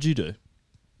 What would you do?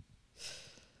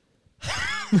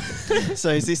 So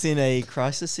is this in a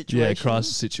crisis situation? Yeah,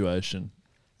 crisis situation.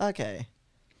 Okay.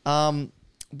 Well,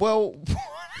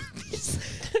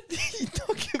 you're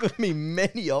not giving me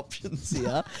many options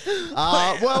here.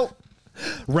 Well,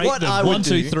 Rate What I them. would 1,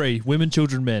 2, do- 3. Women,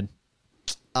 children, men.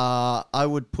 I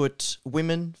would put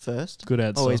women first. Good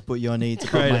answer. Always put your needs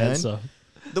above Great my answer. own.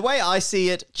 The way I see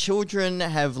it, children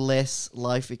have less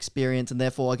life experience and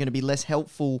therefore are going to be less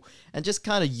helpful and just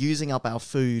kind of using up our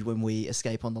food when we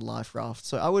escape on the life raft.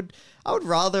 So I would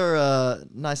rather a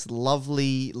nice,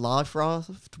 lovely life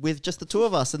raft with just the two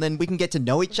of us, and then we can get to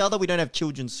know each other. We don't have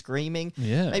children screaming.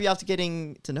 Yeah. Maybe after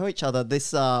getting to know each other,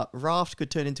 this raft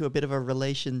could turn into a bit of a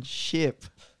relationship.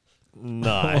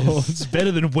 Nice. Oh, it's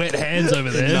better than wet hands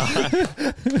over there.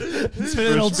 It's better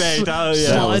than old Respect. Oh,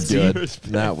 yeah. That was slide good. to-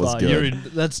 That was Oh, good.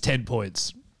 that's 10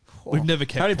 points. We've never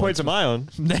kept How many points am I on?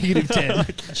 Negative 10.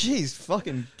 Jeez,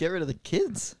 fucking get rid of the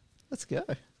kids. Let's go.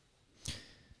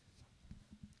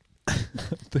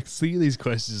 See, these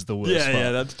questions is the worst part.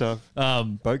 Yeah, that's tough.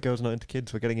 Um, Boat girl's not into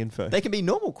kids. We're getting info. They can be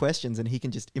normal questions and he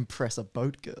can just impress a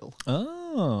boat girl.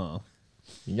 oh.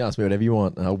 You can ask me whatever you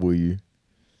want. I'll woo you.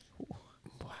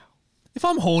 If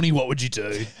I'm horny, what would you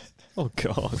do? Oh,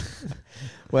 God.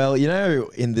 Well,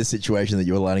 in this situation that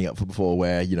you were lining up for before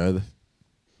where, the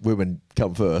women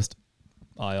come first.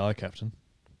 Aye, aye, Captain.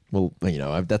 Well,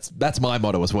 that's my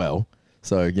motto as well.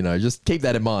 So, just keep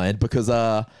that in mind because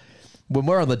when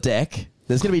we're on the deck,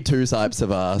 there's going to be two types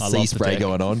of sea spray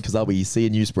going on because I'll be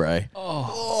seeing you spray.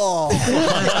 Oh.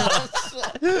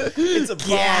 It's a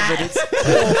bar, but it's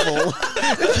awful.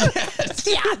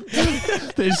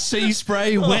 There's sea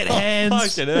spray, wet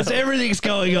hands. There's everything's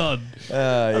going on.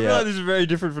 I feel like this is very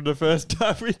different from the first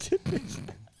time we did this.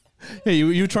 Yeah,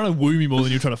 you were trying to woo me more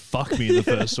than you were trying to fuck me in the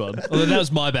first one. Although that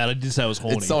was my bad. I did say I was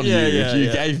horny. It's on you.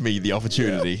 You gave me the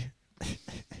opportunity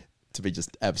to be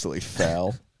just absolutely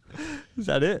foul. Is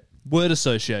that it? Word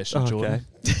association, Jordan.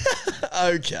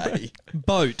 Okay.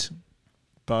 Boat.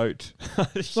 Boat.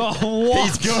 Oh, what?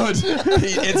 He's good.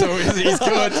 He's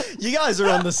good. You guys are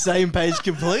on the same page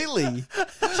completely.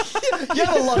 You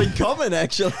have a lot in common,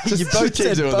 actually. You both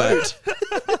said boat.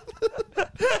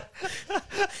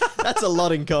 That's a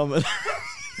lot in common.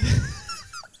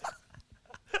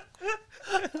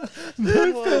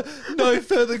 No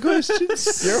further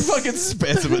questions. You're a fucking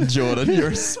specimen, Jordan. You're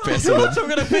a specimen. I'm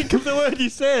going to think of the word you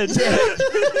said.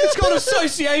 It's called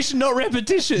association, not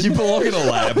repetition. You belong in a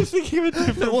lab. I was thinking of a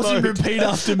different It wasn't boat. repeat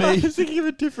after me. I was thinking of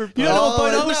a different boat. You don't know what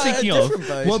boat I was no, thinking a of? different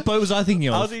boat. What boat was I thinking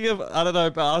I was of? thinking of, I don't know,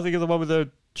 but I was thinking of the one with the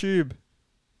tube.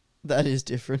 That is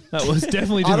different. That was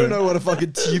definitely I different. don't know what a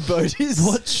fucking tube boat is.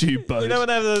 What tube boat? You know when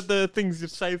they have the things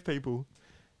that save people?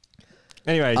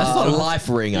 Anyway. That's not a life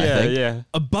ring, I think. Yeah.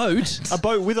 A boat? A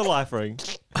boat with a life ring.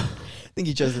 I think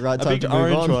you chose the right A time big to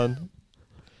move orange on. one.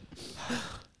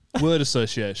 Word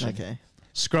association. Okay.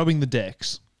 Scrubbing the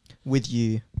decks. With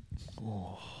you.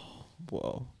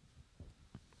 Whoa.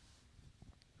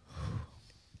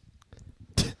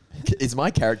 Is my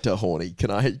character horny? Can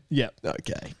I? Yep.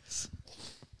 Okay.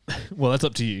 Well, that's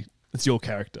up to you. It's your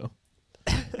character.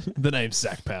 The name's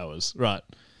Zach Powers. Right.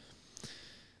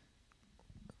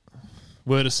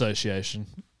 Word association.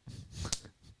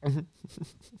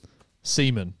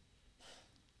 Seaman.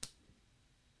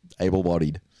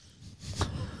 Able-bodied.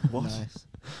 What? Nice.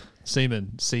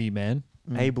 Seaman. Seaman.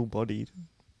 Able-bodied.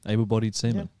 Able-bodied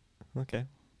seaman. Okay.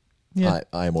 Yeah.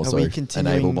 I am Are also we an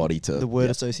continuing able-bodied to... the word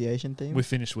association theme? We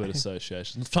finished word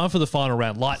association. It's time for the final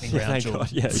round. Lightning round, Thank Jordan.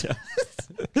 God. Yeah.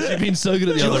 You've been so good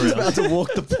at the other Jordan's round. about to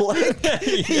walk the plank.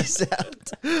 He's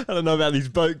out. I don't know about these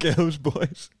boat girls,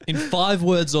 boys. In 5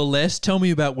 words or less, tell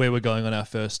me about where we're going on our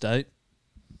first date.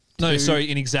 No, sorry,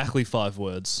 in exactly 5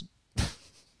 words.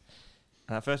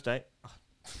 First date.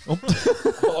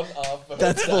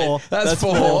 That's 4. That's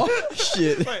 4.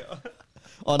 Shit. Wait.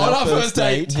 On On our first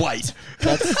date. wait.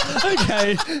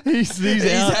 Okay, he's He's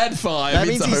out. had 5. That it's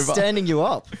means he's over. standing you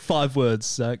up. 5 words,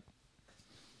 Zach.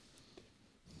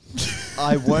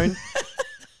 I won't.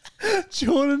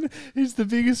 Jordan is the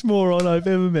biggest moron I've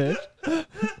ever met.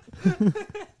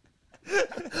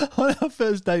 On our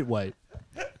first date, wait.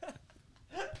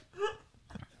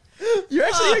 You're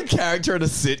actually a character in a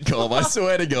sitcom. I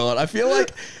swear to God. I feel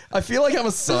like I'm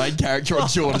a side character on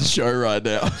Jordan's show right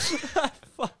now.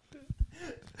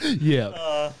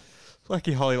 Yeah.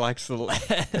 Lucky Holly likes the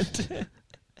land.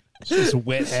 It's just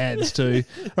wet hands, too.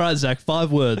 All right, Zach,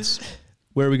 5 words.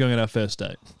 Where are we going on our first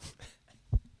date?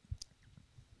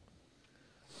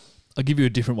 I'll give you a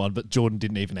different one, but Jordan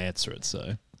didn't even answer it,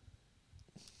 so.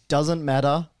 Doesn't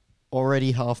matter.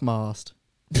 Already half-mast.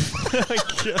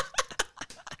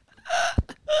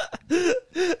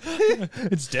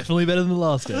 It's definitely better than the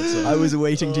last answer. I was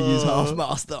waiting to use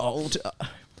half-mast the whole time.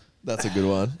 That's a good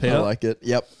one. Peter? I like it.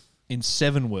 Yep. In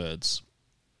 7 words.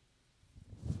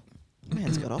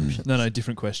 Man's got options. No,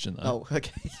 different question, though. Oh,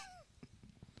 okay.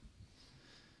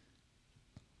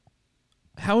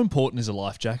 How important is a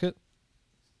life jacket?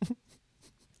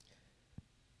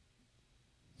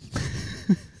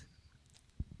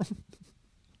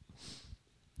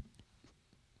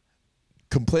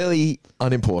 Completely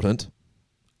unimportant.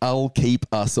 I'll keep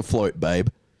us afloat, babe.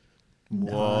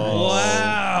 Whoa.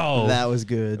 Wow. That was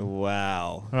good.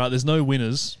 Wow. All right, there's no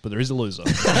winners, but there is a loser.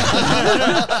 Fair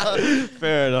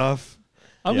enough.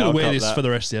 I'm Yeah, going I'll to wear cop this that. for the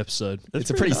rest of the episode.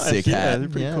 It's a pretty nice. sick Yeah, hat. they're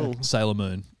pretty Yeah. cool. Sailor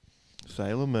Moon.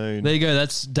 Sailor Moon. There you go.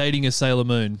 That's dating a Sailor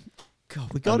Moon.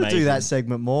 God, we got to do Amazing. that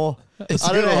segment more.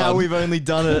 I don't know how we've only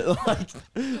done it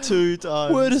like 2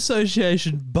 times. Word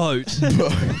association, boat.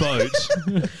 Boat.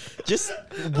 Just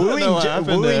know what happened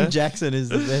there. wooing Jackson is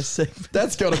the best segment.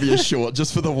 That's got to be a short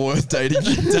just for the worst dating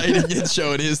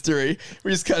show in history.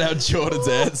 We just cut out Jordan's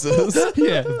answers.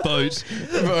 Yeah, boat.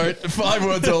 Vote 5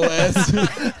 words or less.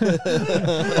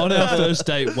 On our first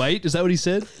date, wait, is that what he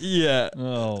said? Yeah.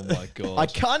 Oh my God. I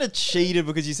kind of cheated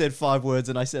because you said 5 words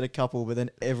and I said a couple, but then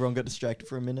everyone got distracted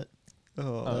for a minute.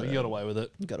 Oh, you got away with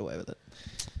it. You got away with it.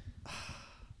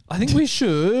 I think we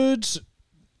should.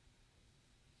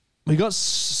 We got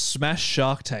Smash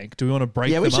Shark Tank. Do we want to break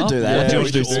them Yeah, we should up? do that. I Yeah, think we we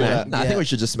should do should do smash. that. No, I think we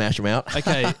should just smash them out.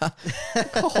 Okay.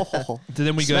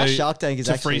 Then we Smash go Shark Tank is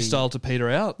to actually- freestyle to peter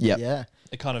out. Yep. Yeah.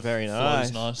 It kind of Very flows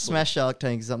nice. nicely. Smash Shark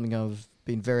Tank is something I've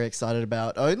been very excited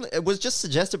about. It was just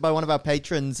suggested by one of our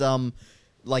patrons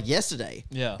like yesterday.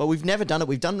 Yeah. But we've never done it.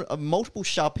 We've done multiple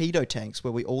Sharpedo tanks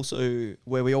where we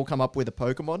all come up with a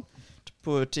Pokemon to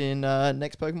put in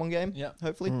next Pokemon game. Yeah.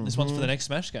 Hopefully. This one's for the next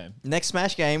Smash game. Next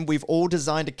Smash game, we've all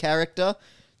designed a character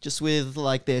just with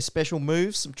like their special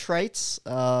moves, some traits.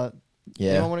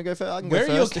 Yeah. Anyone want to go first? I can Where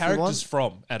go are your first if you want. characters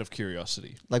from, out of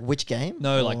curiosity? Like which game?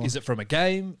 No, like, Or- is it from a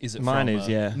game? Is it Mine from is,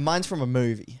 yeah. Mine's from a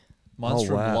movie. Mine's Oh,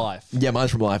 from wow. life. Yeah,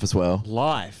 mine's from life as well.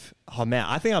 Life. Oh, man.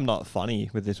 I think I'm not funny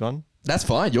with this one. That's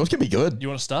fine. Yours can be good. You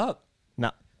want to start?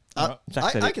 No. I can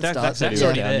Zach start. said he Zach's was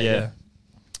already down, there.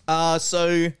 yeah.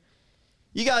 So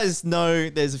you guys know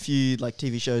there's a few like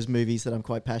TV shows, movies that I'm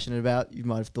quite passionate about. You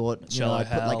might have thought, Shallow I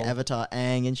put like Hal. Avatar,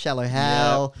 Aang, and Shallow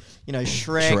Hal. You know,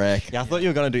 Shrek. Shrek. Yeah, I thought you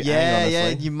were going to do Yeah, Aang, yeah.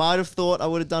 honestly. You might have thought I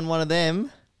would have done one of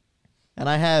them, and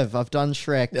I have. I've done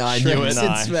Shrek. I knew Shrek's it. in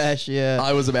Nice. Smash. Yeah.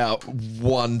 I was about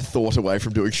one thought away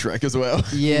from doing Shrek as well.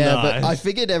 Yeah, but Nice. I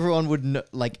figured everyone would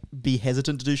like be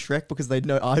hesitant to do Shrek because they'd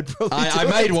know I'd probably. I do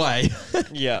made it. way.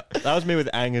 Yeah, that was me with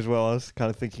Aang as well. I was kind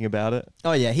of thinking about it.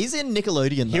 Oh yeah, he's in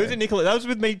Nickelodeon. He though. was in Nickelodeon. That was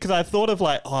with me because I thought of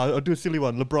like, oh, I'll do a silly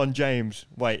one. LeBron James.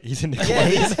 Wait, he's in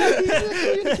Nickelodeon.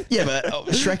 Yeah, he's, Yeah, but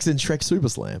Shrek's in Shrek Super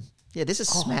Slam. yeah. This is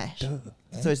Smash,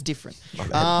 so it's different.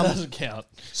 Doesn't count.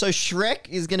 So Shrek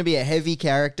is going to be a heavy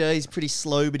character. He's pretty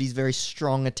slow, but he's very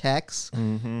strong attacks.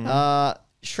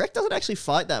 Shrek doesn't actually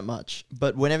fight that much,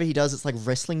 but whenever he does, it's like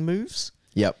wrestling moves.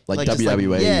 Yep, like just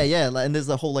WWE. yeah. And there's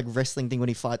the whole like wrestling thing when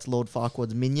he fights Lord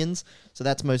Farquaad's minions. So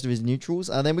that's most of his neutrals.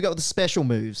 Then we got the special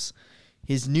moves.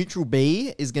 His neutral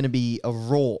B is going to be a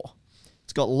roar.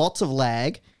 It's got lots of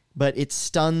lag, but it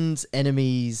stuns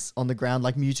enemies on the ground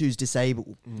like Mewtwo's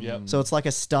disable. Yep. So it's like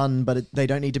a stun, but they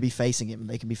don't need to be facing him.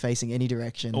 They can be facing any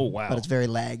direction. Oh, wow. But it's very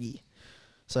laggy.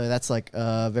 So that's like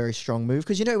a very strong move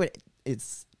because you know when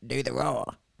it's do the roar.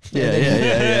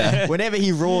 Yeah. Whenever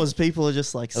he roars, people are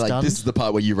just like stunned. Like this is the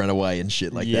part where you run away and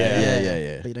shit like Yeah. that.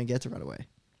 Yeah. But you don't get to run away.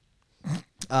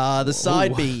 The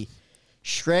side B.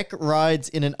 Shrek rides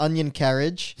in an onion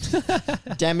carriage,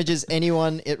 damages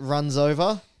anyone it runs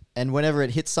over, and whenever it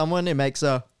hits someone, it makes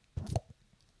a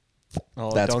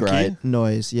Oh, That's donkey. great.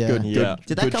 noise. Yeah. Good. Yeah.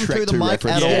 Did that good come Shrek through the 2 mic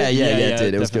reference. at all? Yeah, it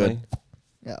did. It was definitely. good.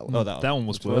 Yeah. Oh, That one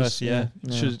was worse, worse. Yeah.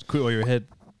 Yeah. Should quit while you're ahead.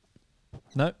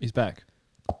 No, he's back.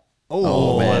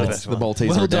 Oh, man, that's it's the one. Maltese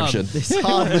Well done. redemption. It's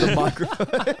hard with a microphone.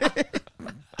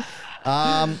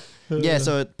 Yeah,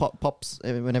 so it pops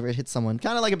whenever it hits someone.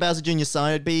 Kind of like a Bowser Jr.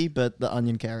 side B, but the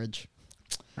onion carriage.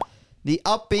 The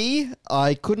up B,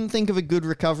 I couldn't think of a good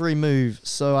recovery move,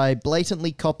 so I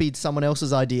blatantly copied someone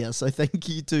else's idea. So thank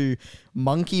you to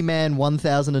Monkey Man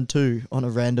 1002 on a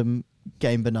random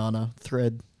Game Banana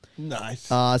thread. Nice.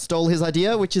 Stole his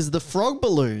idea, which is the frog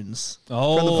balloons from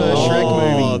the Oh. first Shrek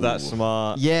movie. Oh, that's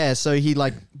smart. Yeah, so he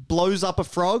like blows up a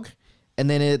frog, and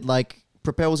then it like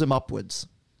propels him upwards.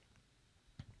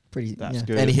 Pretty. That's yeah.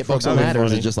 good. Any hitbox on that, or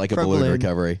is it just like a Frog balloon balloon.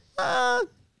 recovery?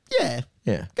 Yeah.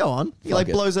 Yeah. Go on. He Fuck like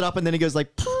it. blows it up, and then he goes like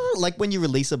when you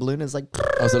release a balloon, it's like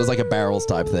Oh, so it's like a barrels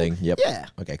type thing. Yep. Yeah.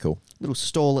 Okay, cool. little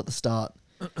stall at the start.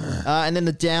 And then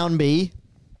the down B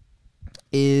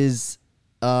is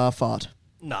fart.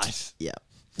 Nice. Yeah.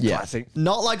 Yeah. Classic.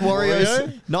 Not like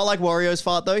Wario's. Not like Wario's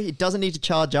fart though. It doesn't need to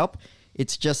charge up.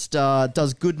 It's just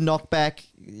does good knockback.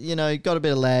 You know, got a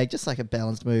bit of lag, just like a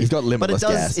balanced move. He's got limitless but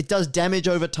it does gas. it does damage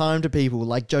over time to people,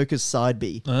 like Joker's side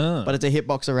B. Ah. But it's a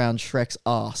hitbox around Shrek's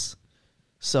ass.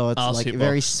 So it's Arse like hitbox.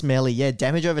 very smelly. Yeah,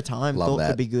 damage over time. Love Thought that.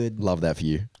 could be good. Love that for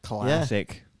you.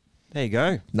 Classic. There you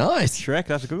go. Nice. Shrek,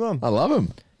 that's a good one. I love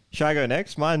him. Should I go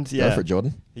next? Mine's, yeah. Go for it,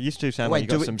 Jordan. It used to sound like Wait, you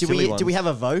do got we, some do silly we ones. do we have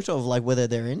a vote of like whether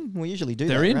they're in? We usually do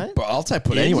They're that, in. right? But I'll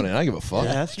put anyone in. I don't give a fuck.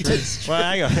 Yeah, that's true. Well,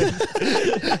 hang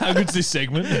on. How good's this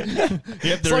segment? Yep,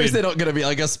 As they're long as in. they're not going to be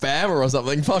like a spam or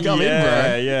something. Fuck, I'm in, yeah,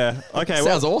 bro. yeah. Okay,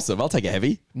 Sounds well, awesome. I'll take a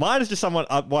heavy. mine is just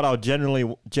somewhat what I'll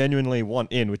genuinely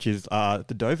want in, which is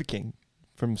the Dover King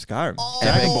from Skyrim.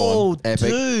 Oh, Epic.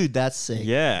 dude, that's sick.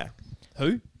 Yeah.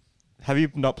 Who? Have you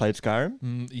not played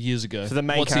Skyrim? Years ago. So the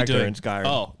main What's he character doing? in Skyrim.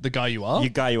 Oh, the guy you are? The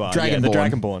guy you are. Dragonborn. Yeah, the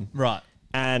Dragonborn. Right.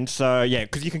 And so, yeah,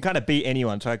 because you can kind of beat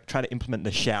anyone. So I try to implement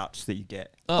the shouts that you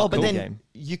get. Oh, but Cool then game.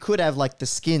 you could have like the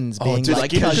skins Oh, being dude,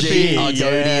 like like Khajiit, Khajiit,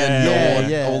 Argonian, yeah.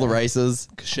 Nord, Yeah. all the races.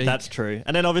 Kashyyyk. That's true.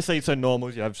 And then obviously, so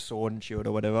normals, you have sword and shield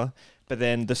or whatever. But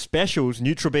then the specials,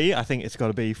 Neutral B, I think it's got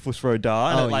to be Fusro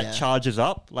Da. And Oh, it like yeah. charges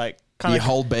up. Like kind You of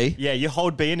hold B. Yeah, you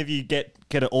hold B, and if you get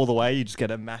it all the way, you just get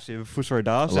a massive Fusro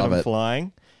Da instead Love of it.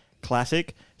 flying.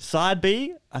 Classic. Side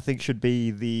B, I think should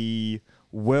be the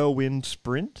Whirlwind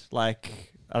Sprint.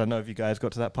 Like, I don't know if you guys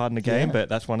got to that part in the game, but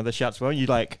that's one of the shouts. Well, you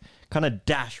like kind of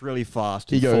dash really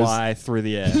fast and He goes, fly through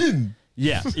the air.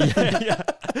 Yeah.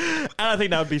 And I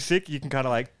think that would be sick. You can kind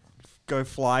of like go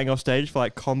flying off stage for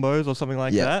like combos or something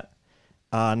like Yeah.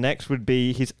 that. Next would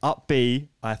be his up B,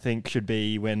 I think should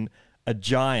be when a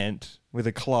giant with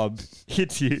a club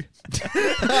hits you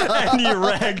and you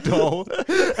ragdoll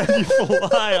and you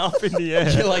fly up in the air.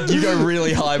 You're like, you go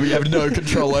really high, but you have no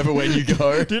control over when you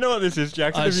go. Do you know what this is,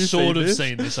 Jackson? I've Have you sort of this?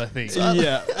 seen this, I think.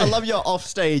 Yeah. I love your off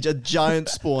stage. A giant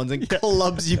spawns and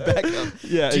clubs you back up.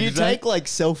 Yeah, Do you exact- take like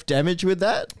self damage with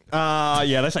that?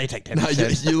 Yeah, let's say you take 10%.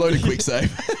 No, you load a quick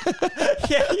save.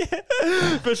 yeah.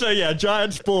 But so, yeah,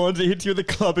 giant spawns, it hits you with a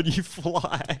club and you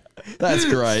fly. That's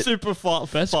great. Super far.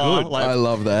 That's far, good. Like, I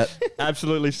love that.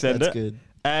 absolutely send That's it. good.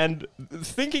 And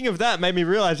thinking of that made me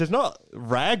realize there's not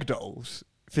ragdolls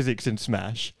physics in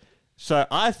Smash. So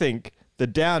I think the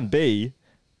down B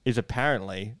is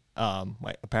apparently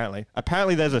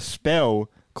apparently there's a spell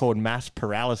called mass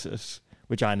paralysis,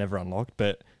 which I never unlocked,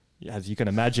 but as you can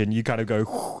imagine, you kind of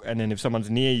go and then if someone's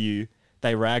near you,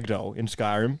 they ragdoll in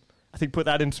Skyrim. I think put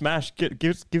that in Smash.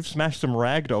 Give Smash some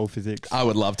ragdoll physics. I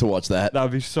would love to watch that. That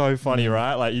would be so funny,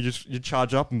 right? Like you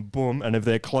charge up and boom, and if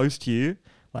they're close to you,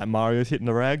 like Mario's hitting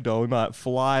the ragdoll, he might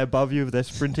fly above you if they're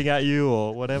sprinting at you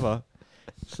or whatever.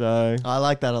 So I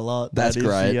like that a lot. That's that is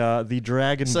great. The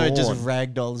Dragon. So it just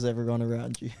ragdolls everyone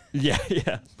around you. yeah.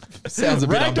 Sounds a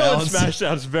bit Ragdoll in unbalanced. Smash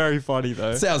sounds very funny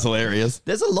though. Sounds hilarious.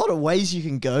 There's a lot of ways you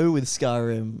can go with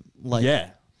Skyrim. Like Yeah,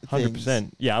 100%.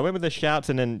 things. Yeah, I went with the shouts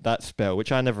and then that spell,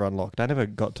 which I never unlocked. I never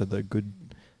got to the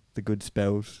good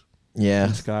spells. Yeah.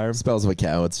 In Skyrim. Spells of a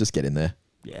cowards. Just get in there.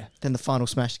 Yeah. Then the final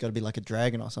smash has got to be like a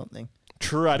dragon or something.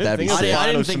 True, I didn't That'd be think of sick. the I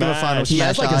didn't final think of a final Smash. He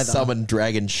has Smash like a either. summoned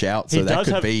dragon shout, so He that does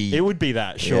could have, be. It would be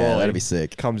that, sure. Yeah, that'd be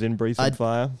sick. Comes in, breathes on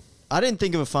fire. I didn't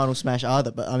think of a final smash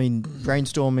either, but I mean,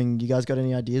 brainstorming. You guys got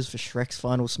any ideas for Shrek's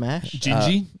final smash?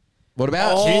 Gingy? What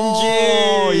about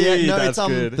Oh, yeah, no, That's it's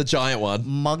good. the giant one?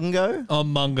 Mungo. Oh,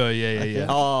 Mungo. Yeah.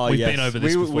 Oh, We've yes. been over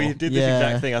this we, before. We did this Yeah.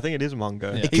 exact thing. I think it is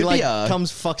Mongo. Yeah. It He could like be a.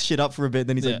 comes fucks shit up for a bit,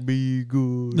 then he's Yeah. like, "Be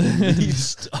good."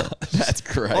 That's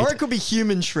great. Or it could be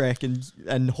human Shrek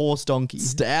and horse donkey.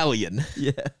 Stallion.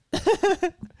 Yeah,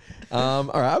 All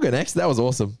right, I'll go next. That was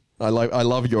awesome. I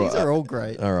love your. these are all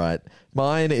great. All right,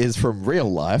 mine is from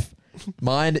real life.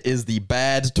 Mine is the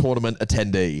bad tournament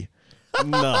attendee.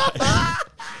 Nice.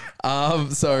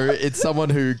 So it's someone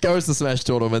who goes to Smash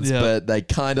tournaments, Yeah. but they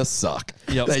kind of suck.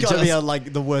 Yep. They It's got to be just,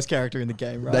 like the worst character in the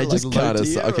game, right? they Like just low kind of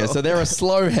tier suck. Okay, or- so they're a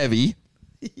slow heavy.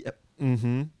 Yep.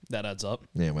 That adds up.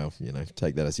 Yeah, well,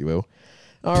 take that as you will.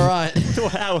 All right.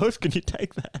 How else can you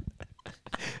take that?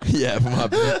 Yeah.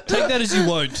 Take that as you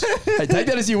won't. Hey, take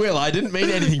that as you will. I didn't mean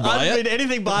anything I by didn't it. mean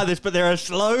anything by this, but they're a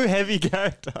slow, heavy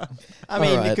character. I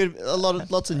mean, Alright. it could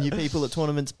lots of new people at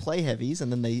tournaments play heavies,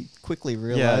 and then they quickly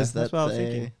realize that's that what I was they.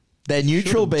 thinking. Their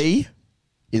neutral B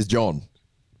is John.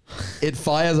 It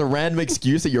fires a random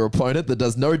excuse at your opponent that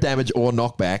does no damage or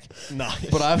knockback. Nice.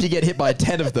 But after you get hit by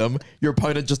 10 of them, your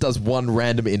opponent just does one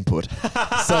random input.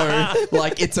 So,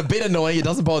 like, it's a bit annoying. It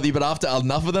doesn't bother you, but after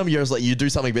enough of them, you're just like, you do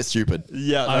something a bit stupid.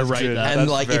 Yeah, I that's rate good. that. And,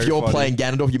 That's like, if very you're funny. playing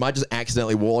Ganondorf, you might just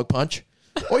accidentally Warlock Punch.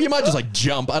 Or you might just, like,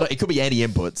 jump. It could be any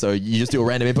input. So you just do a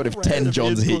random input if 10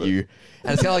 Johns hit input. you.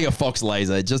 And it's kind of like a fox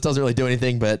laser. It just doesn't really do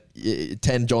anything, but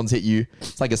 10 Johns hit you.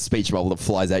 It's like a speech bubble that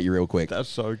flies at you real quick. That's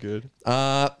so good.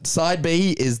 Side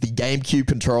B is the GameCube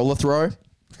controller throw.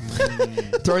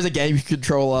 Throws a GameCube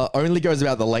controller, only goes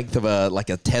about the length of a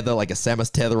tether, like a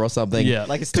Samus tether or something. Yeah.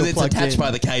 Like it's still Because it's plugged attached in.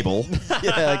 by the cable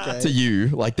Yeah, okay. to you.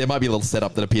 Like there might be a little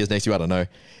setup that appears next to you, I don't know.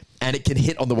 And it can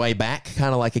hit on the way back,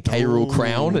 kind of like a K. Rool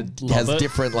crown. It love has it.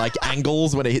 different like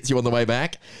angles when it hits you on the way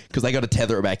back because they got to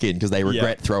tether it back in because they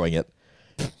regret throwing it.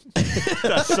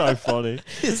 That's so funny.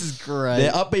 This is great.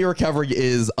 Their up B recovery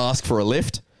is ask for a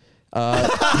lift.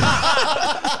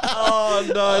 Oh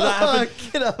no, that happened.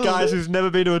 Get up. Guys who's never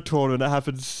been to a tournament, that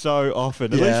happens so often.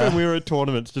 At least Yeah. when we were at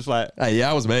tournaments, just like Hey, yeah,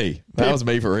 that was me. That was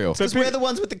me for real. Because we're the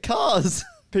ones with the cars.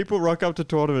 people rock up to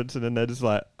tournaments and then they're just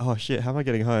like, oh shit, how am I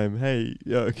getting home? Hey,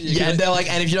 yo. Yeah, and they're like,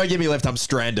 and if you don't give me a lift, I'm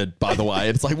stranded, by the way.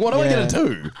 It's like, what am I going to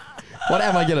do? What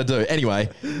am I going to do? Anyway.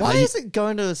 Why is it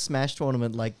going to a Smash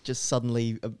tournament like just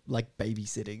suddenly like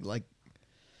babysitting? Like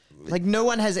no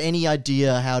one has any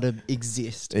idea how to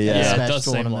exist. Yeah, at a it Smash does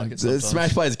seem tournament. like it sometimes.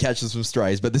 Smash players catch some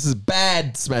strays, but this is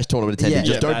bad Smash tournament attendance.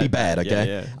 Yeah. Just don't be bad,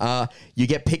 okay? Yeah, You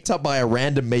get picked up by a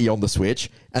random me on the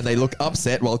Switch, and they look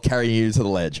upset while carrying you to the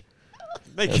ledge.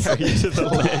 They carry you to the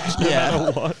ledge no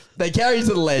matter what. They carry you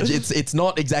to the ledge. It's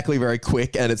not exactly very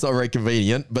quick, and it's not very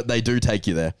convenient, but they do take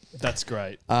you there. That's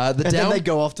great. And then they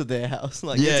go off to their house.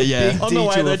 Like, Yeah, it's a yeah. big On the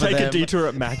way, detour they for take a them. detour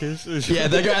at Macca's. Yeah,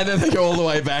 and then they go all the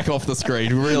way back off the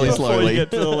screen really Before slowly. you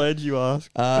get to the ledge, you ask.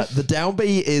 The down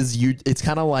B is it's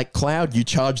kind of like Cloud. You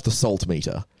charge the salt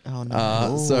meter. Oh,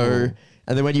 no.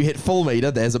 And then when you hit full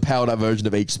meter, there's a powered up version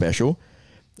of each special.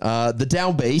 The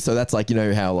down B, so that's like, you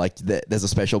know how like there's a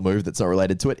special move that's not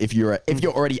related to it. If you're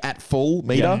already at full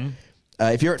meter,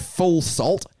 if you're at full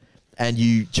salt and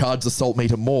you charge the salt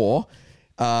meter more,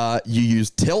 you use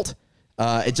tilt.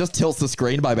 It just tilts the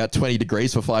screen by about 20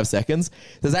 degrees for 5 seconds.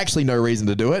 There's actually no reason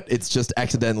to do it. It's just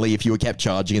accidentally if you were kept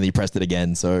charging and then you pressed it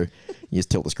again. So you just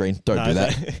tilt the screen. Don't do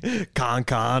that.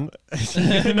 Khan.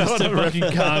 You know what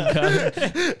fucking Khan.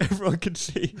 Everyone can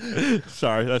see.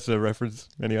 Sorry, that's a reference.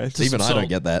 Anyway. Even I don't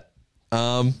get that.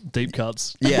 Deep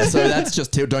cuts. Yeah, so that's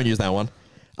just tilt. Don't use that one.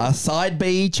 Side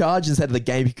B charge instead of the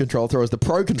game controller throw is the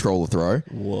Pro Controller throw.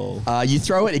 Whoa. You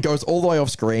throw it, it goes all the way off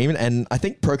screen, and I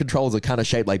think Pro Controllers are kind of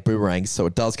shaped like boomerangs, so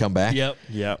it does come back. Yep.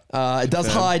 It does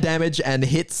high damage and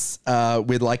hits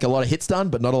with like a lot of hit stun,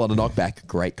 but not a lot of knockback.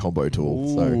 Great combo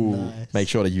tool. So make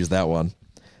sure to use that one.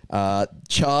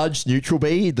 Charged neutral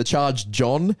B. The charged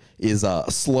John is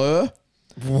Slur.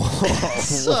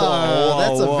 So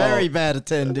that's a very bad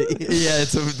attendee. Yeah,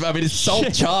 it's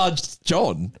salt charged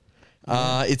John.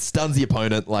 It stuns the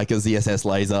opponent like a ZSS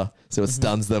laser, so it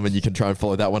stuns them, and you can try and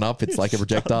follow that one up. It's like a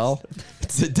projectile.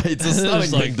 It's a stunning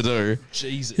thing to do.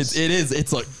 Jesus, it is.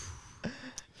 It's like,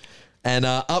 and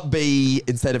up B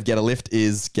instead of get a lift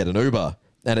is get an Uber,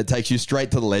 and it takes you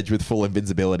straight to the ledge with full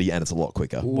invincibility, and it's a lot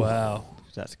quicker. Wow,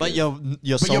 that's good. But you're But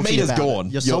your salty meter's about it. gone.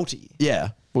 You're salty. Yeah.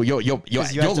 Well, you're you have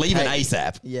to leaving pay.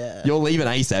 ASAP. Yeah. You're leaving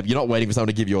ASAP. You're not waiting for someone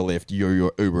to give you a lift.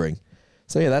 You're Ubering.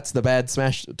 So yeah, that's the bad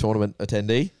Smash tournament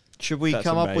attendee. Should we That's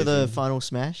come up with a amazing. final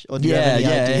Smash? Or do you have any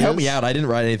Yeah. ideas? Help me out. I didn't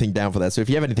write anything down for that. So if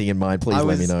you have anything in mind, please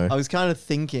let me know. I was kind of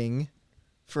thinking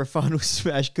for a final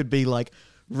Smash could be like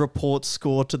report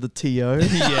score to the TO.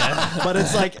 Yeah. But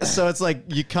it's like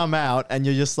you come out and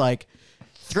you're just like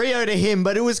 3-0 to him,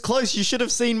 but it was close. You should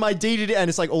have seen my DDD. And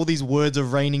it's like all these words are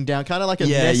raining down, kind of like a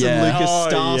Ness and Lucas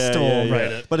Starstorm.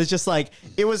 yeah. But it's just like,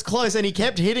 it was close and he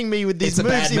kept hitting me with these It's a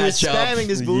moves. bad He was matchup. spamming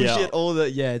this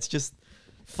bullshit. Yeah. It's just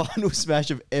final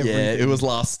Smash of everything. Yeah, it was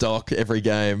last stock every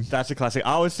game. That's a classic.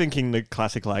 I was thinking the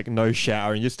classic, like, no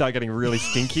shower, and you start getting really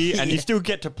stinky, and you still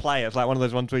get to play. It's like one of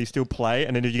those ones where you still play,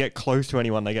 and then if you get close to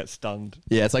anyone, they get stunned.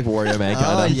 Yeah, it's like Wario Man Oh,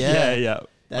 kind of. yeah. Yeah.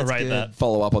 That's I rate good. that.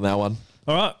 Follow up on that one.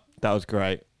 All right. That was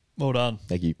great. Well done.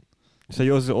 Thank you. So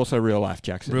yours is also real life,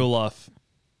 Jackson. Real life.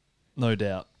 No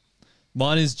doubt.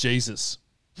 Mine is Jesus.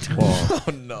 Whoa.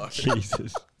 Oh no.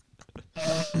 Jesus.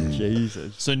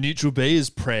 Jesus. So neutral B is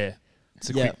prayer. It's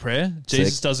a Yeah. quick prayer.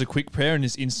 Jesus does a quick prayer and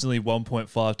is instantly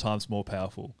 1.5 times more power.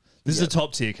 This is a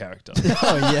top tier character.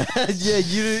 Oh, yeah.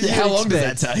 Yeah, How long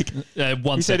does that take?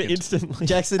 1 You said second. it instantly.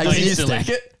 Jackson, Can you instantly. stack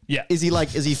it? Yeah. is he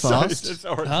fast?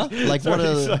 Huh? Like, what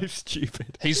so are-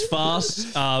 stupid. He's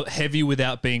fast, heavy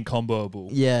without being comboable.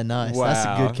 Yeah, nice. Wow. That's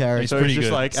a good character. So pretty it's just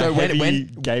good. like So a when- heavy when-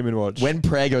 Game & Watch. When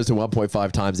prayer goes to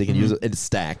 1.5 times, you can use it in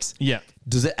stacks. Yeah.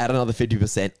 Does it add another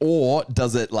 50%, or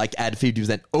does it like add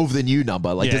 50% over the new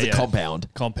number? Like, Yeah, does it yeah. compound?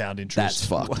 Compound interest. That's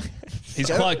fucked. He's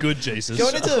quite good, Jesus.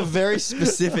 Going into the very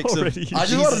specifics of Already. I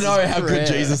just want to know how prayer. good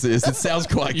Jesus is. It sounds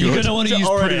quite You're good. going to want to use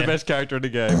already prayer. the best character in the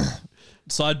game.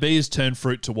 Side B is turn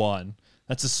fruit to wine.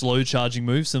 That's a slow charging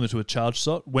move similar to a charge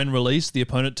shot. When released, the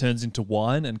opponent turns into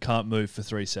wine and can't move for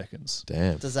 3 seconds.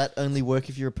 Damn. Does that only work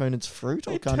if your opponent's fruit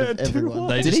or They kind of turn to everyone? wine.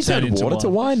 They Did he just turn turn into water to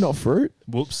wine, not fruit?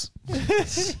 Whoops.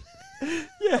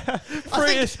 Yeah. I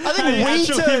think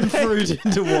we turn fruit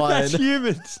into wine. That's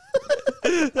humans.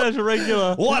 That's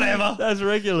regular. Whatever. That's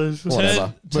regulars.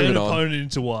 Whatever. Turn Moving an on. opponent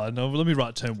into wine. No, let me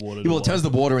write turn water to Well, wine. it turns the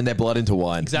water and their blood into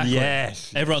wine. Exactly.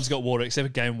 Yes. Everyone's got water except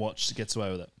for Game Watch that gets away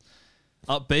with it.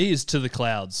 Up B is to the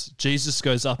clouds. Jesus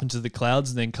goes up into the clouds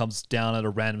and then comes down at a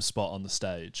random spot on the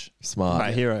stage. Smart.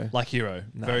 My hero. Like Hero.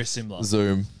 Very similar.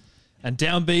 Zoom. And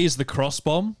down B is the cross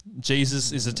bomb.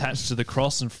 Jesus is attached to the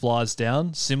cross and flies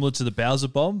down, similar to the Bowser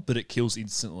bomb, but it kills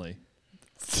instantly.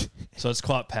 So it's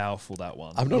quite powerful, that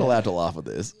one. I'm not allowed to laugh at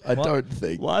this. I What? don't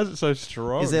think. Why is it so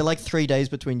strong? Is there like 3 days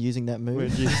between using that move?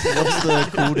 When you- What's the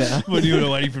cooldown? When you were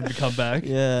waiting for him to come back.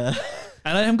 Yeah.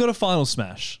 And I haven't got a final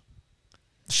smash.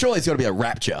 Surely it's got to be a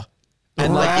rapture.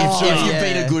 And like, if you've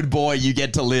been a good boy, you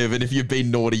get to live, and if you've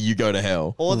been naughty, you go to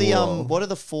hell. Or the what are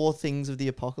the 4 things of the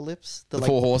apocalypse? The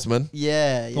 4 horsemen.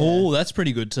 Yeah. Oh, that's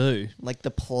pretty good too. Like the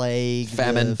plague,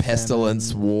 Famine, the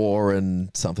pestilence, war, and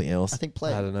something else. I think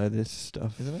plague. I don't know this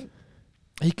stuff. Isn't it?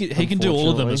 He can do all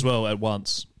of them Unfortunately. as well at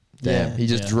once. Damn, Yeah. he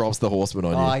just drops the horseman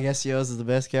on Oh, you. I guess yours is the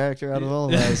best character out of all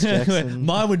of those, Jackson.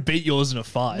 Mine would beat yours in a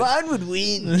fight. Mine would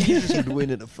win. Should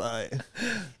win in a fight.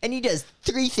 And he does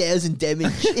 3,000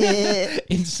 damage.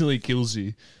 Instantly kills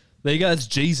you. There you go. That's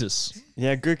Jesus.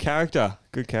 Yeah, good character.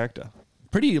 Good character.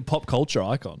 Pretty pop culture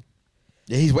icon.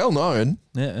 Yeah, he's well known.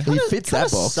 Yeah. He fits that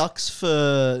box. Sucks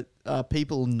for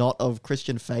people not of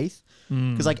Christian faith.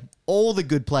 Because like all the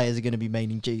good players are going to be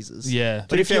maining Jesus. Yeah.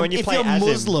 But if you're- when you if play you're as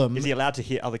Muslim- him, is he allowed to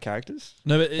hit other characters?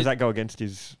 No, but Does that go against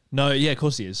his... no, yeah, of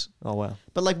course he is. Oh, wow.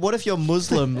 But like, what if you're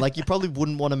Muslim? Like, you probably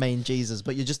wouldn't want to main Jesus,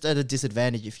 but you're just at a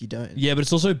disadvantage if you don't. Yeah, but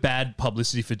it's also bad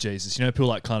publicity for Jesus. You know, people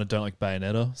like kind of don't like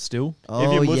Bayonetta still. Oh,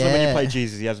 if you're Muslim and you yeah. play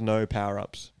Jesus, he has no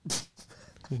power-ups.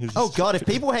 Oh God! If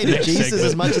people hated Next Jesus segment.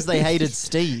 as much as they hated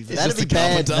Steve, that'd just be a bad.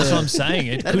 carpenter. That's what I'm saying.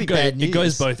 It That'd could be go. bad It goes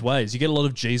news. both ways. You get a lot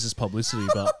of Jesus publicity,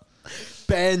 but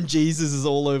Ban Jesus is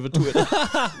all over Twitter.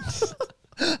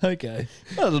 okay.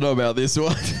 I don't know about this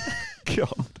one.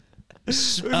 God. It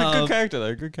was a good character,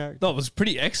 though. Good character. That was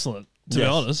pretty excellent, to be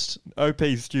Yes. honest.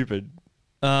 OP stupid.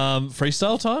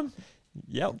 Freestyle time.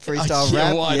 Yep. Freestyle Yeah,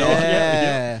 rap. why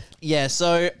not? Yeah.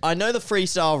 So I know the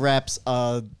freestyle raps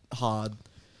are hard.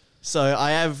 So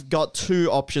I have got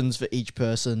 2 options for each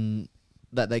person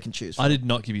that they can choose from. I did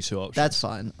not give you 2 options. That's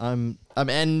fine.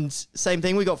 And same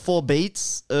thing. We got 4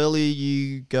 beats. Earlier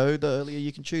you go, the earlier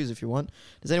you can choose if you want.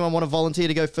 Does anyone want to volunteer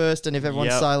to go first? And if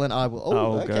everyone's Yep. silent, I will. Oh,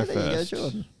 I'll okay. go There first. you go,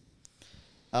 Jordan.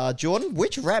 Jordan,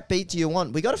 which rap beat do you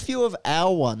want? We got a few of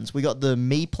our ones. We got the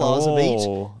Me Plaza Oh.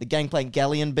 beat, the Gangplank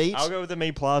Galleon beat. I'll go with the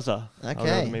Me Plaza. I'll go with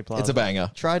Okay. the Me Plaza. It's a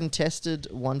banger. Tried and tested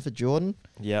one for Jordan.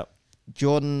 Yep.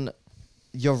 Jordan,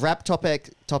 your rap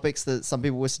topics that some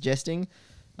people were suggesting,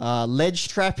 ledge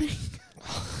trapping,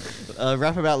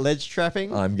 rap about ledge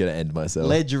trapping, I'm going to end myself.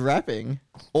 ledge rapping,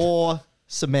 or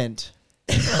cement.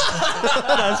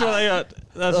 That's what I got.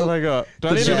 That's what I got. Do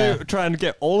I need Yeah. to try and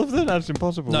get all of them? That's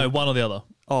impossible. No, one or the other.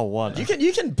 Oh, one. You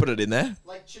can put it in there.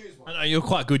 Like choose one. I know you're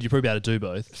quite good. You're probably able to do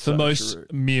both. For So most true.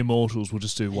 mere mortals, we'll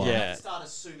just do one. Yeah. Start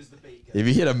as soon as the beat goes. If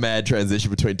you hit a mad transition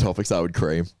between topics, I would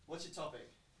cream. What's your topic?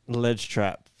 Ledge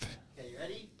trap. Okay, you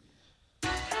ready?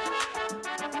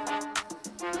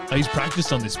 Oh, he's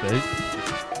practiced on this beat.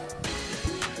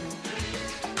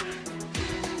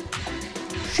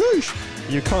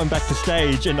 Sheesh. You're coming back to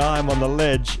stage and I'm on the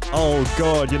ledge. Oh,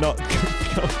 God, you're not...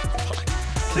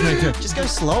 Just go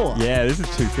slower. Yeah, this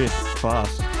is too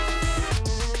fast.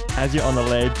 As you're on the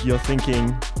ledge, you're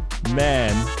thinking,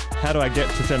 man, how do I get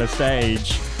to center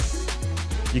stage?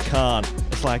 You can't.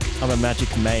 It's like I'm a magic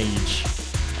mage.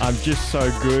 I'm just so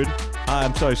good.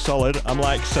 I'm so solid. I'm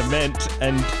like cement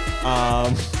and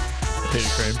Peter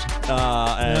creamed.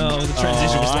 and No, the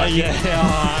transition was like-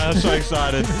 yeah, I'm so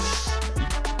excited.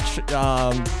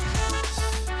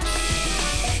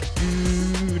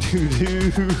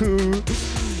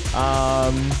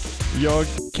 Your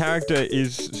character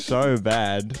is so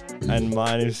bad and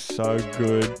mine is so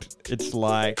good. It's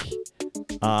like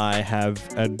I have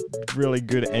a really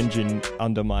good engine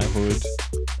under my hood.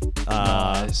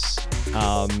 Nice.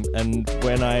 And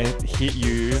when I hit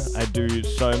you, I do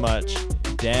so much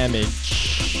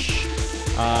damage.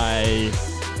 I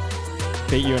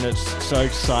beat you and it's so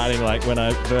exciting, like when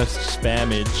I burst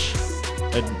spammage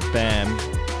and bam.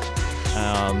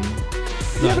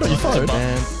 You have it on your phone.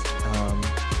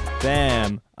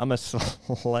 Bam. I'm a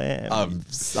slam.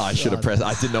 I should have pressed.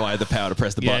 I didn't know I had the power to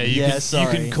press the Yeah, button. you, Yeah, can, you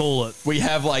sorry. can call it. We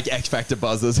have like X Factor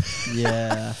buzzers.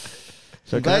 Yeah.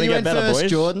 So I'm can I glad you get went better, first, boys?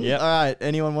 Jordan. Yep. All right.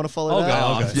 Anyone want to follow I'll that? go,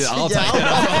 I'll go. Yeah, I'll take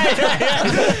Yeah,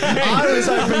 that. I was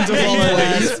hoping to follow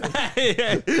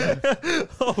that.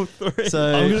 Oh, three.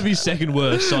 So I'm going to be second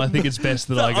worst, so I think it's best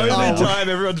that I go. Only now. time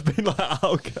everyone's been like,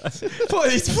 oh, God.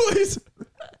 Please.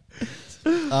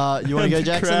 you want to go, The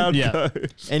Jackson? crowd Yeah.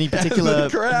 goes. Any particular The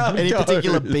crowd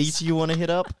particular goes. beat you want to hit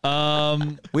up?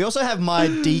 We We also have my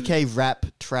DK rap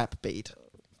trap beat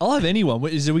I'll have anyone. Are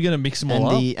we going to mix them all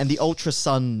up? and the Ultra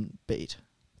Sun beat.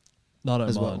 No, I don't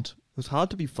as well. mind. It was hard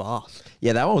to be fast.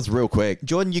 Yeah, that one was real quick.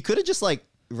 Jordan, you could have just like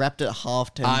rapped it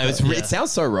half tempo. It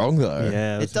sounds so wrong though.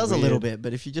 Yeah. It does a little bit,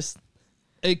 but if you just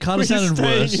It kind of We're sounded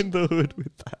staying worse. in the hood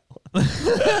with that one.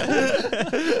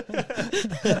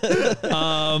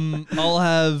 I'll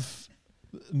have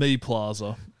Me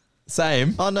Plaza.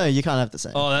 Same. Oh no, you can't have the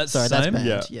same. Oh, that's sorry, same? that's banned.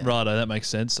 Yeah. Yeah. Righto, that makes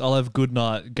sense. I'll have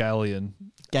Goodnight Galleon.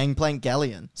 Gangplank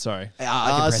Galleon. Sorry.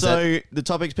 So the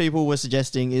topics people were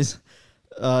suggesting is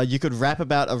you could rap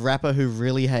about a rapper who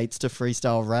really hates to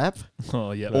freestyle rap,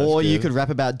 Oh, yeah. or you good. could rap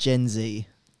about Gen Z.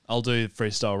 I'll do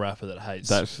freestyle rapper that hates.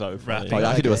 That's so funny. rapping.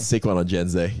 I could do a Okay. sick one on Gen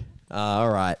Z. All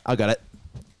right, I got it.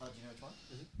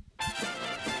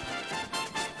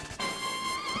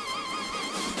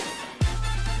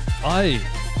 I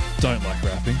don't like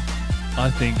rapping. I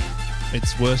think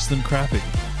it's worse than crapping.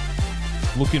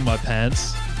 Look in my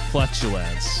pants,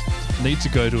 flatulence. Need to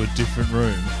go to a different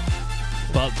room.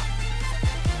 But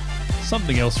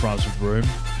something else rhymes with room.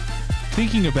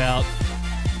 Thinking about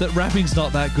that rapping's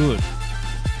not that good.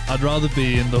 I'd rather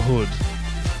be in the hood.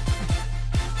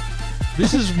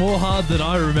 This is more hard than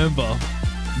I remember.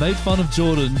 Made fun of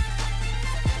Jordan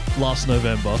last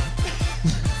November.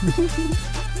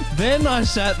 Then I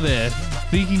sat there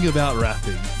thinking about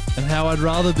rapping and how I'd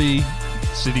rather be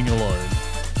sitting alone.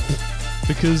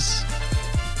 Because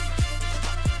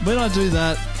when I do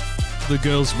that, the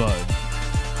girls moan.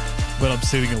 When I'm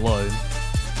sitting alone,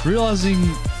 realizing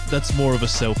that's more of a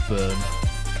self-burn.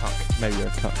 Cuck. Maybe a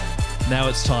cuck. Now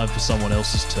it's time for someone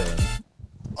else's turn.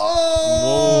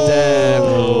 Oh,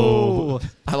 Damn.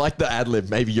 I like the ad lib.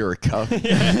 Maybe you're a cuck.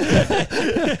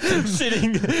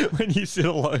 Sitting when you sit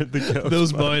alone, the girl. There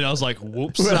was moan, I was like,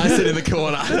 whoops. When I sit in the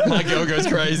corner, my girl goes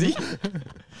crazy.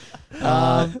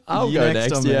 I'll you go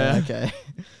next. on me. Yeah. Okay.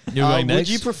 You're going Would next?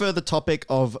 you prefer the topic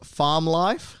of farm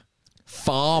life?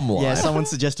 Farm life. Yeah, someone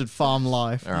suggested farm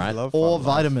life. All right. Love Or farm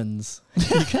life. vitamins.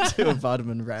 You can do a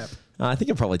vitamin rap. I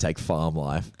think I'd probably take farm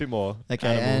life. Bit more. Okay,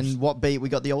 animals. and what beat? We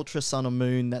got the Ultra Sun or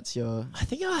Moon. That's your. I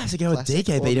think I'll have to go with classic.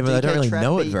 DK Or beat, the but I don't DK really trap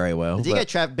know it beat. very well. The DK but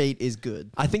trap beat is good.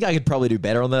 I think I could probably do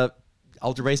better on the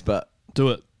Ultra Beast, but Do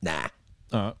it. nah.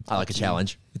 All right. I like a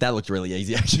challenge. That looked really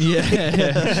easy, actually.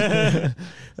 Yeah.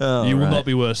 All You will right. not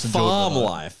be worse than farm Jordan.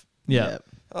 life. Yeah. Yep.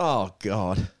 Oh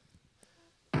God.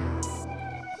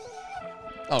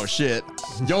 Oh shit.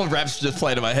 Your raps just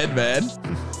played in my head, man.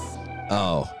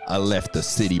 Oh, I left the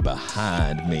city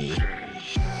behind me.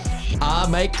 I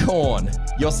make corn.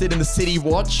 You're sitting in the city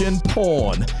watching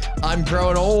porn. I'm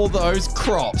growing all those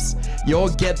crops. You're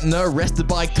getting arrested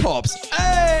by cops.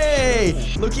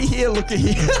 Hey! Looky here, looky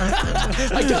here.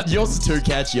 I got yours is too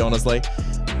catchy, honestly.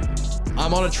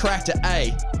 I'm on a tractor.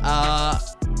 Hey,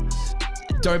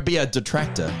 don't be a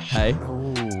detractor, hey?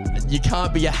 You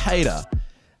can't be a hater.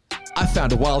 I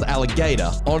found a wild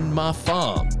alligator on my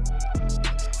farm.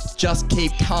 Just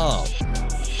keep calm.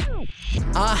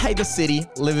 I hate the city,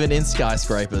 living in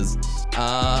skyscrapers.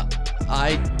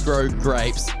 I grow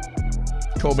grapes.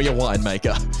 Call me a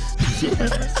winemaker.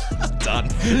 I'm done.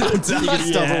 I'm done. You can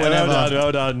stop it whenever.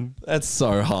 Well done. That's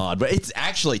so hard, but it's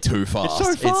actually too fast.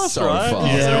 so fast, right? fast.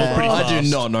 Yeah, they're all pretty I fast.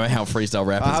 do not know how freestyle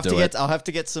rappers do it. I'll have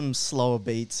to get some slower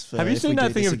beats. For Have you if seen we that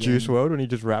do thing this of again. Juice WRLD when he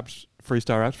just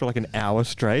freestyle raps for like an hour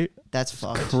straight? That's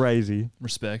fucked. Crazy.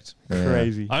 Respect.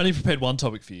 Crazy. I only prepared one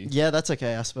topic for you. Yeah, that's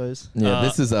okay, I suppose. Yeah,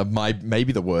 this is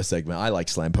maybe the worst segment. I like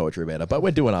slam poetry better, but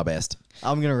we're doing our best.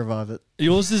 I'm gonna revive it.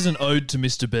 Yours is an ode to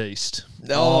Mr. Beast.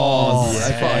 Oh,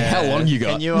 fuck. How long you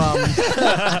got? Can you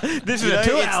This is you a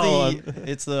know, 2-hour one.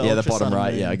 It's the Yeah, the Ultra bottom Sun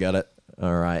right. Moon. Yeah, I got it.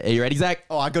 All right. Are you ready, Zach?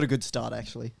 Oh, I got a good start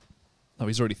actually. Oh,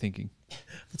 he's already thinking.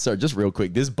 So just real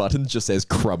quick, this button just says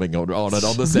crumbing on it on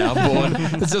the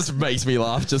soundboard. It just makes me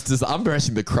laugh. I'm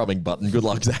pressing the crumbing button. Good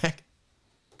luck, Zach.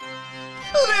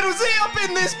 Little Z up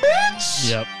in this bitch.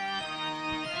 Yep.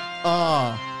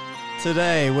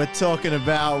 Today we're talking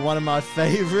about one of my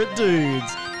favorite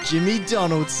dudes, Jimmy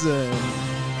Donaldson.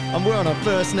 And we're on a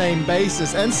first name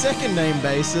basis and second name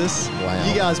basis. Wow.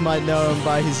 You guys might know him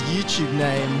by his YouTube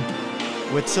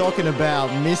name. We're talking about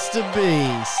Mr.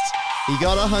 Beast. He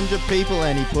got 100 people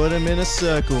and he put them in a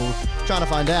circle, trying to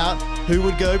find out who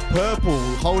would go purple,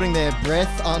 holding their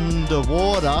breath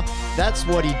underwater. That's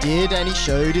what he did, and he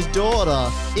showed his daughter.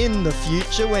 In the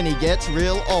future, when he gets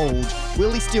real old,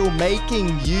 will he still making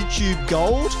YouTube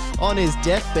gold? On his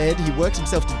deathbed, he works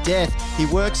himself to death. He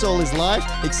works all his life,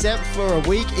 except for a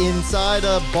week inside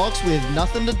a box with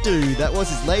nothing to do. That was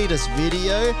his latest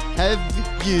video. Have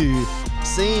you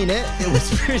seen it? It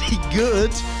was pretty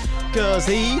good. Because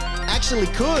he actually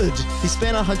could. He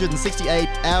spent 168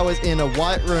 hours in a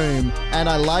white room, and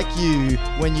I like you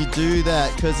when you do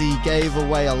that because he gave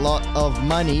away a lot of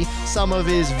money. Some of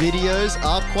his videos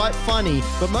are quite funny,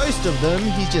 but most of them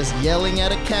he's just yelling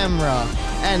at a camera.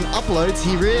 And uploads,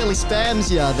 he really spams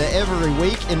ya. They're every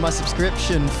week in my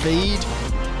subscription feed.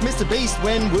 Mr. Beast,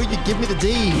 when will you give me the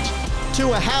deed?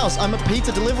 to a house. I'm a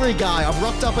pizza delivery guy. I've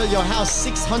rocked up at your house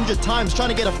 600 times trying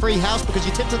to get a free house because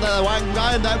you tipped to the one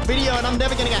guy in that video and I'm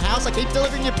never getting a house. I keep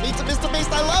delivering your pizza, Mr.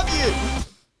 Beast. I love you.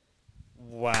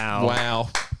 Wow.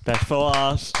 That's for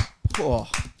us. Oh,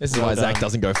 This is why Zach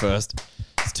doesn't go first.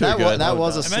 It's too that good. that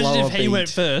was a slower Imagine if he beat. went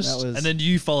first That was- and then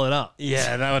you followed up.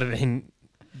 Yeah, that would have been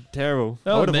terrible.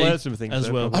 That I would would have be learned some things as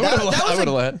there, well. probably. I would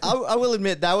have learned. I will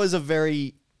admit that was a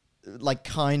very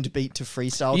kind beat to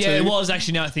freestyle. Yeah, too. it was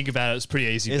actually. Now I think about it, it's pretty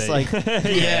easy. It's beat. like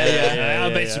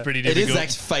Our beats are pretty It difficult. is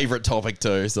Zach's favourite topic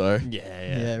too, so.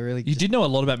 yeah, really. You did know a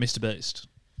lot about Mr. Beast.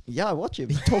 Yeah, I watch him.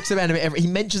 He talks about him he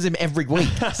mentions him every week.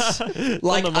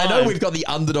 Like, on the I know mind. we've got the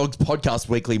Underdogs podcast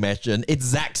weekly mention. It's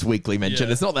Zach's weekly mention.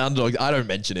 Yeah. It's not the Underdogs. I don't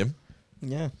mention him.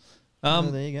 Yeah.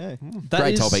 There you go.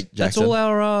 Great topic, That's Jackson. all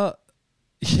our.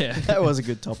 Yeah. That was a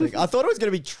good topic. I thought it was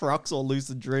going to be trucks or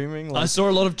lucid dreaming. I saw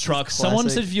a lot of trucks. Someone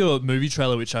classic. said for your movie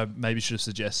trailer, which I maybe should have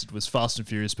suggested, was Fast and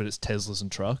Furious, but it's Teslas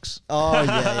and trucks. Oh,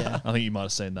 yeah. I think you might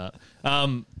have seen that.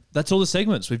 That's all the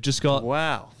segments. We've just got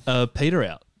Wow. Peter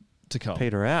out to come.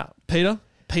 Peter out.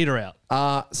 Peter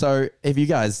out. So if you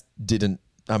guys didn't,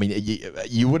 I mean,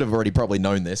 you would have already probably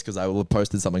known this because I will have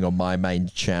posted something on my main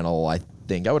channel. I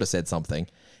think I would have said something,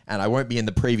 and I won't be in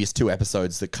the previous 2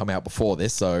 episodes that come out before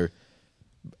this. So,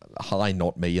 hi,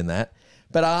 not me in that.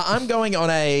 But I'm going on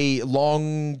a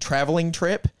long traveling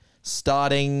trip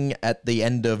starting at the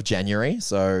end of January.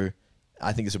 So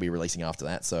I think this will be releasing after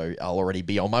that. So I'll already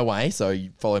be on my way. So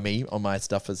you follow me on my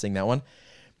stuff for seeing that one.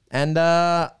 And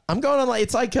I'm going on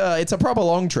it's a proper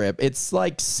long trip. It's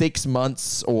like 6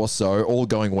 months or so, all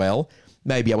going well.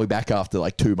 Maybe I'll be back after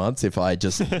like 2 months if I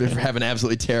just have an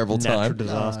absolutely terrible time. Natural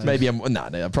disaster. Maybe no,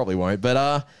 I probably won't.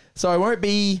 But so I won't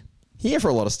be here for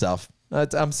a lot of stuff.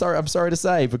 I'm sorry to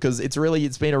say because it's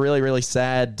been a really, really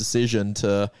sad decision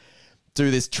to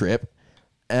do this trip.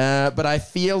 But I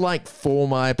feel like for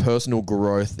my personal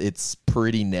growth, it's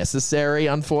pretty necessary,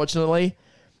 unfortunately.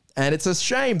 And it's a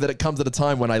shame that it comes at a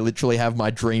time when I literally have my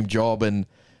dream job and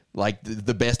like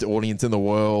the best audience in the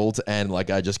world. And like,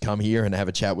 I just come here and have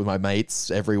a chat with my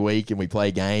mates every week and we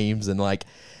play games. And like,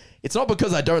 it's not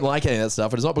because I don't like any of that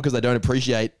stuff. And it's not because I don't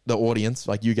appreciate the audience.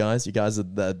 Like you guys are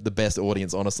the best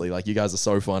audience, honestly. Like you guys are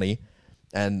so funny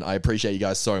and I appreciate you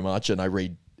guys so much. And I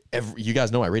read you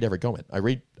guys know I read every comment. I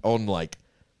read on like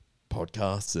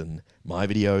podcasts and my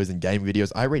videos and game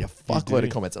videos. I read a fuckload of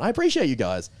comments and I appreciate you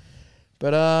guys.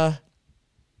 But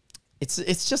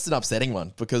it's just an upsetting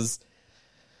one because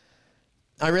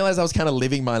I realized I was kind of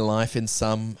living my life in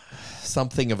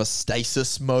something of a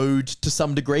stasis mode to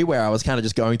some degree where I was kind of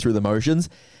just going through the motions.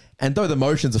 And though the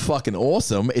motions are fucking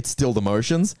awesome, it's still the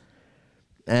motions.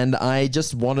 And I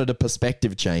just wanted a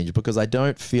perspective change because I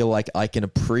don't feel like I can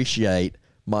appreciate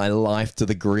my life to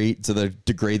the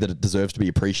degree that it deserves to be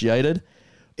appreciated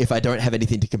if I don't have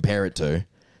anything to compare it to.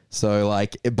 So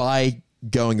like by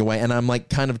going away, and I'm like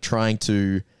kind of trying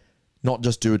to not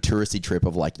just do a touristy trip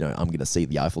of like, I'm going to see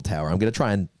the Eiffel Tower. I'm going to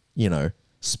try and,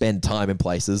 spend time in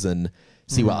places and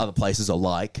see what other places are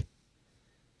like.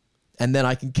 And then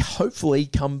I can hopefully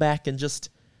come back and just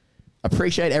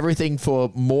appreciate everything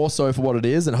more so for what it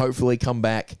is and hopefully come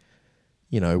back,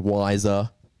 wiser,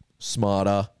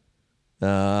 smarter,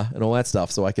 and all that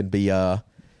stuff. So I can be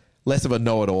less of a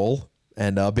know-it-all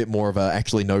and a bit more of a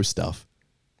actually know stuff.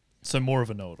 So more of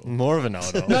a know-it-all. More of a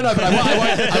know-it-all. No, but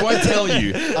I won't tell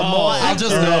you. I'll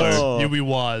just know. You'll be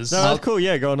wise. No, that's cool.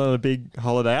 Yeah, going on a big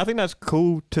holiday. I think that's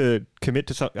cool to commit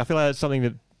to something. I feel like that's something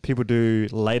that people do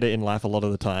later in life a lot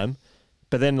of the time.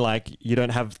 But then, like, you don't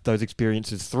have those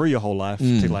experiences through your whole life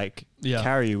to, like,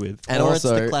 carry you with. And or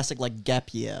also, it's the classic, like,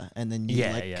 gap year. And then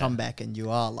you, come back and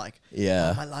you are like,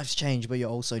 oh, my life's changed, but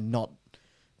you're also not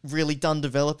really done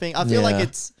developing. I feel like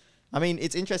it's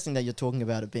interesting that you're talking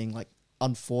about it being, like,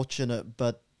 unfortunate,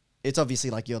 but it's obviously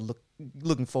like you're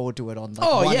looking forward to it on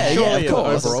like of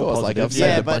course. Overall Like I've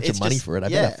saved a bunch of money for it. I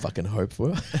better fucking hope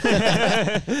for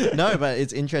it. No, but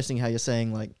it's interesting how you're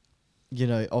saying like,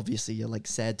 obviously you're like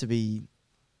sad to be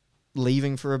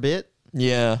leaving for a bit.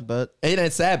 Yeah. But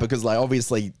it's sad because like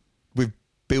obviously we've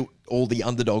built all the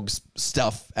Underdogs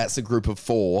stuff as a group of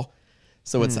 4.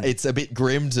 So it's a bit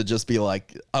grim to just be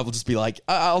like,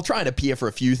 I'll try and appear for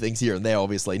a few things here and there,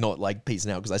 obviously, not like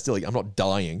peacing out because I'm not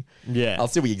dying. Yeah. I'll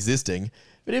still be existing.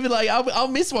 But even like, I'll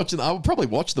miss watching, I'll probably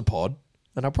watch the pod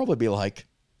and I'll probably be like,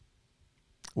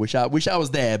 wish I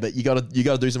was there, but you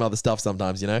gotta do some other stuff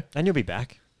sometimes, And you'll be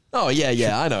back. Oh,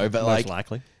 yeah, I know. But Most like,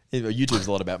 likely. YouTube's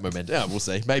a lot about momentum. Yeah, we'll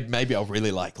see. Maybe I'll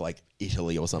really like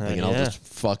Italy or something, and I'll just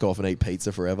fuck off and eat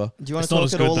pizza forever. Do you want to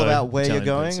talk at all about where you're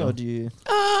going, or do you?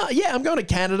 Yeah, I'm going to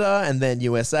Canada and then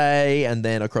USA and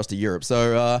then across to Europe.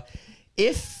 So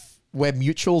if we're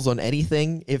mutuals on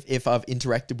anything. If I've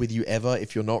interacted with you ever,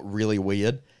 if you're not really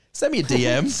weird, send me a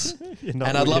DM. And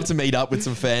I'd love to meet up with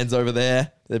some fans over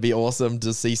there. That'd be awesome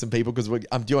to see some people because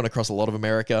I'm doing across a lot of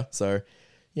America. So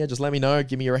yeah, just let me know.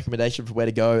 Give me a recommendation for where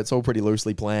to go. It's all pretty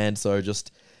loosely planned. So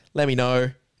just let me know.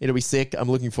 It'll be sick. I'm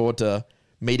looking forward to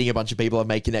meeting a bunch of people I've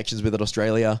made connections with in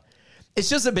Australia. It's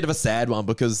just a bit of a sad one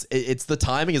because it's the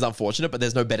timing is unfortunate, but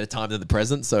there's no better time than the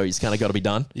present. So you just kind of got to be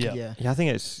done. Yeah, I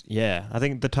think I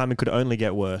think the timing could only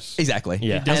get worse. Exactly.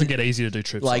 Yeah. It doesn't get easier to do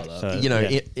trips like that. So, you know,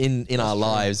 in our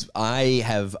lives, I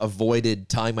have avoided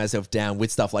tying myself down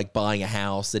with stuff like buying a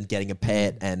house and getting a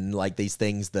pet and like these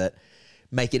things that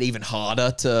make it even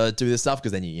harder to do this stuff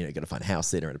because then you got to find a house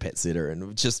sitter and a pet sitter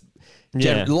and just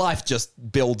life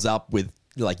just builds up with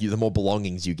like the more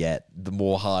belongings you get, the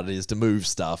more hard it is to move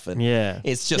stuff. And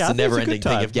it's just a never ending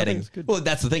thing of getting, well,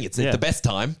 that's the thing. It's the best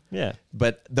time. Yeah.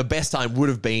 But the best time would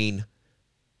have been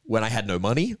when I had no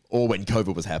money or when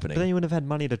COVID was happening. But then you wouldn't have had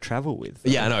money to travel with.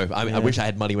 Yeah, I know. I wish I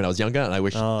had money when I was younger and I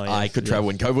wish I could travel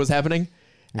when COVID was happening.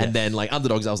 And then like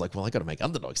Underdogs, I was like, well, I got to make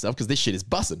Underdog stuff because this shit is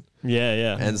bussing. Yeah,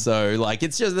 yeah. And so like,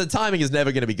 it's just the timing is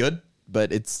never going to be good,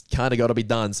 but it's kind of got to be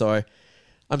done. So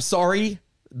I'm sorry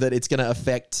that it's going to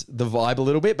affect the vibe a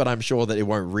little bit, but I'm sure that it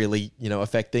won't really,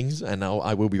 affect things and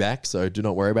I will be back. So do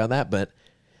not worry about that. But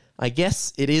I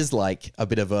guess it is like a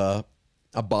bit of a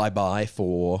bye-bye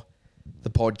for the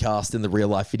podcast and the real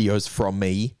life videos from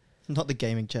me. Not the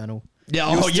gaming channel. Yeah,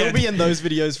 You'll still be in those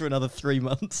videos for another 3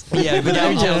 months. Yeah, the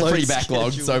gaming channel's pretty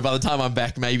backlogged. So by the time I'm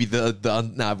back, maybe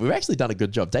we've actually done a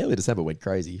good job. Daily December went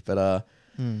crazy, but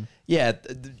yeah.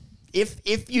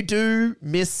 If you do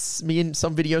miss me in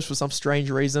some videos for some strange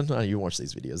reason, you watch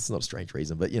these videos. It's not a strange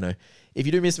reason, but if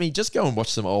you do miss me, just go and watch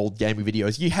some old gaming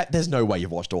videos. There's no way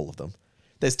you've watched all of them.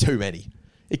 There's too many.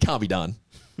 It can't be done.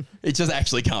 It just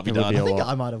actually can't be done. I think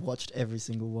I might have watched every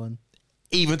single one,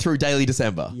 even through Daily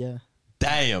December. Yeah.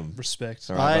 Damn.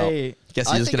 Respect. All right, well, guess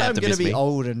you're just gonna have to miss me. I'm going to be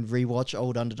old and rewatch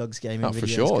old Underdogs gaming videos. For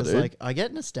sure, dude. Like, I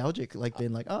get nostalgic, like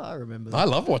being like, I remember that. I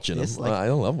love watching them. Like,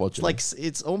 I love watching them. Like,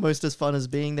 it's almost as fun as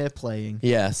being there playing.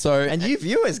 Yeah, so... And you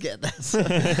viewers get that. So.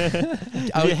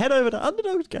 You head over to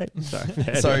Underdogs game.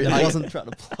 Sorry. I wasn't trying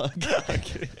to plug.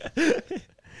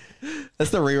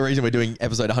 That's the real reason we're doing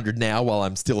episode 100 now while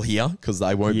I'm still here, because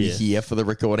I won't be here for the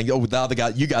recording. Oh, the other guy,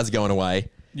 you guys are going away.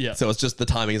 Yeah. So it's just the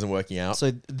timing isn't working out.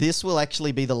 So this will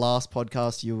actually be the last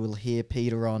podcast you will hear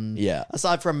Peter on. Yeah.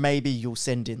 Aside from maybe you'll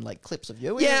send in like clips of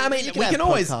you. Yeah, I mean, we can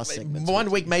always... One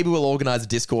week maybe we'll organize a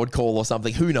Discord call or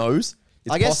something. Who knows?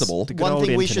 It's possible. One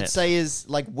thing we should say is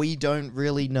like we don't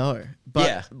really know.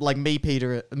 But like me,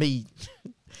 Peter, me,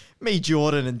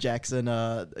 Jordan and Jackson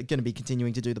are going to be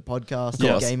continuing to do the podcast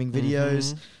and gaming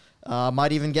videos.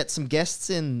 Might even get some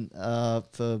guests in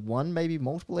for one, maybe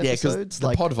multiple episodes. Yeah, because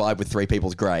the pod vibe with 3 people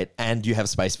is great, and you have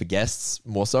space for guests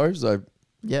more so. So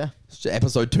yeah,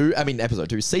 episode 2,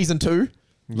 season 2.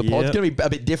 The pod's going to be a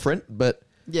bit different, but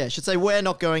yeah, I should say we're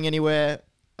not going anywhere.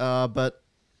 But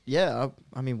yeah,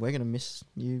 I mean, we're going to miss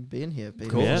you being here,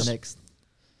 Peter, for the next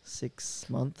 6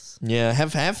 months. Yeah,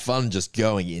 have fun just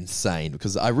going insane,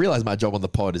 because I realize my job on the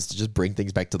pod is to just bring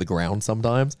things back to the ground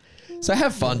sometimes. So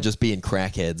have fun just being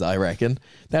crackheads, I reckon.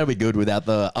 That'll be good without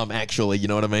the actually, you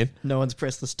know what I mean? No one's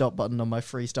pressed the stop button on my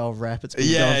freestyle rap. It's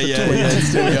been going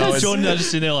for 2 years. Jordan just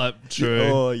sitting there like, true.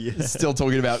 Oh, yeah. Still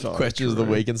talking about questions of the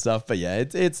week and stuff. But yeah,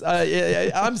 it's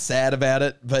I'm sad about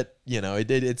it, but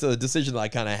it's a decision that I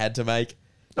kind of had to make.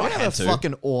 No, I have a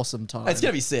fucking awesome time. It's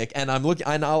gonna be sick, and I'm looking.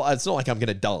 It's not like I'm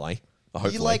gonna die.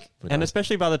 Hopefully, and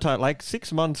especially by the time, like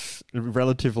 6 months,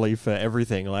 relatively for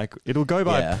everything, like it'll go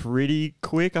by pretty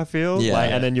quick. I feel,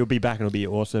 and then you'll be back and it'll be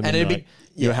awesome, and it'll be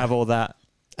you'll have all that.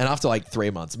 And after like 3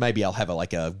 months, maybe I'll have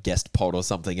a guest pod or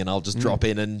something, and I'll just drop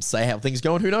in and say how things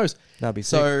going. Who knows? That'd be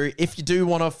so. If you do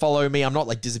want to follow me, I'm not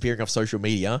like disappearing off social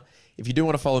media. If you do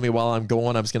want to follow me while I'm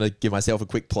gone, I'm just gonna give myself a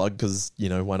quick plug because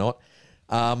why not?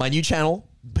 My new channel,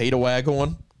 Peter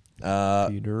Waghorn.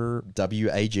 Peter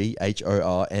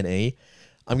Waghorne.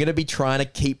 I'm going to be trying to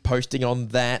keep posting on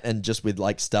that and just with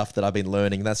like stuff that I've been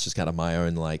learning. That's just kind of my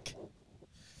own like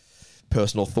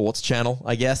personal thoughts channel,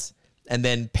 I guess. And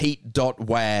then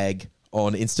Pete.wag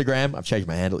on Instagram. I've changed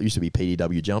my handle. It used to be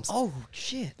PDW Jumps. Oh,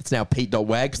 shit. It's now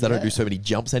Pete.wag because I don't do so many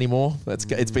jumps anymore. It's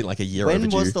been like a year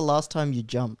overdue. When was the last time you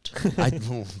jumped? Great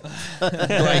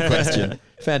question.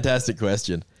 Fantastic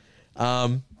question.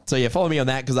 So yeah, follow me on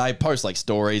that because I post like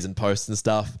stories and posts and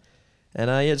stuff. And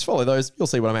just follow those. You'll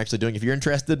see what I'm actually doing if you're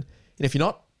interested. And if you're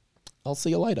not, I'll see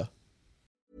you later.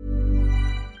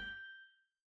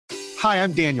 Hi,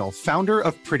 I'm Daniel, founder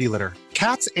of Pretty Litter.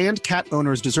 Cats and cat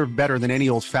owners deserve better than any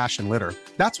old-fashioned litter.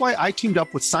 That's why I teamed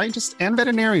up with scientists and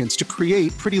veterinarians to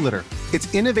create Pretty Litter.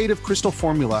 Its innovative crystal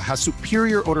formula has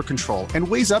superior odor control and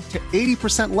weighs up to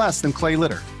 80% less than clay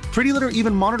litter. Pretty Litter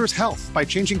even monitors health by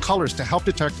changing colors to help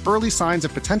detect early signs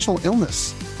of potential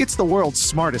illness. It's the world's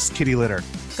smartest kitty litter.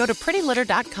 Go to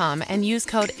prettylitter.com and use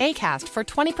code ACAST for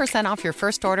 20% off your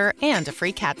first order and a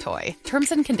free cat toy.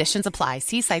 Terms and conditions apply.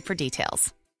 See site for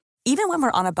details. Even when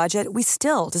we're on a budget, we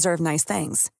still deserve nice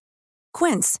things.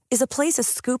 Quince is a place to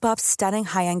scoop up stunning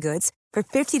high-end goods for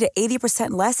 50 to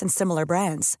 80% less than similar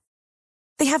brands.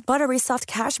 They have buttery soft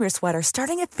cashmere sweaters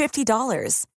starting at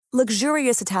 $50,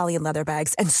 luxurious Italian leather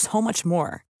bags, and so much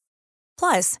more.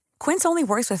 Plus, Quince only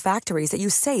works with factories that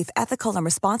use safe, ethical, and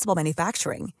responsible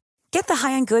manufacturing. Get the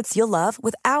high-end goods you'll love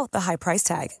without the high price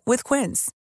tag with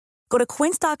Quince. Go to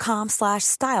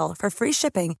quince.com/style for free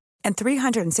shipping and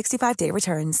 365-day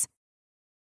returns.